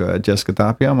out to Jessica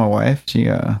Tapia, my wife. She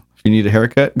if you need a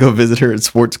haircut, go visit her at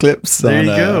Sports Clips There on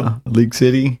you go. League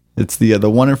City. It's the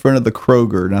one in front of the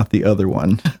Kroger, not the other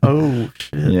one. Oh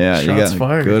shit! Yeah, you Shots got to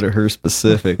fired. go to her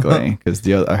specifically because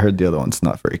I heard the other one's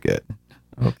not very good.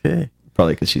 Okay.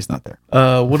 Probably because she's not there.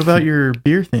 What about your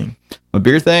beer thing? My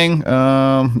beer thing?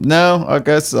 No, I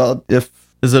guess if.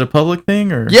 Is it a public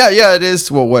thing or Yeah, it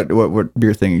is. Well, what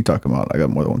beer thing are you talking about? I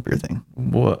got more than one beer thing.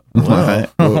 what? All Wow. right.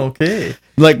 Well, Okay.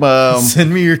 Like my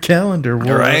Send me your calendar. What?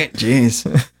 right? Jeez,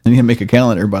 I need to make a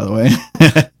calendar, by the way.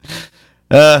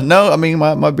 No, I mean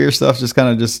my beer stuff's just kind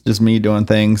of just me doing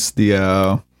things. We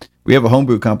have a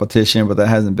homebrew competition, but that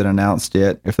hasn't been announced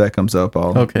yet. If that comes up,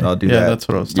 I'll do Yeah, that. that's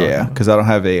what I was talking Yeah, about. because I don't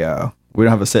have we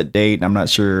don't have a set date, and I'm not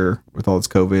sure with all this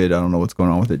COVID. I don't know what's going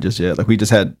on with it just yet. Like we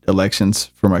just had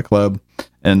elections for my club,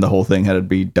 and the whole thing had to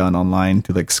be done online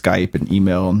through like Skype and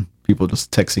email, and people just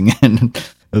texting in.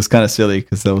 It was kind of silly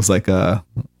because that was like How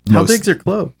most- big's your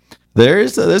club?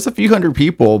 there's a few hundred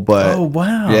people, but Oh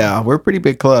wow. yeah, we're a pretty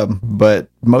big club, but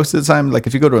most of the time, like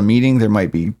if you go to a meeting, there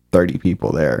might be 30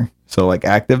 people there. So like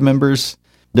active members,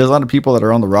 there's a lot of people that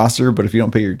are on the roster, but if you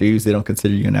don't pay your dues, they don't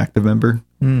consider you an active member,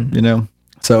 you know?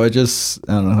 So it just,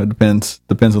 I don't know, it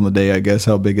depends on the day, I guess,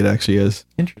 how big it actually is.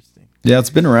 Interesting. Yeah, it's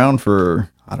been around for,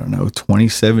 I don't know,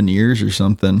 27 years or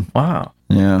something. Wow.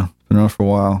 Yeah, been around for a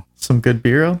while. Some good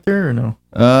beer out there or no?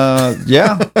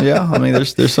 Yeah. I mean,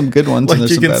 there's some good ones Like and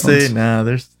there's you some can bad say, ones. nah,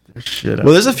 there's shit out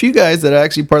Well, there's a few guys that are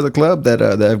actually part of the club that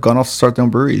have gone off to start their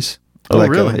own breweries. Oh, like,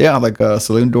 really? Yeah, like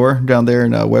Saloon Door down there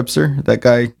in Webster. That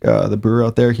guy, the brewer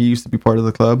out there, he used to be part of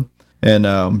the club. And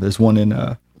there's one in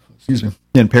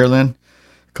Pearland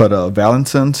called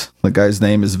Valinson's. The guy's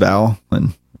name is Val,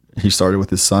 and he started with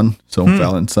his son, so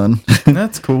Val and Son.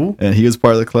 That's cool. And he was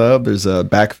part of the club. There's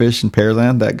Backfish in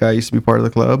Pearland. That guy used to be part of the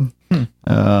club.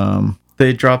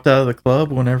 They dropped out of the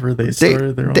club whenever they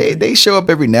started their own. They show up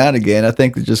every now and again. I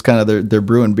think they're just kind of they're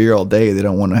brewing beer all day. They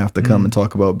don't want to have to come and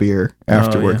talk about beer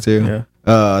after Oh, work yeah, too.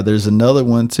 yeah. There's another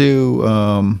one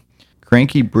too.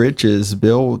 Cranky Britches.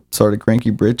 Bill started Cranky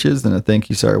Britches, and I think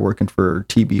he started working for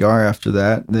TBR after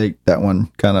that. That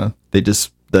one kind of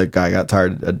the guy got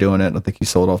tired of doing it. I think he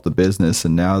sold off the business,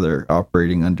 and now they're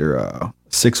operating under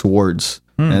Six Wards.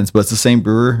 But it's the same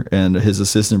brewer, and his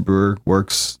assistant brewer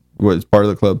was part of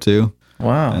the club too.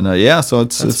 Wow. And so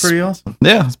it's That's pretty awesome.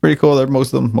 yeah, it's pretty cool.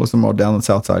 Most of them are down on the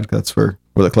south side. 'Cause that's where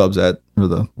the club's at, or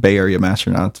the Bay Area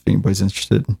Masternauts. If anybody's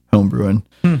interested in home brewing,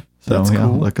 so that's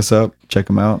cool. look us up, check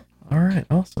them out. All right,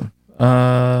 awesome.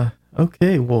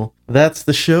 Okay, well, that's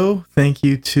the show. Thank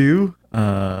you to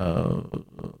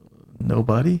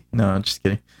nobody. No, I'm just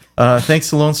kidding.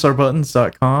 Thanks to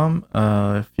LoneStarButtons.com.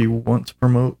 If you want to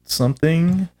promote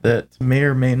something that may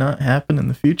or may not happen in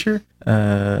the future,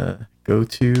 go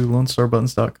to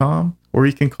LoneStarButtons.com, or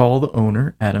you can call the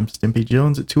owner, Adam Stimpy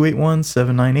Jones, at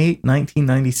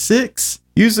 281-798-1996.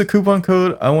 Use the coupon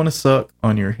code I Want to Suck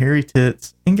on your hairy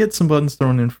tits and get some buttons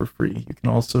thrown in for free. You can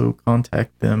also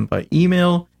contact them by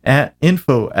email at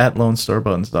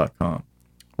info@LoneStarButtons.com.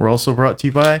 We're also brought to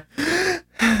you by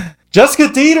Jessica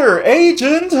Dieter,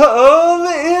 agent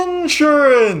of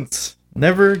insurance.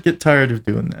 Never get tired of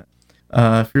doing that.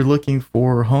 If you're looking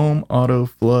for home, auto,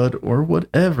 flood, or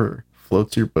whatever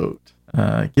floats your boat,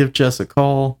 give Jess a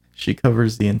call. She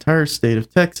covers the entire state of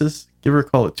Texas. Give her a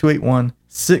call at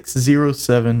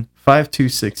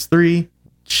 281-607-5263.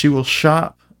 She will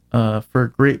shop for a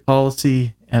great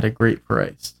policy at a great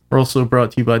price. We're also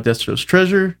brought to you by Destro's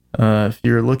Treasure. If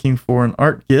you're looking for an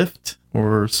art gift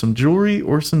or some jewelry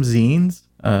or some zines,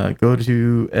 go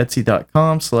to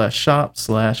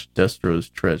etsy.com/shop/Destro's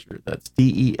Treasure. That's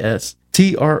DESTROS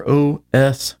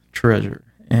Treasure.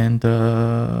 And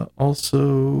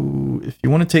also, if you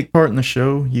want to take part in the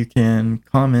show, you can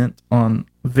comment on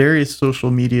various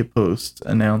social media posts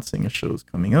announcing a show's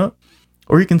coming up,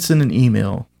 or you can send an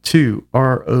email to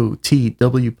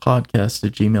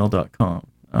rotwpodcast@gmail.com.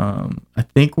 I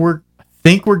think we're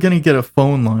gonna get a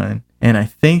phone line, and I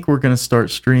think we're gonna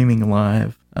start streaming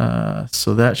live.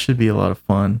 So that should be a lot of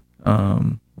fun.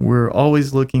 We're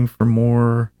always looking for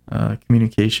more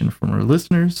communication from our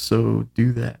listeners, so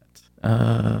do that.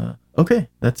 Okay,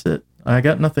 that's it. I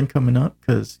got nothing coming up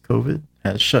because COVID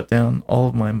has shut down all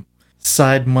of my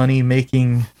side money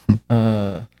making,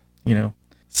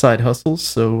 side hustles.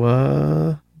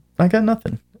 So I got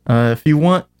nothing. If you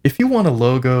want a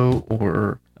logo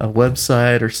or a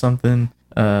website or something,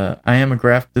 I am a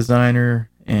graphic designer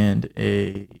and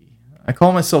I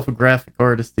call myself a graphic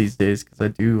artist these days because I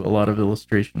do a lot of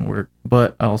illustration work,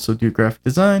 but I also do graphic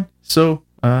design. So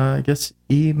I guess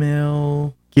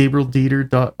email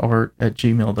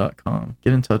GabrielDieter.art@gmail.com.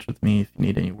 Get in touch with me if you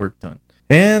need any work done.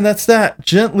 And that's that.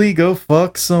 Gently go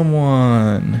fuck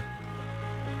someone.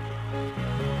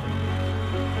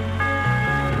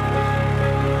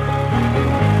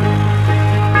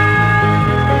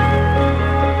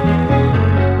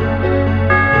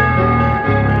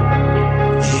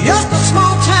 Just a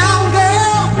small town